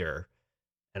to a leader.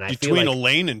 And I between feel like,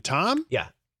 Elaine and Tom? Yeah.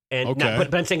 And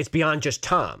but I'm saying it's beyond just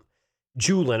Tom.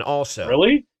 Julian also.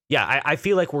 Really? Yeah, I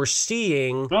feel like we're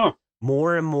seeing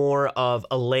more and more of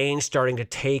Elaine starting to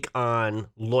take on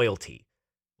loyalty.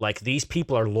 Like, these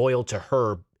people are loyal to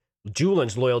her.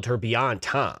 Julian's loyal to her beyond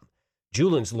Tom.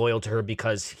 Julian's loyal to her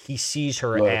because he sees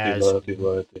her as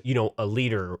a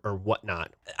leader or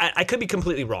whatnot. I could be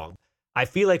completely wrong. I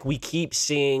feel like we keep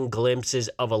seeing glimpses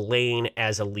of Elaine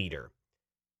as a leader,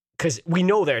 because we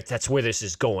know that's where this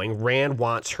is going. Rand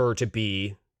wants her to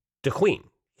be the queen.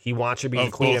 He wants her to be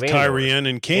the queen of Andor. Cairhien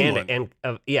and Cainlan.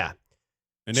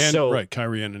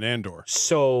 Cairhien and Andor.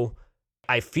 So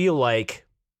I feel like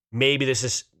maybe this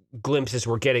is glimpses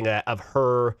we're getting of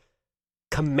her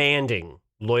commanding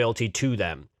loyalty to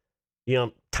them.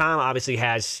 Tom obviously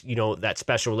has, that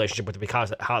special relationship with her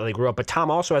because of how they grew up, but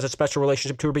Tom also has a special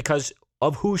relationship to her because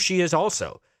of who she is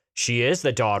also. She is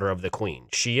the daughter of the queen.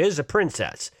 She is a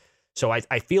princess. So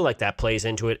I feel like that plays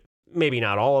into it. Maybe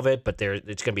not all of it, but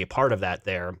it's going to be a part of that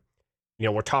there.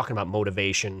 We're talking about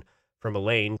motivation from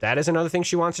Elaine. That is another thing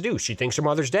she wants to do. She thinks her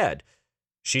mother's dead.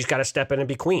 She's got to step in and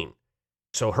be queen.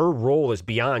 So her role is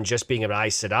beyond just being an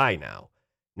Aes Sedai now.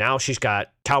 Now she's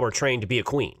got tower trained to be a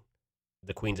queen.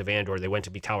 The queens of Andor, they went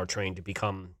to be tower trained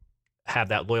to have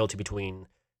that loyalty between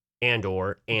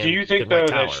Andor and Do you think, though,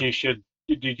 that she should...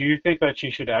 Do you think that she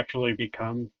should actually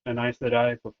become an Aes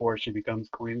Sedai before she becomes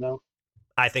queen, though?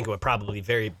 I think it would probably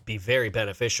be very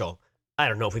beneficial. I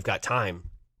don't know if we've got time.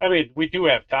 I mean, we do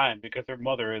have time because her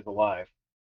mother is alive.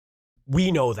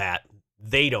 We know that.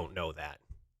 They don't know that.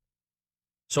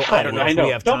 So I don't know if we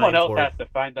have time. Someone else has to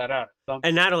find that out.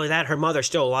 And not only that, her mother's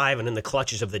still alive and in the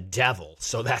clutches of the devil.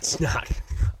 So that's not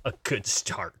a good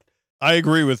start. I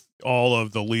agree with all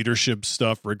of the leadership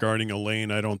stuff regarding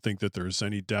Elaine. I don't think that there's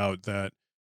any doubt that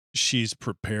she's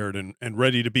prepared and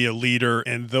ready to be a leader,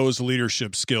 and those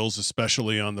leadership skills,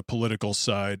 especially on the political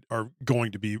side, are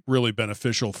going to be really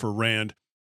beneficial for Rand.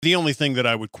 The only thing that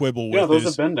I would quibble with those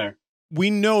have been there. We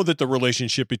know that the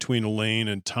relationship between Elaine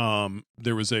and Tom,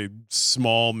 there was a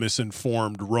small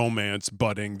misinformed romance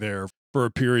budding there for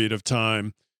a period of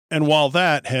time. And while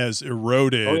that has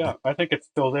eroded... I think it's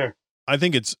still there. I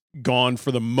think it's gone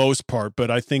for the most part,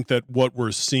 but I think that what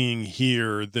we're seeing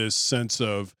here, this sense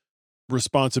of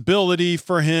responsibility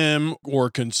for him or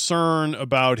concern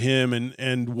about him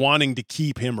and wanting to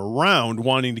keep him around,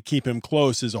 wanting to keep him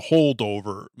close, is a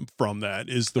holdover from that.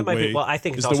 Is the way? I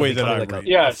think it's the way that I like read.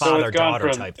 A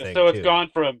father-daughter type thing. So it's gone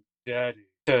from daddy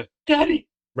to daddy.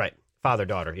 Right,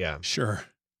 father-daughter. Yeah, sure.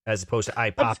 As opposed to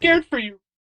I'm scared for you.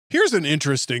 Here's an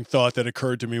interesting thought that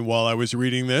occurred to me while I was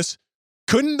reading this.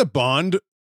 Couldn't the bond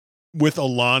with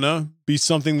Alana be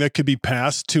something that could be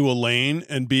passed to Elaine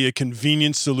and be a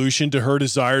convenient solution to her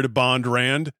desire to bond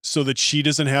Rand, so that she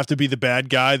doesn't have to be the bad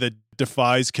guy that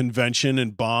defies convention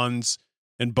and bonds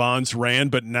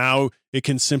Rand, but now it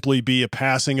can simply be a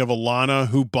passing of Alana,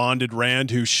 who bonded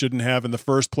Rand, who shouldn't have in the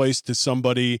first place, to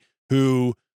somebody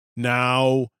who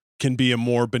now can be a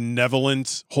more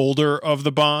benevolent holder of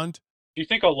the bond? Do you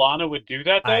think Alana would do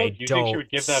that, though? Do you think she would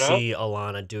give that up? I don't see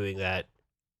Alana doing that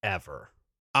ever.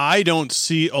 I don't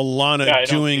see Alana Yeah, I don't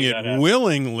doing see it that happening.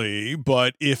 willingly,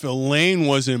 but if Elaine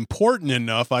was important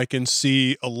enough, I can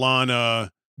see Alana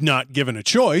not given a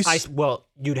choice. Well,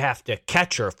 you'd have to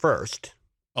catch her first.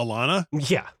 Alana?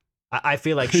 Yeah. I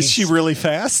feel like Is she really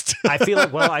fast? I feel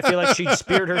like she'd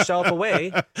spirit herself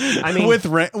away. I mean, with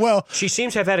she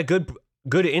seems to have had a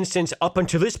good instance up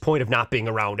until this point of not being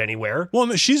around anywhere.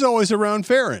 well, she's always around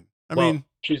Farron. I Well, mean,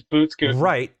 She's boot scooting.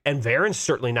 Right. And Varen's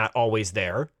certainly not always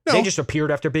there. No. They just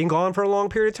appeared after being gone for a long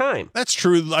period of time. that's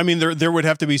true. I mean, there would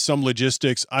have to be some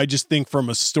logistics. I just think from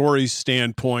a story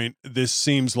standpoint, this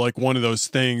seems like one of those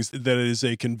things that is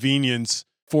a convenience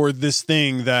for this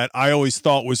thing that I always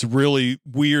thought was really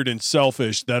weird and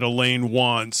selfish that Elaine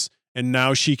wants. And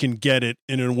now she can get it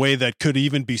in a way that could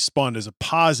even be spun as a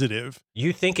positive.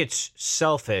 You think it's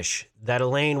selfish that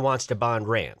Elaine wants to bond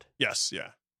Rand. Yes. Yeah.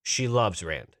 She loves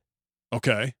Rand.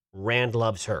 Okay. Rand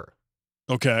loves her.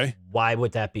 Okay. Why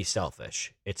would that be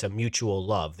selfish? It's a mutual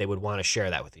love. They would want to share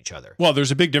that with each other. Well,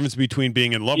 there's a big difference between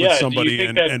being in love Yeah, with do you somebody think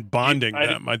and, that- and bonding I-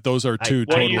 them. Those are two I- What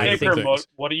do totally you think different things.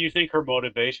 What do you think her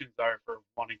motivations are for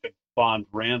wanting to bond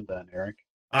Rand then, Eric?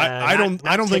 I don't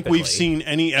not think we've typically. seen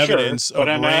any evidence but of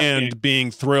I'm Rand asking-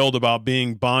 being thrilled about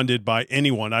being bonded by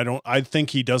anyone. I think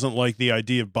he doesn't like the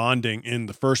idea of bonding in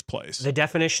the first place. The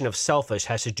definition of selfish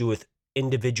has to do with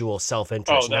individual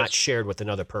self-interest, Oh, not that's- shared with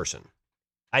another person.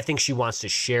 I think she wants to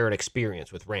share an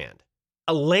experience with Rand.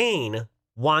 Elaine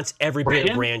wants every bit of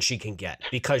Rand? Rand she can get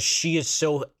because she is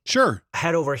so Sure.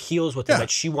 head over heels with him Yeah. that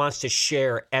she wants to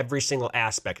share every single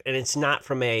aspect. And it's not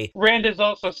from a, Rand has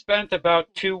also spent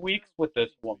about 2 weeks with this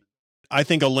woman. I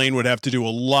think Elaine would have to do a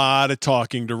lot of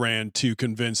talking to Rand to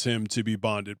convince him to be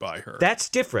bonded by her. that's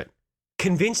different.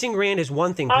 Convincing Rand is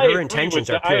one thing, but I her agree intentions with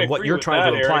are that. pure. I And what agree you're with trying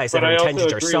that, to imply Eric, is that but her I also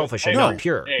intentions are agree with- selfish and Hey, not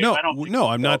pure. Hey, No, I don't think no,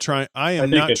 it's I'm not selfish. trying. I I am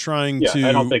think not it's- trying yeah, to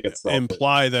I don't think it's selfish.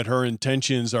 imply that her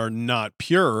intentions are not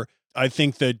pure. I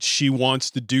think that she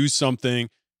wants to do something.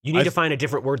 You need I- to find a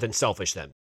different word than selfish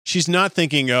then. She's not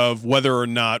thinking of whether or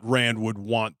not Rand would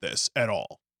want this at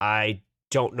all. I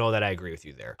don't know that I agree with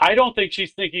you there. I don't think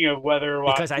she's thinking of whether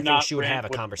or Because I think not she would Rand have a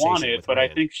would conversation want it, with but I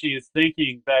Rand. think she is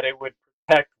thinking that it would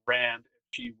protect Rand if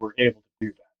she were able to do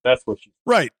that. That's what she's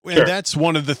Right. Sure. And that's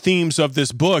one of the themes of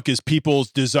this book is people's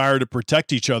desire to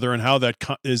protect each other and how that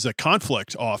is a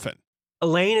conflict often.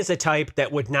 Elaine is a type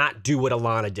that would not do what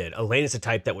Alana did. Elaine is a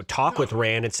type that would talk with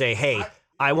Rand and say, hey,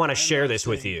 I want to share this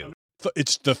with you.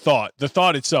 It's the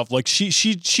thought itself. Like she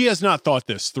has not thought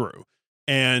this through.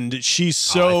 And she's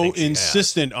I so think she has.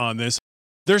 insistent on this.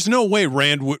 There's no way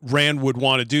Rand would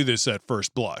want to do this at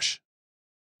first blush.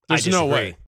 There's no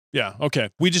way. Yeah, okay.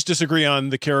 We just disagree on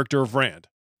the character of Rand.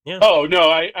 Oh no,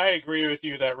 I agree with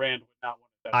you that Rand would not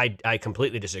want that. I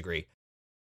completely disagree.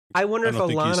 I wonder I if don't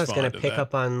think he's Alana's going fond to of pick that.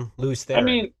 up on loose I Theron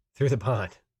mean, through the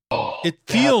bond. It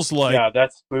feels like yeah,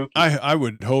 that's spooky. I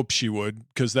would hope she would,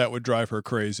 because that would drive her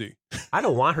crazy. I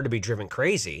don't want her to be driven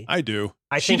crazy. I do.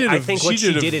 I She think what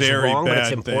she a did is very wrong, but it's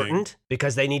bad important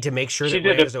because they need to make sure she that did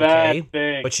Rand a is bad okay.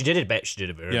 thing. But she did a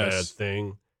very Yes. bad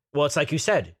thing. Well, it's like you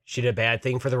said, she did a bad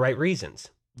thing for the right reasons.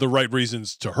 The right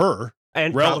reasons to her,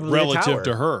 And probably the relative tower.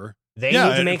 to her. They Yeah, need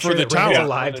to and make for sure the that Rand's tower.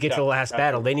 alive to get to the last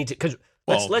battle. They need to, because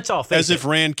let's all face As it. if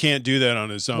Rand can't do that on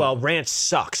his own. Well, Rand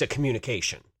sucks at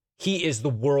communication. He is the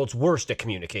world's worst at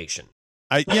communication.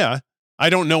 I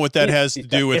don't know what that has to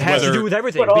do with It has whether to do with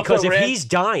everything But also because if Rand- he's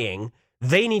dying,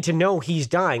 they need to know he's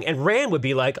dying, and Rand would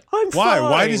be like, "I'm why fine."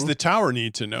 why does the tower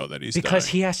need to know that he's because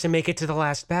dying? he has to make it to the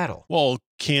last battle. Well,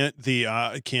 can't the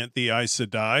Aes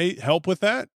Sedai help with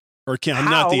that? Or can How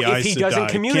not the if Aes he Sedai? doesn't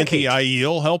Can't communicate? the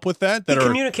Aiel help with that? He That are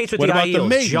communicates with what the about the Aiel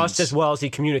maidens? just as well as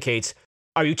he communicates.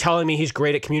 Are you telling me he's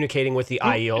great at communicating with the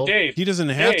Aiel? Dave, he doesn't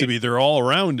have to Dave, be. They're all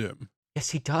around him.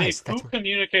 Yes, he Dave, does. who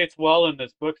communicates well in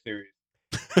this book series?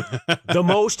 The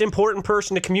most important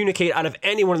person to communicate out of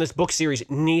anyone in this book series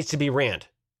needs to be Rand.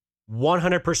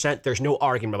 100%. There's no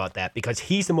argument about that because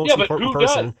he's the most Yeah, but important who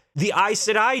person. does? The Aes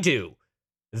Sedai do.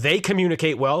 They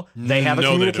communicate well. They have a No,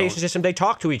 they communication don't. system. They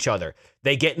talk to each other.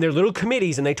 They get in their little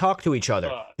committees and they talk to each other.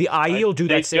 Uh, The Aiel do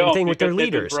They that same don't, thing with their because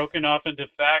they've been leaders. broken up into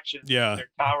factions. Yeah. Their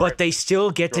tower But they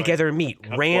still get destroyed. together and meet.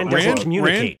 That's Rand what- doesn't Rand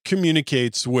communicate.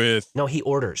 communicates with No, he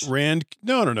orders.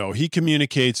 No. He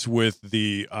communicates with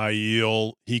the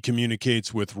Aiel. He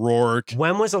communicates with Rourke.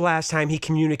 When was the last time he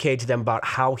communicated to them about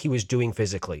how he was doing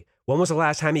physically? When was the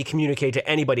last time he communicated to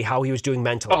anybody how he was doing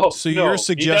mentally? Oh, So no, you're he doesn't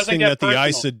suggesting get that the personal.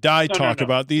 Aes Sedai No, talk no.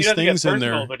 about He these doesn't get things in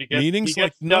personal, their but he gets- meetings? he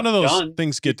Like gets none of stuff those done.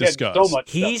 things get He gets discussed. so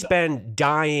much He's stuff done. been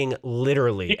dying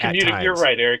literally at times. You're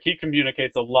right, Eric. He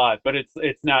communicates a lot, but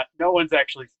it's not. No one's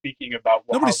actually speaking about.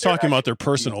 Nobody's how they're talking about actually their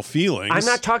personal feelings. I'm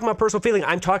not talking about personal feeling.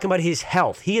 I'm talking about his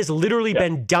health. He has literally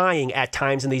been dying at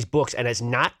times in these books and has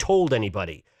not told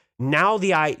anybody. Now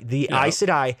the Aes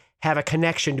Sedai have a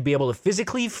connection to be able to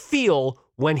physically feel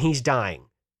when he's dying.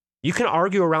 You can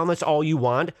argue around this all you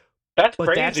want. That's But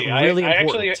crazy. that's really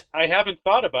important. I haven't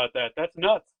thought about that. That's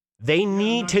nuts. They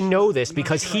need to know this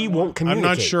because he won't I'm communicate.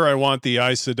 not sure I want the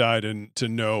Aes Sedai to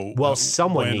know. Well,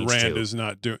 someone when needs Rand to. is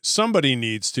not doing. Somebody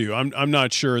needs to. I'm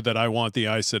not sure that I want the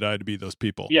Aes Sedai to be those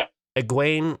people. Yeah.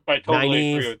 Egwene, I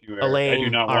totally agree Nynaeve, with you, Eric. I do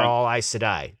Elaine not are want. all Aes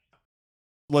Sedai.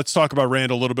 Let's talk about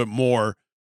Rand a little bit more.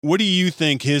 What do you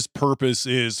think his purpose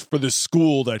is for the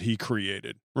school that he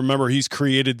created? Remember, he's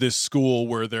created this school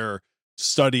where they're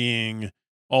studying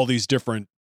all these different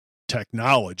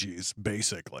technologies,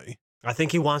 basically. I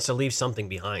think he wants to leave something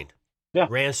behind. Yeah.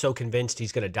 Rand's so convinced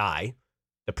he's going to die,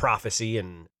 the prophecy,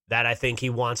 and that I think he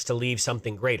wants to leave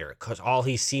something greater because all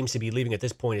he seems to be leaving at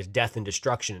this point is death and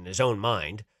destruction in his own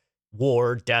mind.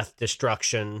 War, death,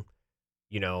 destruction,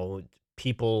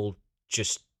 people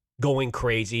just going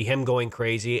crazy, him going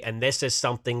crazy. And this is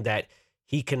something that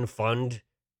he can fund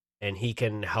and he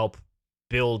can help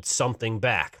build something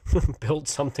back, build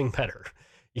something better.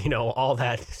 All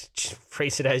that,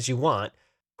 phrase it as you want.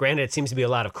 Granted, it seems to be a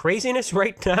lot of craziness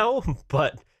right now,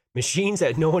 but machines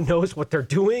that no one knows what they're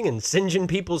doing and singeing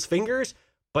people's fingers.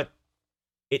 But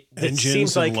it Engines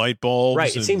seems like and light bulbs. right.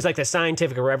 It and seems like the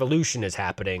scientific revolution is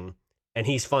happening, and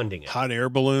he's funding it. hot air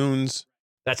balloons.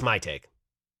 That's my take.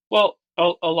 Well,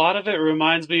 a lot of it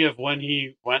reminds me of when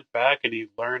he went back and he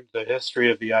learned the history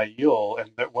of the Aiel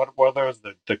and what were those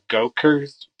the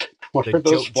Gokers? What The are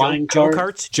those flying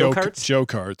cars? Joe carts. Joe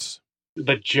carts.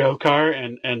 The Joe car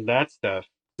and that stuff.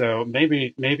 So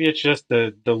maybe it's just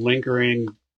the lingering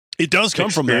It does come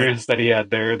from that. experience that he had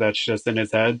there that's just in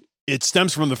his head. It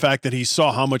stems from the fact that he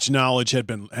saw how much knowledge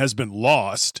has been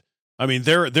lost. I mean,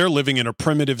 they're living in a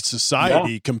primitive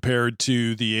society compared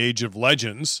to the Age of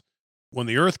Legends. When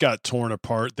the Earth got torn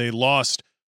apart, they lost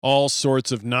all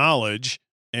sorts of knowledge,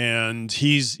 and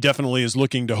he's definitely is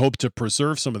looking to hope to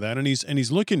preserve some of that, and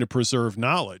he's looking to preserve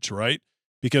knowledge, right?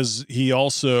 Because he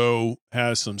also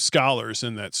has some scholars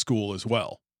in that school as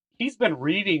well. He's been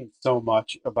reading so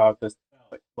much about this,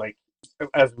 like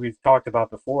as we've talked about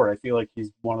before. I feel like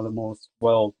he's one of the most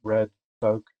well-read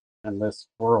folk in this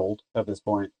world at this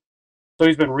point. So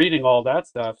he's been reading all that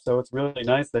stuff. So it's really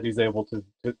nice that he's able to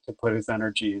put his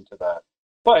energy into that.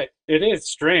 But it is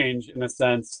strange in the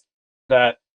sense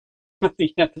that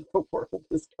the end of the world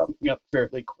is coming up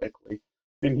fairly quickly,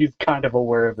 and he's kind of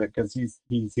aware of it because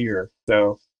he's here.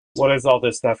 So what is all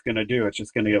this stuff going to do? It's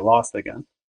just going to get lost again.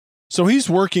 So he's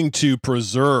working to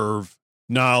preserve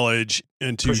knowledge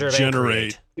and to Preserve and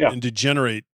generate create. and to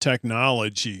generate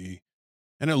technology.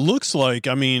 And it looks like,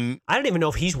 I mean, I don't even know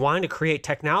if he's wanting to create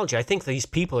technology. I think these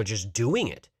people are just doing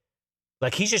it.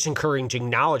 Like he's just encouraging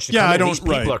knowledge to come in. These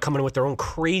people are coming in with their own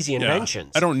crazy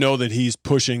inventions. I don't know that he's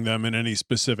pushing them in any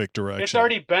specific direction. It's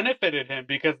already benefited him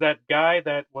because that guy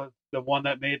that was the one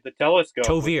that made the telescope,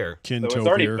 Tovir. Kin so it's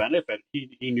already Tovir. benefited.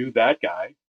 He knew that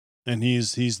guy. And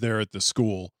he's there at the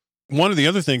school. One of the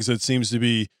other things that seems to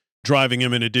be driving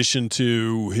him, in addition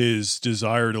to his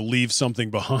desire to leave something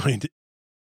behind,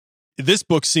 this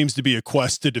book seems to be a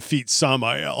quest to defeat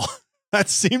Samael. That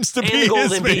seems to And be the his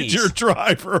Golden major Bees.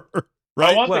 driver. I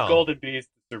Right? want Well- the Golden Bees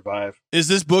to survive. Is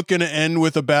this book going to end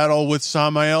with a battle with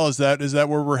Samael? Is that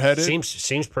where we're headed?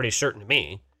 Seems pretty certain to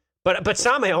me. But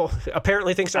Samael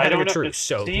apparently thinks they're I having don't a know. truce.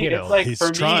 So See, you know, it's like He's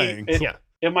for trying. me, yeah.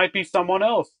 it might be someone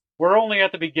else. We're only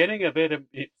at the beginning of it.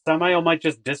 Samael might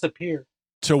just disappear.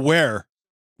 To where?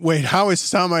 Wait, how is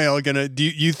Samael going to... Do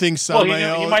you think Well,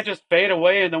 Samael... he might just fade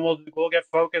away, and then we'll get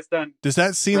focused on. Does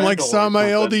that seem like Grendel or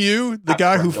Samael to something. you? The Not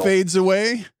guy who Grendel. fades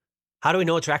away? How do we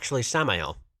know it's actually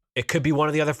Samael? It could be one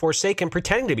of the other Forsaken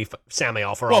pretending to be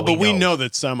Samael for Well, all but we know. know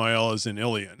that Samael is in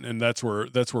Ilion, and that's where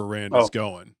Rand is Oh.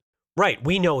 going. Right,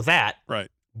 we know that. Right.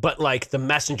 But like the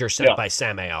messenger sent Yeah. by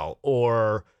Samael,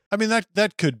 or I mean,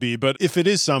 that could be, but if it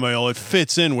is Samael, it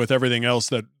fits in with everything else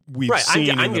that we've right.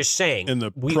 seen I'm just saying. in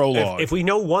the we, prologue. If we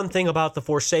know one thing about the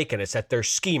Forsaken, it's that they're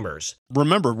schemers.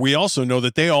 Remember, we also know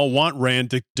that they all want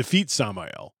Rand to defeat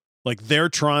Samael. Like, they're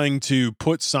trying to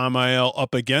put Samael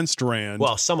up against Rand.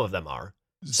 Well, some of them are.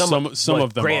 some of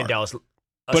them are. Grandel's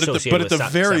But at the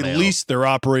very Samael. least, they're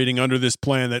operating under this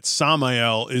plan that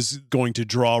Samael is going to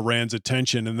draw Rand's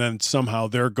attention, and then somehow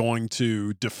they're going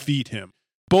to defeat him.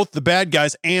 both the bad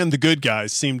guys and the good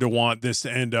guys seem to want this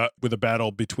to end up with a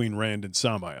battle between Rand and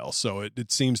Samael. So it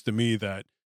seems to me that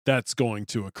that's going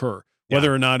to occur. Yeah.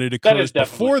 Whether or not it occurs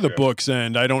before the books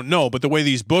end, I don't know. But the way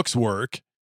these books work,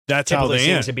 that's typically how they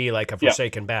end. Seems to be like a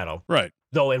Forsaken battle. Right.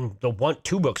 Though in the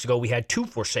 2 books ago, we had 2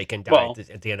 Forsaken die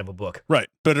at the end of a book. Right.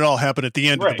 But it all happened at the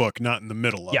end of the book, not in the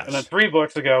middle of it. And then 3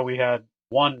 books ago, we had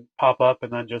 1 pop up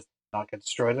and then just not get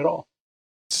destroyed at all.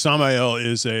 Samael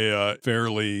is a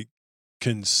fairly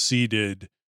conceited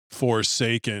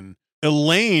Forsaken.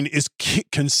 Elaine is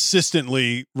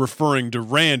consistently referring to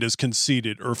Rand as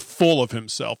conceited or full of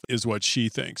himself, is what she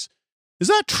thinks. Is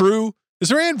that true?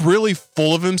 Is Rand really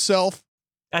full of himself?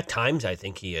 At times, I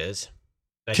think he is.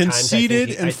 Conceited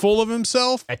and full of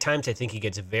himself? At times, I think he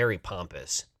gets very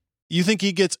pompous. You think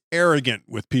he gets arrogant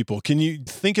with people? Can you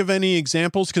think of any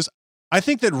examples? Because I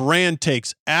think that Rand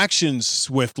takes action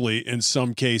swiftly in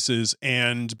some cases,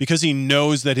 and because he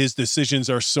knows that his decisions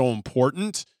are so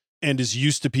important and is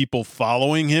used to people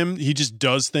following him, he just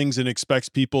does things and expects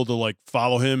people to like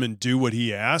follow him and do what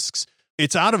he asks.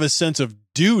 It's out of a sense of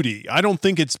duty. I don't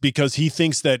think it's because he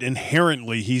thinks that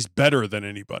inherently he's better than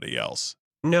anybody else.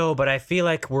 No, but I feel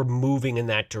like we're moving in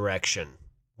that direction.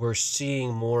 We're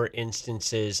seeing more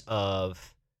instances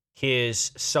of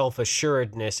his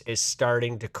self-assuredness is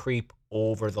starting to creep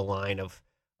over the line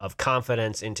of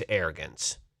confidence into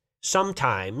arrogance.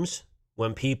 Sometimes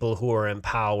when people who are in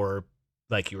power,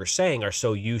 like you were saying, are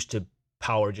so used to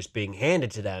power just being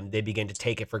handed to them, they begin to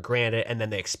take it for granted and then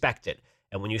they expect it.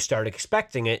 And when you start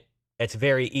expecting it, it's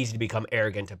very easy to become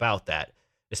arrogant about that,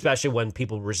 especially when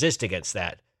people resist against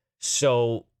that.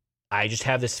 So I just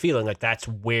have this feeling like that's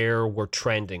where we're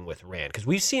trending with Rand, because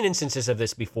we've seen instances of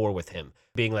this before with him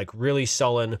being like really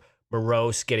sullen,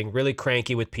 morose, getting really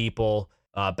cranky with people.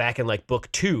 Back in like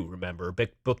book 2, remember?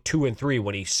 Book 2 and 3,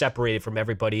 when he separated from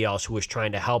everybody else who was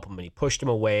trying to help him and he pushed him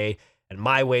away. And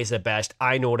my way's the best.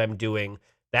 I know what I'm doing.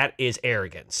 That is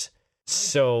arrogance.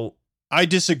 So I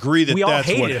disagree that that's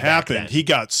what happened. happened. He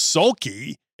got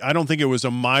sulky. I don't think it was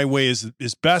a my way is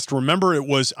best. Remember, it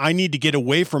was I need to get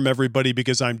away from everybody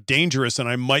because I'm dangerous and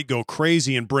I might go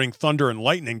crazy and bring thunder and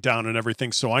lightning down and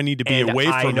everything. So I need to be away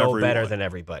from everyone. I know better than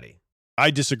everybody. I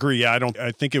disagree. I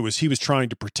think he was trying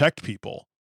to protect people.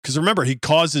 Because remember, he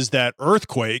causes that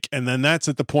earthquake, and then that's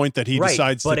at the point that he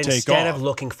decides to take off. But instead of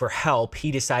looking for help, he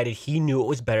decided he knew it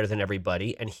was better than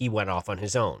everybody, and he went off on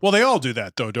his own. Well, they all do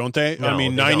that, though, don't they? No, I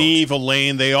mean, they Nynaeve,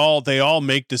 Elaine, they all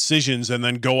make decisions and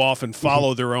then go off and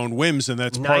follow their own whims, and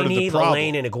that's part of the problem. Nynaeve,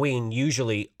 Elaine, and Egwene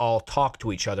usually all talk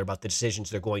to each other about the decisions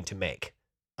they're going to make.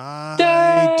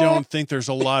 I don't think there's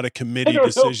a lot of committee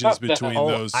decisions between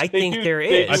those. I think there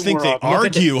is. I think they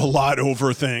argue a lot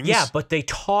over things. Yeah, but they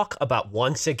talk about,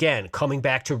 once again, coming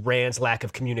back to Rand's lack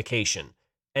of communication.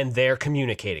 And they're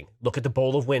communicating. Look at the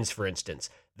Bowl of Winds, for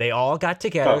instance. They all got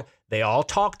together. They all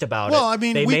talked about it. Well, I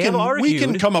mean, we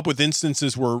can come up with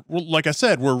instances where, like I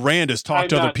said, where Rand has talked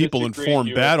to other people and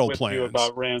formed battle plans.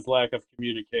 About Rand's lack of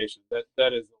communication.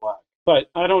 That is a lot.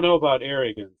 But I don't know about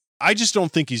arrogance. I just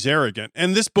don't think he's arrogant.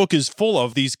 And this book is full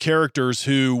of these characters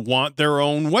who want their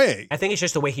own way. I think it's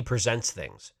just the way he presents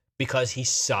things, because he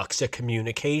sucks at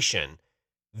communication.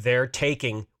 They're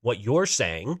taking what you're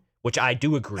saying, which I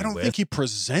do agree with. I don't think he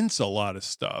presents a lot of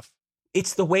stuff.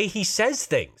 It's the way he says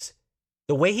things.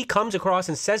 The way he comes across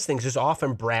and says things is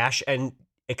often brash and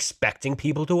expecting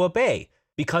people to obey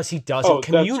because he doesn't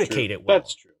communicate it well.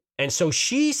 That's true. And so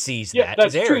she sees that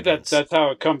as true. arrogance. That's how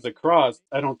it comes across.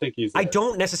 I don't think he's I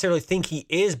don't necessarily think he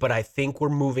is, but I think we're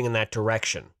moving in that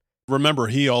direction. Remember,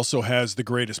 he also has the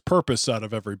greatest purpose out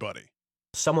of everybody.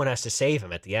 Someone has to save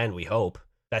him at the end, we hope.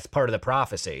 That's part of the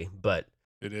prophecy, but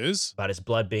it is about his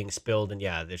blood being spilled, and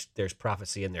yeah, there's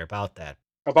prophecy in there about that.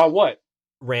 About what?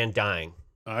 Rand dying.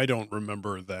 I don't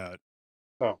remember that.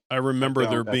 Oh, I remember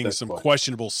there being some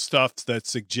questionable stuff that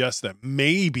suggests that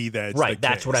maybe that's right. The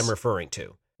that's case. What I'm referring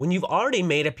to. When you've already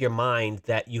made up your mind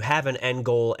that you have an end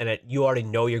goal and you already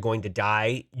know you're going to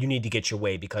die, you need to get your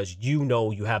way because you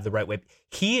know you have the right way.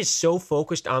 He is so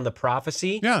focused on the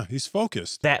prophecy. Yeah, he's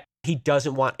focused. That he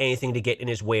doesn't want anything to get in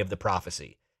his way of the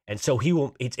prophecy. And so he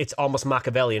will. It's almost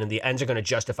Machiavellian, and the ends are going to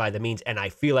justify the means. And I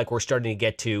feel like we're starting to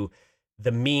get to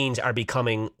the means are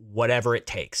becoming whatever it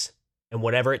takes. And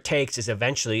whatever it takes is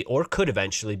eventually, or could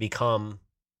eventually, become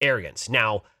arrogance.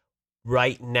 Now,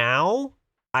 right now,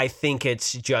 I think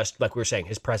it's just, like we were saying,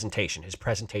 his presentation. His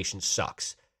presentation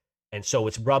sucks. And so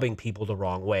it's rubbing people the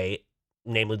wrong way,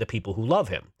 namely the people who love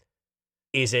him.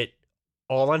 Is it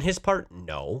all on his part?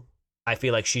 No. I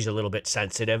feel like she's a little bit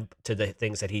sensitive to the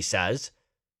things that he says.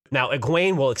 Now,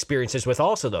 Egwene will experience this with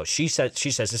also, though. She says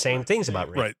the same things about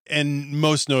Rand. Right. And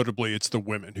most notably, it's the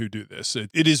women who do this.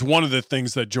 It is one of the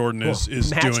things that Jordan is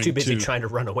Matt's doing. too busy trying to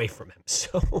run away from him.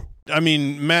 So, I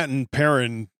mean, Matt and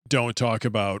Perrin don't talk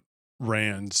about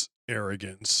Rand's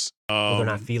arrogance. they're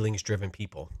not feelings-driven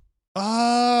people.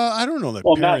 I don't know that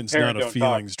Perrin's not a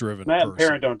feelings-driven person. Matt and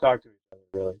Perrin don't talk to each other,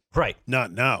 really. Right.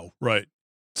 Not now. Right.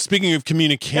 Speaking of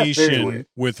communication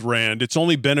with Rand, it's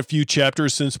only been a few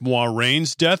chapters since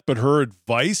Moiraine's death, but her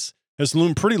advice has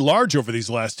loomed pretty large over these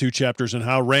last 2 chapters on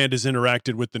how Rand has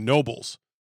interacted with the nobles.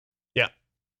 Yeah.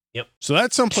 Yep. So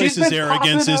that some places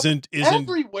arrogance isn't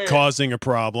everywhere. causing a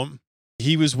problem.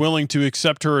 He was willing to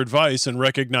accept her advice and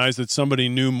recognize that somebody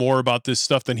knew more about this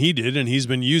stuff than he did, and he's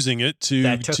been using it to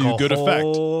good effect. That took a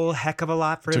whole heck of a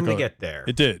lot for him to get there.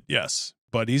 It did, yes.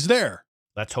 But he's there.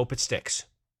 Let's hope it sticks.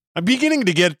 I'm beginning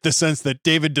to get the sense that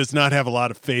David does not have a lot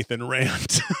of faith in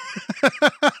Rand.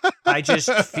 I just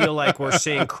feel like we're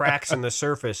seeing cracks in the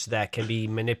surface that can be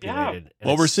manipulated.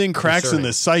 Well, we're seeing cracks in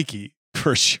the psyche,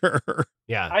 for sure.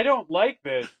 Yeah. I don't like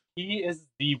this. He is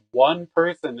the one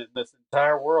person in this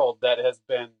entire world that has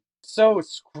been so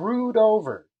screwed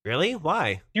over. Really?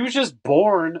 Why? He was just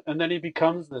born, and then he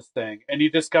becomes this thing, and he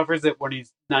discovers it when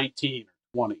he's 19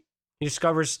 or 20. He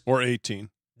discovers... Or 18.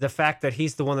 The fact that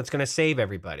he's the one that's going to save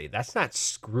everybody. That's not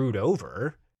screwed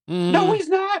over. No, he's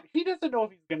not. He doesn't know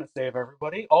if he's going to save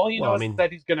everybody. All he knows is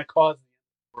that he's going to cause the end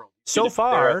of the world. So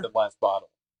far, the last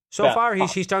bottle. So far,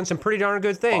 he's done some pretty darn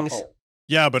good things.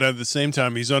 Yeah, but at the same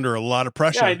time, he's under a lot of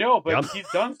pressure. Yeah, I know, but he's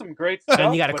done some great stuff.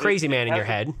 And you got a crazy man in your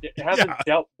head. It hasn't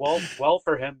dealt well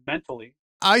for him mentally.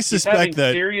 I suspect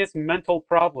that serious mental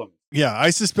problems. Yeah, I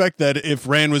suspect that if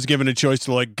Rand was given a choice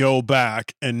to go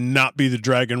back and not be the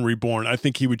Dragon Reborn, I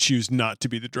think he would choose not to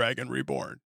be the Dragon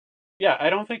Reborn. Yeah, I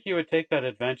don't think he would take that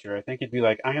adventure. I think he'd be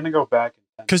like, I'm going to go back.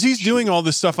 Because he's doing all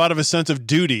this stuff out of a sense of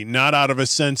duty, not out of a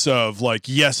sense of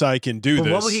yes, I can do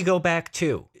this. What would he go back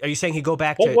to? Are you saying he'd go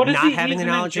back to not having the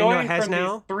knowledge he has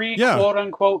now? 3 quote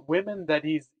unquote women that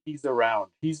he's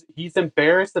around. He's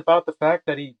embarrassed about the fact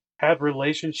that he had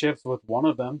relationships with one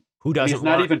of them. Who doesn't he's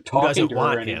not want, even talking to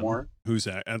her him anymore. Who's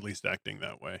at least acting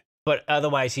that way. But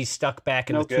otherwise, he's stuck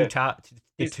back in the two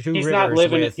he's rivers. Not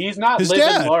living. He's not living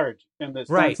dad. large in this.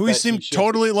 Right. Who seemed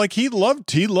totally like he loved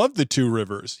the 2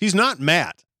 rivers. He's not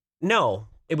Matt. No,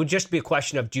 it would just be a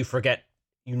question of, do you forget?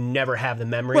 You never have the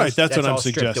memories. Right. That's what I'm all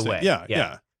stripped suggesting. away.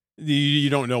 Yeah. You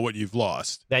don't know what you've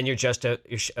lost. Then you're just a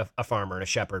farmer and a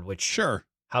shepherd. Which sure.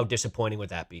 How disappointing would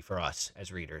that be for us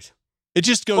as readers? It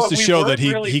just goes to show that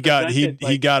he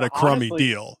got a crummy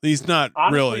deal. He's not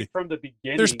really from the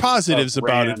beginning. There's positives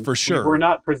about it for sure. We're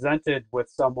not presented with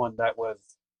someone that was.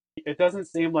 It doesn't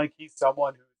seem like he's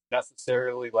someone who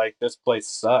necessarily this place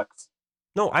sucks.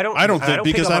 No, I don't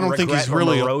think he's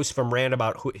really morose from Rand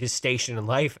about his station in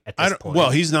life at this point.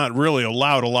 Well, he's not really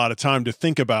allowed a lot of time to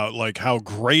think about how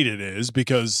great it is,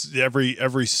 because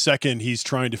every second he's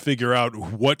trying to figure out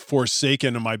what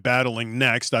Forsaken am I battling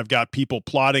next. I've got people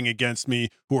plotting against me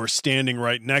who are standing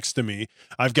right next to me.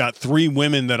 I've got 3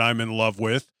 women that I'm in love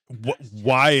with.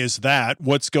 Why is that?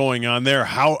 What's going on there?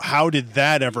 How did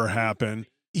that ever happen?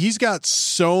 He's got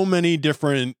so many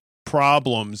different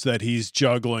problems that he's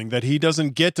juggling that he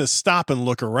doesn't get to stop and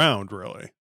look around, really.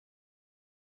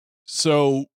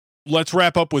 So let's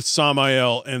wrap up with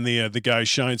Samael and the guy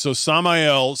Shine. So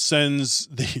Samael sends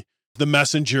the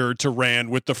messenger to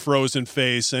Rand with the frozen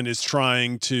face and is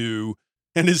trying to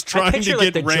get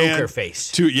the Rand Joker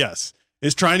face.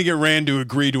 Is trying to get Rand to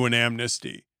agree to an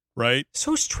amnesty, right?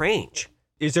 So strange.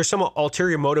 Is there some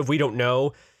ulterior motive we don't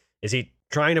know? Is he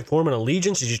trying to form an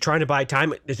allegiance? Is he trying to buy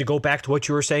time? Does it go back to what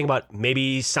you were saying about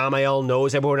maybe Samael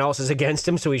knows everyone else is against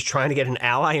him, so he's trying to get an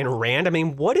ally in Rand? I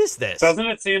mean, what is this? Doesn't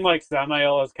it seem like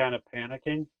Samael is kind of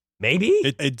panicking? Maybe?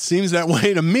 It seems that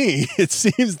way to me. It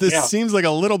seems seems like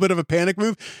a little bit of a panic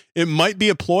move. It might be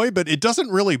a ploy, but it doesn't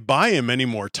really buy him any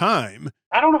more time.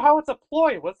 I don't know how it's a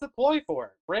ploy. What's the ploy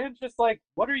for? Rand's just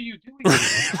what are you doing?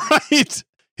 Right.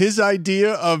 His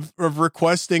idea of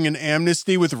requesting an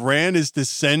amnesty with Rand is to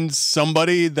send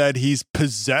somebody that he's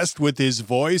possessed with his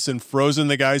voice and frozen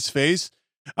the guy's face.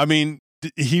 I mean,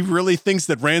 he really thinks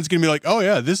that Rand's going to be like, oh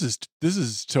yeah, this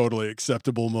is totally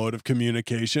acceptable mode of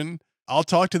communication. I'll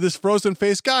talk to this frozen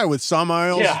face guy with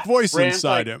Samael's voice Rand's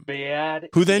inside him, bad,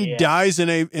 who then dies in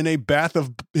a bath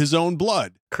of his own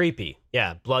blood. Creepy.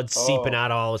 Yeah, blood seeping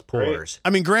out all his pores. I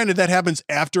mean, granted, that happens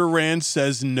after Rand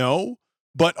says no.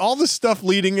 But all the stuff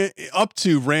leading up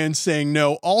to Rand saying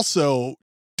no also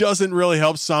doesn't really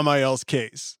help Samael's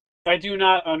case. I do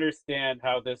not understand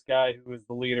how this guy who is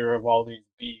the leader of all these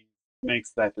beings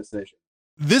makes that decision.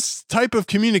 this type of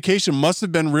communication must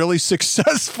have been really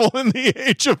successful in the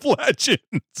Age of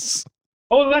Legends.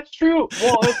 Oh, that's true.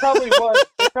 Well, it probably was.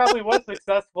 It probably was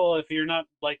successful if you're not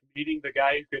like meeting the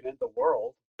guy who could end the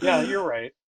world. Yeah, you're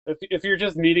right. If you're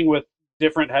just meeting with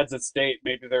different heads of state,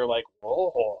 maybe they're like,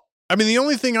 whoa. I mean, the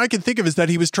only thing I can think of is that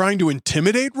he was trying to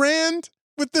intimidate Rand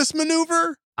with this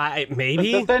maneuver.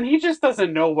 Maybe. But then he just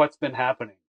doesn't know what's been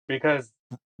happening because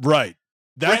Right.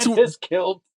 That's Rand has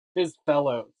killed his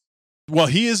fellows. Well,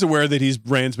 he is aware that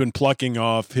Rand's been plucking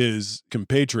off his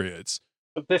compatriots.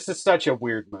 But this is such a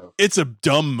weird move. It's a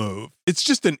dumb move. It's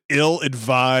just an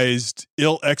ill-advised,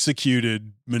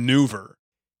 ill-executed maneuver.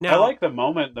 Now, I like the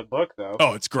moment in the book, though.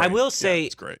 Oh, it's great. I will say,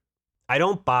 it's great. I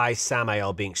don't buy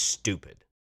Samael being stupid.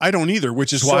 I don't either,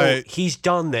 which is why he's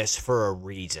done this for a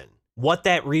reason. What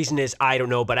that reason is, I don't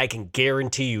know, but I can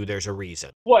guarantee you there's a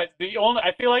reason. What?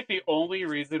 I feel like the only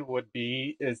reason would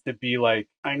be is to be like,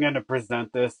 I'm going to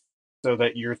present this so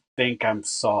that you think I'm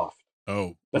soft.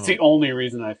 That's the only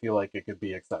reason I feel like it could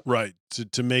be accepted. Right,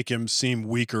 to make him seem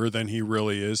weaker than he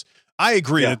really is. I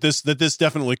agree that this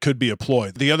definitely could be a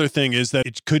ploy. The other thing is that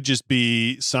it could just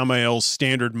be Samael's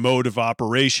standard mode of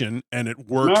operation, and it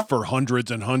worked for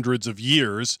hundreds and hundreds of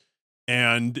years,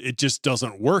 and it just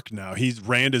doesn't work now.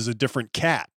 Rand is a different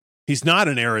cat. He's not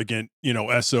an arrogant,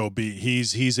 SOB.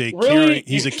 He's a really?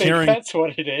 caring. That's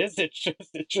what it is. It's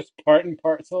just part and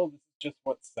parcel. It's just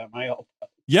what Samael does.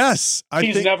 Yes,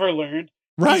 he's never learned.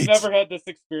 Right. He's never had this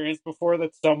experience before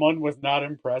that someone was not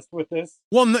impressed with this.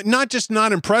 Well, not just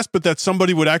not impressed, but that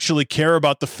somebody would actually care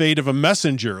about the fate of a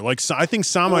messenger. Like, I think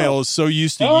Samael is so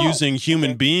used to using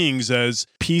human beings as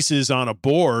pieces on a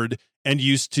board and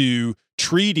used to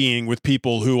treating with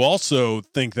people who also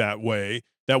think that way,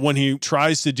 that when he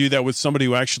tries to do that with somebody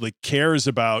who actually cares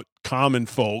about common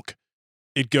folk,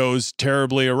 it goes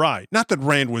terribly awry. Not that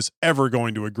Rand was ever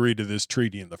going to agree to this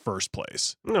treaty in the first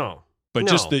place. No. But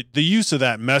just the use of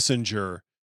that messenger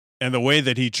and the way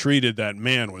that he treated that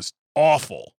man was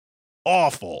awful.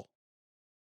 Awful.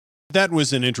 That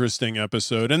was an interesting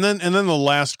episode. And then the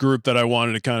last group that I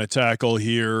wanted to kind of tackle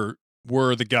here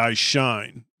were the guys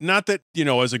Shine. Not that,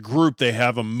 as a group they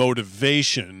have a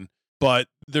motivation, but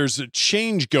there's a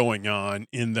change going on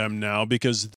in them now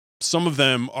because some of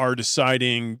them are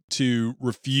deciding to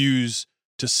refuse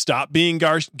to stop being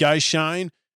guys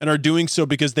Shine and are doing so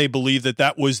because they believe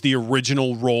that was the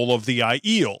original role of the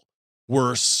Aiel,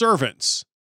 were servants,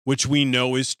 which we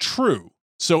know is true.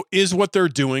 So is what they're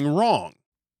doing wrong?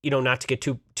 Not to get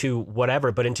too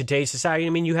whatever, but in today's society,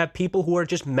 you have people who are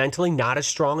just mentally not as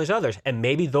strong as others. And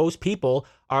maybe those people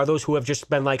are those who have just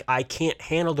been like, I can't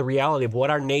handle the reality of what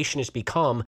our nation has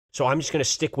become, so I'm just going to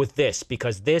stick with this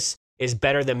because this is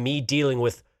better than me dealing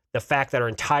with the fact that our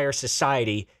entire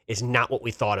society is not what we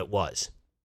thought it was.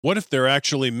 What if they're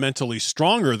actually mentally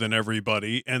stronger than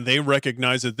everybody and they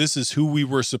recognize that this is who we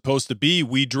were supposed to be?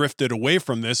 We drifted away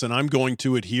from this and I'm going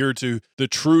to adhere to the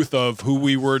truth of who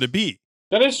we were to be.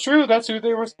 That is true. That's who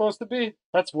they were supposed to be.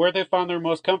 That's where they found their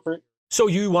most comfort. So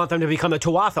you want them to become a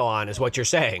Tuatha is what you're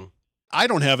saying? I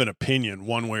don't have an opinion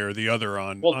one way or the other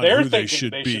on they're who they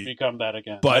should be. Should become that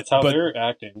again. But, that's how they're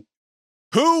acting.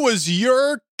 Who was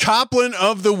your Coplin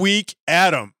of the Week,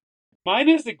 Adam? Mine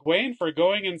is Egwene for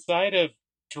going inside of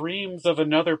dreams of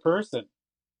another person.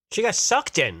 She got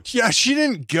sucked in. Yeah, she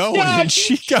didn't go in.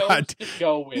 She got to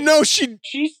go in. No, she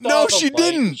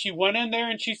didn't. She went in there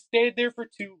and she stayed there for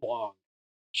too long.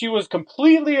 She was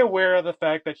completely aware of the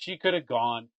fact that she could have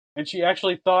gone, and she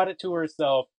actually thought it to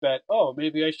herself that,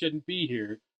 maybe I shouldn't be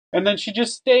here. And then she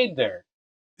just stayed there.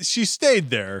 She stayed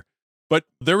there, but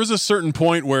there was a certain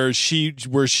point where she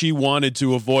wanted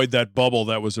to avoid that bubble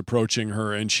that was approaching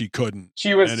her, and she couldn't.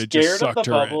 She was scared of the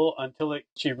bubble until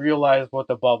she realized what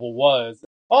the bubble was.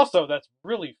 Also, that's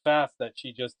really fast that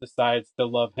she just decides to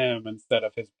love him instead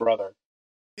of his brother.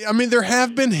 There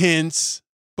have been hints.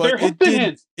 But there have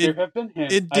been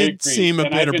hints. It did seem a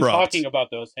bit I've been abrupt. Talking about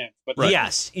those hints, but right.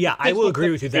 Yes, I will agree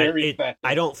with you that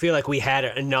I don't feel like we had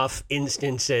enough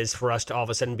instances for us to all of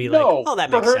a sudden be like, "Oh,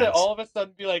 that makes sense." For her to all of a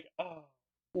sudden be like,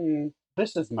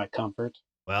 this is my comfort."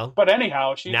 Well, but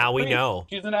anyhow, now we know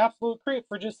she's an absolute creep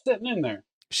for just sitting in there.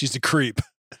 She's a creep.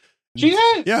 She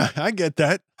is. Yeah, I get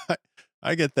that.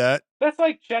 I get that. That's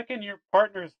like checking your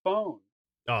partner's phone.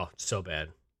 Oh, so bad.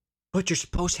 But you're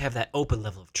supposed to have that open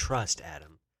level of trust,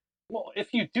 Adam. Well,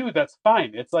 if you do, that's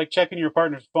fine. It's like checking your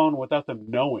partner's phone without them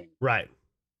knowing. Right.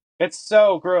 It's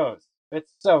so gross.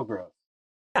 It's so gross.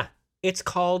 Yeah. It's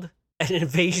called an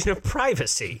invasion of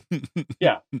privacy.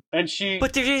 Yeah.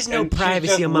 But there is no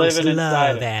privacy amongst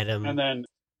love, Adam. And then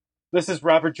this is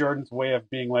Robert Jordan's way of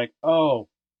being like, oh,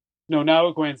 no, now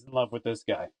Egwene's in love with this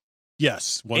guy.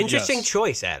 Yes. Well, Interesting yes.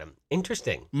 choice, Adam.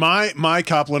 Interesting. My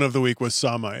Copland of the week was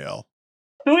Samael.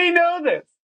 We know this.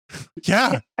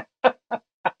 Yeah.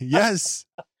 Yes.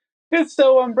 It's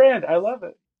so on brand. I love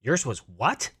it. Yours was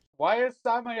what? Why is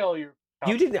Samael your?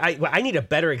 You didn't. I need a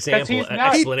better example. he's An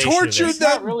not- He explanation of tortured this.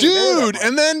 that Not really there that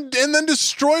dude and then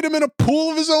destroyed him in a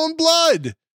pool of his own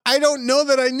blood. I don't know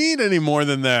that I need any more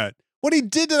than that. What he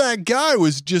did to that guy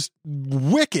was just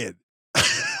wicked.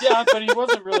 Yeah, but he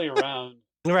wasn't really around.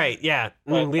 Right? Yeah.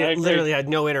 I mean, But we I agree. literally had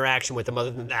no interaction with him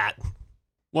other than that.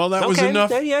 Well, that was Okay,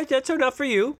 enough. Yeah, that's enough for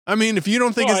you. I mean, if you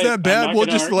don't think No, it's I'm that bad, not we'll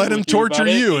gonna just argue let him with you about torture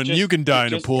it. you, It and just- you can die it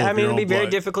in a just- pool I of mean, your it'll be own very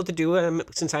blood. difficult to do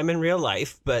since I'm in real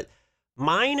life. But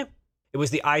mine, it was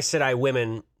the Aes Sedai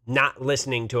women not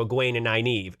listening to Egwene and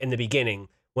Nynaeve in the beginning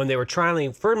when they were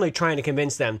firmly trying to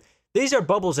convince them these are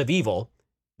bubbles of evil.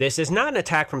 This is not an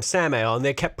attack from Samael, and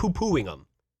they kept poo-pooing them.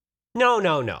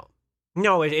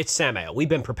 No, it's Samael. We've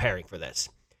been preparing for this.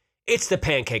 It's the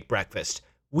pancake breakfast.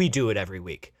 We do it every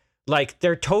week. Like,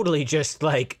 they're totally just,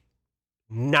 like,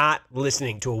 not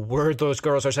listening to a word those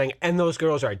girls are saying, and those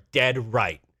girls are dead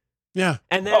right. Yeah.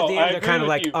 And then at the I end, they're agree kind of with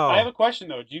like, you. oh. I have a question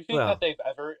though. Do you think Well. that they've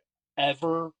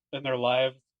ever in their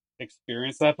lives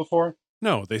experienced that before?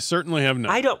 No, they certainly have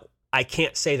not. I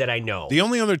can't say that I know. The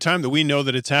only other time that we know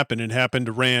that it's happened, it happened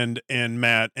to Rand and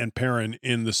Matt and Perrin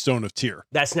in the Stone of Tyr.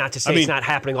 That's not to say I mean, it's not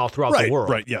happening all throughout Right, the world.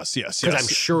 right, yes. Because I'm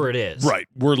sure it is. Right.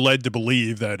 We're led to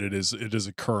believe that it is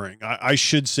occurring. I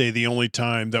should say the only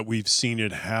time that we've seen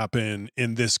it happen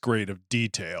in this grade of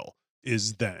detail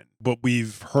is then. But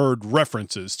we've heard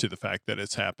references to the fact that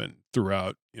it's happened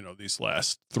throughout, these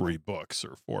last 3 books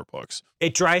or 4 books.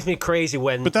 It drives me crazy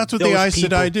when. But that's what those the Aes people-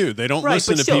 Sedai do. They don't Right,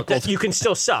 listen but to still, people. you can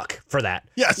still suck for that.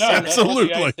 Yes, No,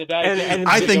 absolutely. And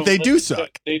I think don't they do listen to-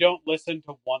 suck. They don't listen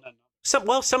to one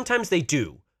another. Sometimes they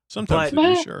do. Sometimes but-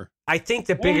 they do, sure. I think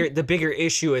the bigger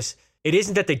issue is it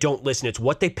isn't that they don't listen, it's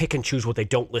what they pick and choose what they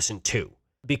don't listen to.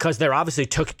 Because they're obviously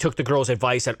took the girls'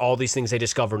 advice at all these things they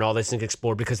discovered and all these things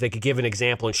explored because they could give an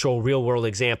example and show a real world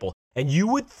example. And you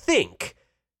would think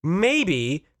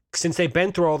maybe since they've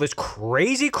been through all this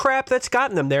crazy crap that's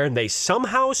gotten them there and they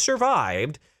somehow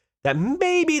survived, that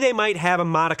maybe they might have a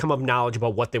modicum of knowledge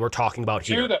about what they were talking about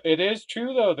here. It is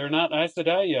true though. They're not Aes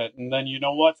Sedai yet, and then you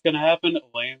know what's going to happen?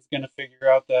 Elaine's going to figure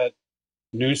out that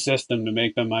new system to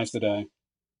make them Aes Sedai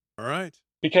All right.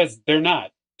 because they're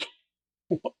not.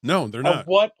 No, they're At not.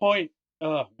 what point?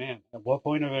 Oh man, at what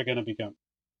point are they going to become?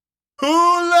 Who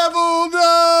leveled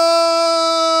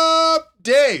up?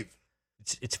 Dave.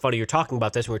 It's funny you're talking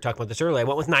about this. We were talking about this earlier. I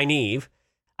went with Nynaeve.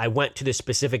 I went to the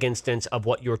specific instance of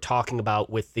what you were talking about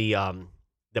with the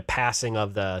passing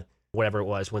of the whatever it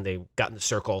was when they got in the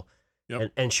circle,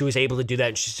 Yep. and she was able to do that,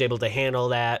 and she's able to handle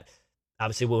that.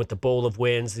 Obviously, we went with the Bowl of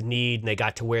Winds, the need, and they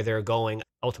got to where they're going.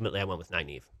 Ultimately, I went with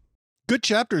Nynaeve. Good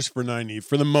chapters for Nynaeve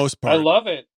for the most part. I love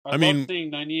it. I mean, love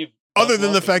seeing Nynaeve. Other than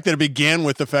love the it. fact that it began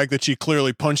with the fact that she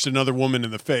clearly punched another woman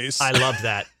in the face. I love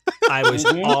that. I was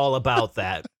all about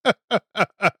that.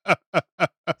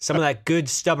 Some of that good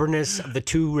stubbornness of the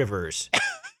two rivers.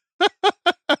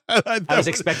 I was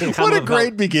expecting What comment a great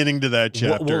about beginning to that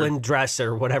chapter. Woolen dress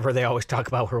or whatever they always talk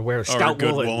about her wearing. Stout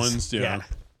good woolens. woolens, yeah.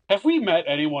 Have we met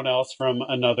anyone else from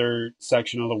another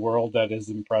section of the world that is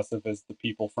impressive as the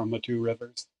people from the Two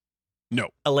Rivers?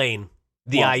 Elaine.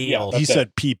 The Well, Aiel. yeah, He that's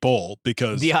said people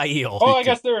because The Aiel. Oh, I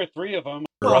guess there are 3 of them.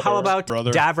 Well, how about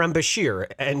brother. Davram Bashir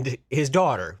and his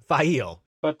daughter, Fail?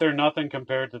 But they're nothing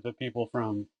compared to the people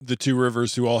from. the Two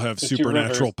Rivers who all have The Two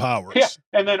supernatural Rivers. powers. Yeah,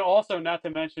 and then also not to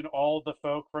mention all the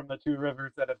folk from the Two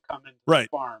Rivers that have come into Right. the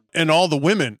farm. And all the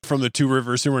women from the Two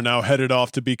Rivers who are now headed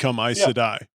off to become Aes Yeah.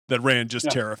 Sedai that Rand just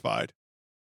Yeah. terrified.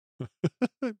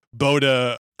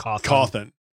 Boda Cawthon.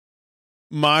 Cawthon.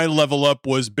 My level up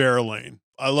was Barrelane.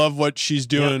 I love what she's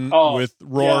doing Oh, with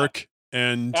Rourke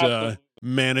and Absolutely.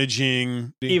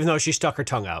 managing. Even though she stuck her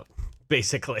tongue out,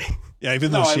 basically. Yeah,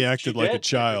 even No, though she I- acted like a did.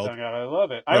 child. I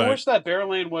love it. Right. I wish that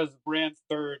Barrelane was Rand's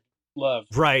third love.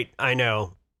 Right, I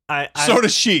know. So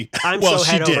does she. I'm well, so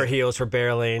she head did. over heels for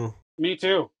Barrelane. Me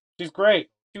too. She's great.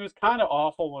 She was kind of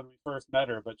awful when we first met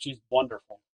her, but she's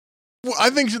wonderful. Well, I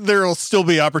think there'll still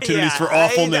be opportunities Yeah, for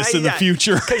awfulness in the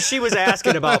future. Because she was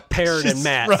asking about Perrin and She's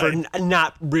Matt right. for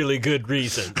not really good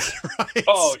reasons. Right?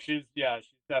 Oh, she's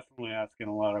definitely asking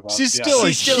a lot about. She's yeah. still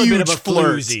She's still a bit of a huge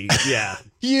flirt. floozy. Yeah.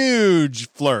 Huge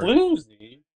flirt.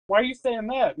 floozy. Why are you saying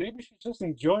that? Maybe she's just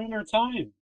enjoying her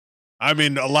time. I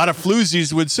mean, a lot of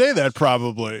floozies would say that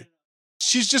probably.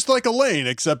 She's just like Elaine,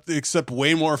 except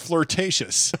way more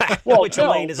flirtatious. Well, Which no,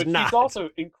 Elaine is but not. she's also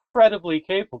incredibly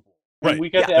capable. Right. We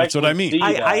get to That's what actually I mean. see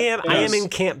that. I am Yes. in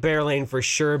Camp Bearlane for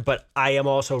sure, but I am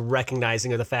also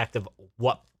recognizing of the fact of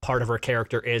what part of her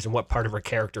character is and what part of her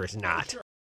character is not.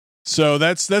 So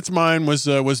that's mine was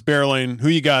Bearlane. Who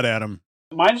you got, Adam?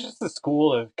 Mine's just the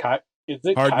school of is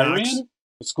it Hard Kyrian? Knocks?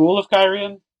 The school of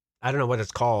Kyrian? I don't know what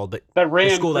it's called, but That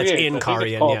Rand school that's creates. in I think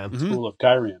it's Kyrian, called yeah. the School of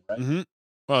Kyrian, right? Mm-hmm.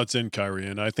 Well, it's in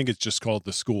Kyrian. I think it's just called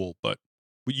the school, but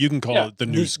you can call Yeah. it the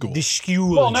new school. The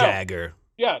School Well, no. Jagger.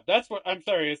 Yeah, that's what I'm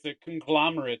sorry. It's a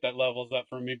conglomerate that levels up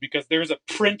for me because there's a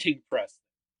printing press.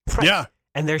 Right. Yeah,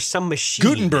 And there's some machine.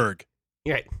 Gutenberg.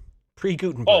 Right. Oh,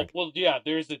 Pre-Gutenberg. well, yeah.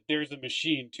 There's a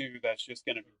machine too that's just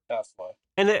going to be Tesla.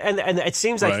 And it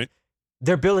seems like Right.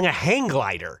 they're building a hang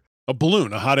glider. A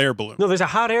balloon, a hot air balloon. No, there's a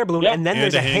hot air balloon, Yep. and then And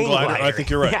there's a hang glider. I think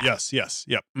you're right. Yeah. Yes.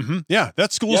 Yep. Mm-hmm. Yeah,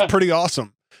 that school's Yeah. pretty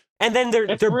awesome. And then they're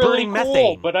It's burning really cool,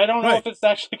 methane. but I don't know Right. if it's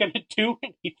actually going to do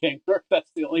anything or if that's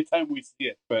the only time we see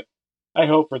it. But I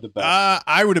hope for the best.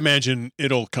 I would imagine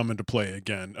it'll come into play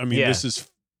again. I mean, Yeah. this is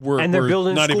we're And they're we're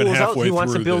building not schools even out. halfway He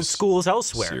wants to through build this schools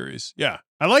elsewhere. series. Yeah,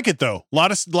 I like it though. A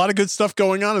lot of good stuff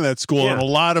going on in that school, Yeah. and a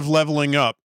lot of leveling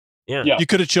up. Yeah. Yeah. You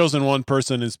could have chosen one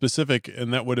person in specific,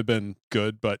 and that would have been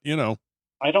good. But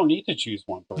I don't need to choose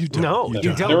one person. you don't. No,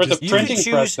 you don't. There was a You printing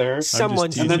can press choose there. someone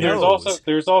teasing And then you.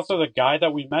 there's also the guy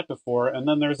that we met before, and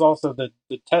then there's also the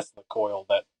Tesla coil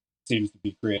that seems to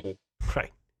be created.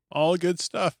 Right. All good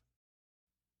stuff.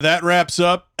 That wraps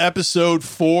up episode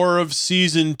 4 of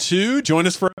season 2. Join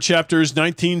us for chapters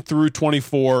 19 through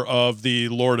 24 of The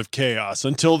Lord of Chaos.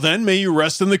 Until then, may you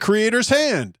rest in the Creator's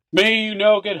hand. May you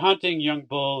know good hunting, young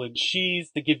bull, and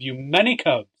she's to give you many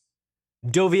cubs.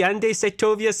 Doviande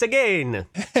Setovius again.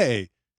 Hey,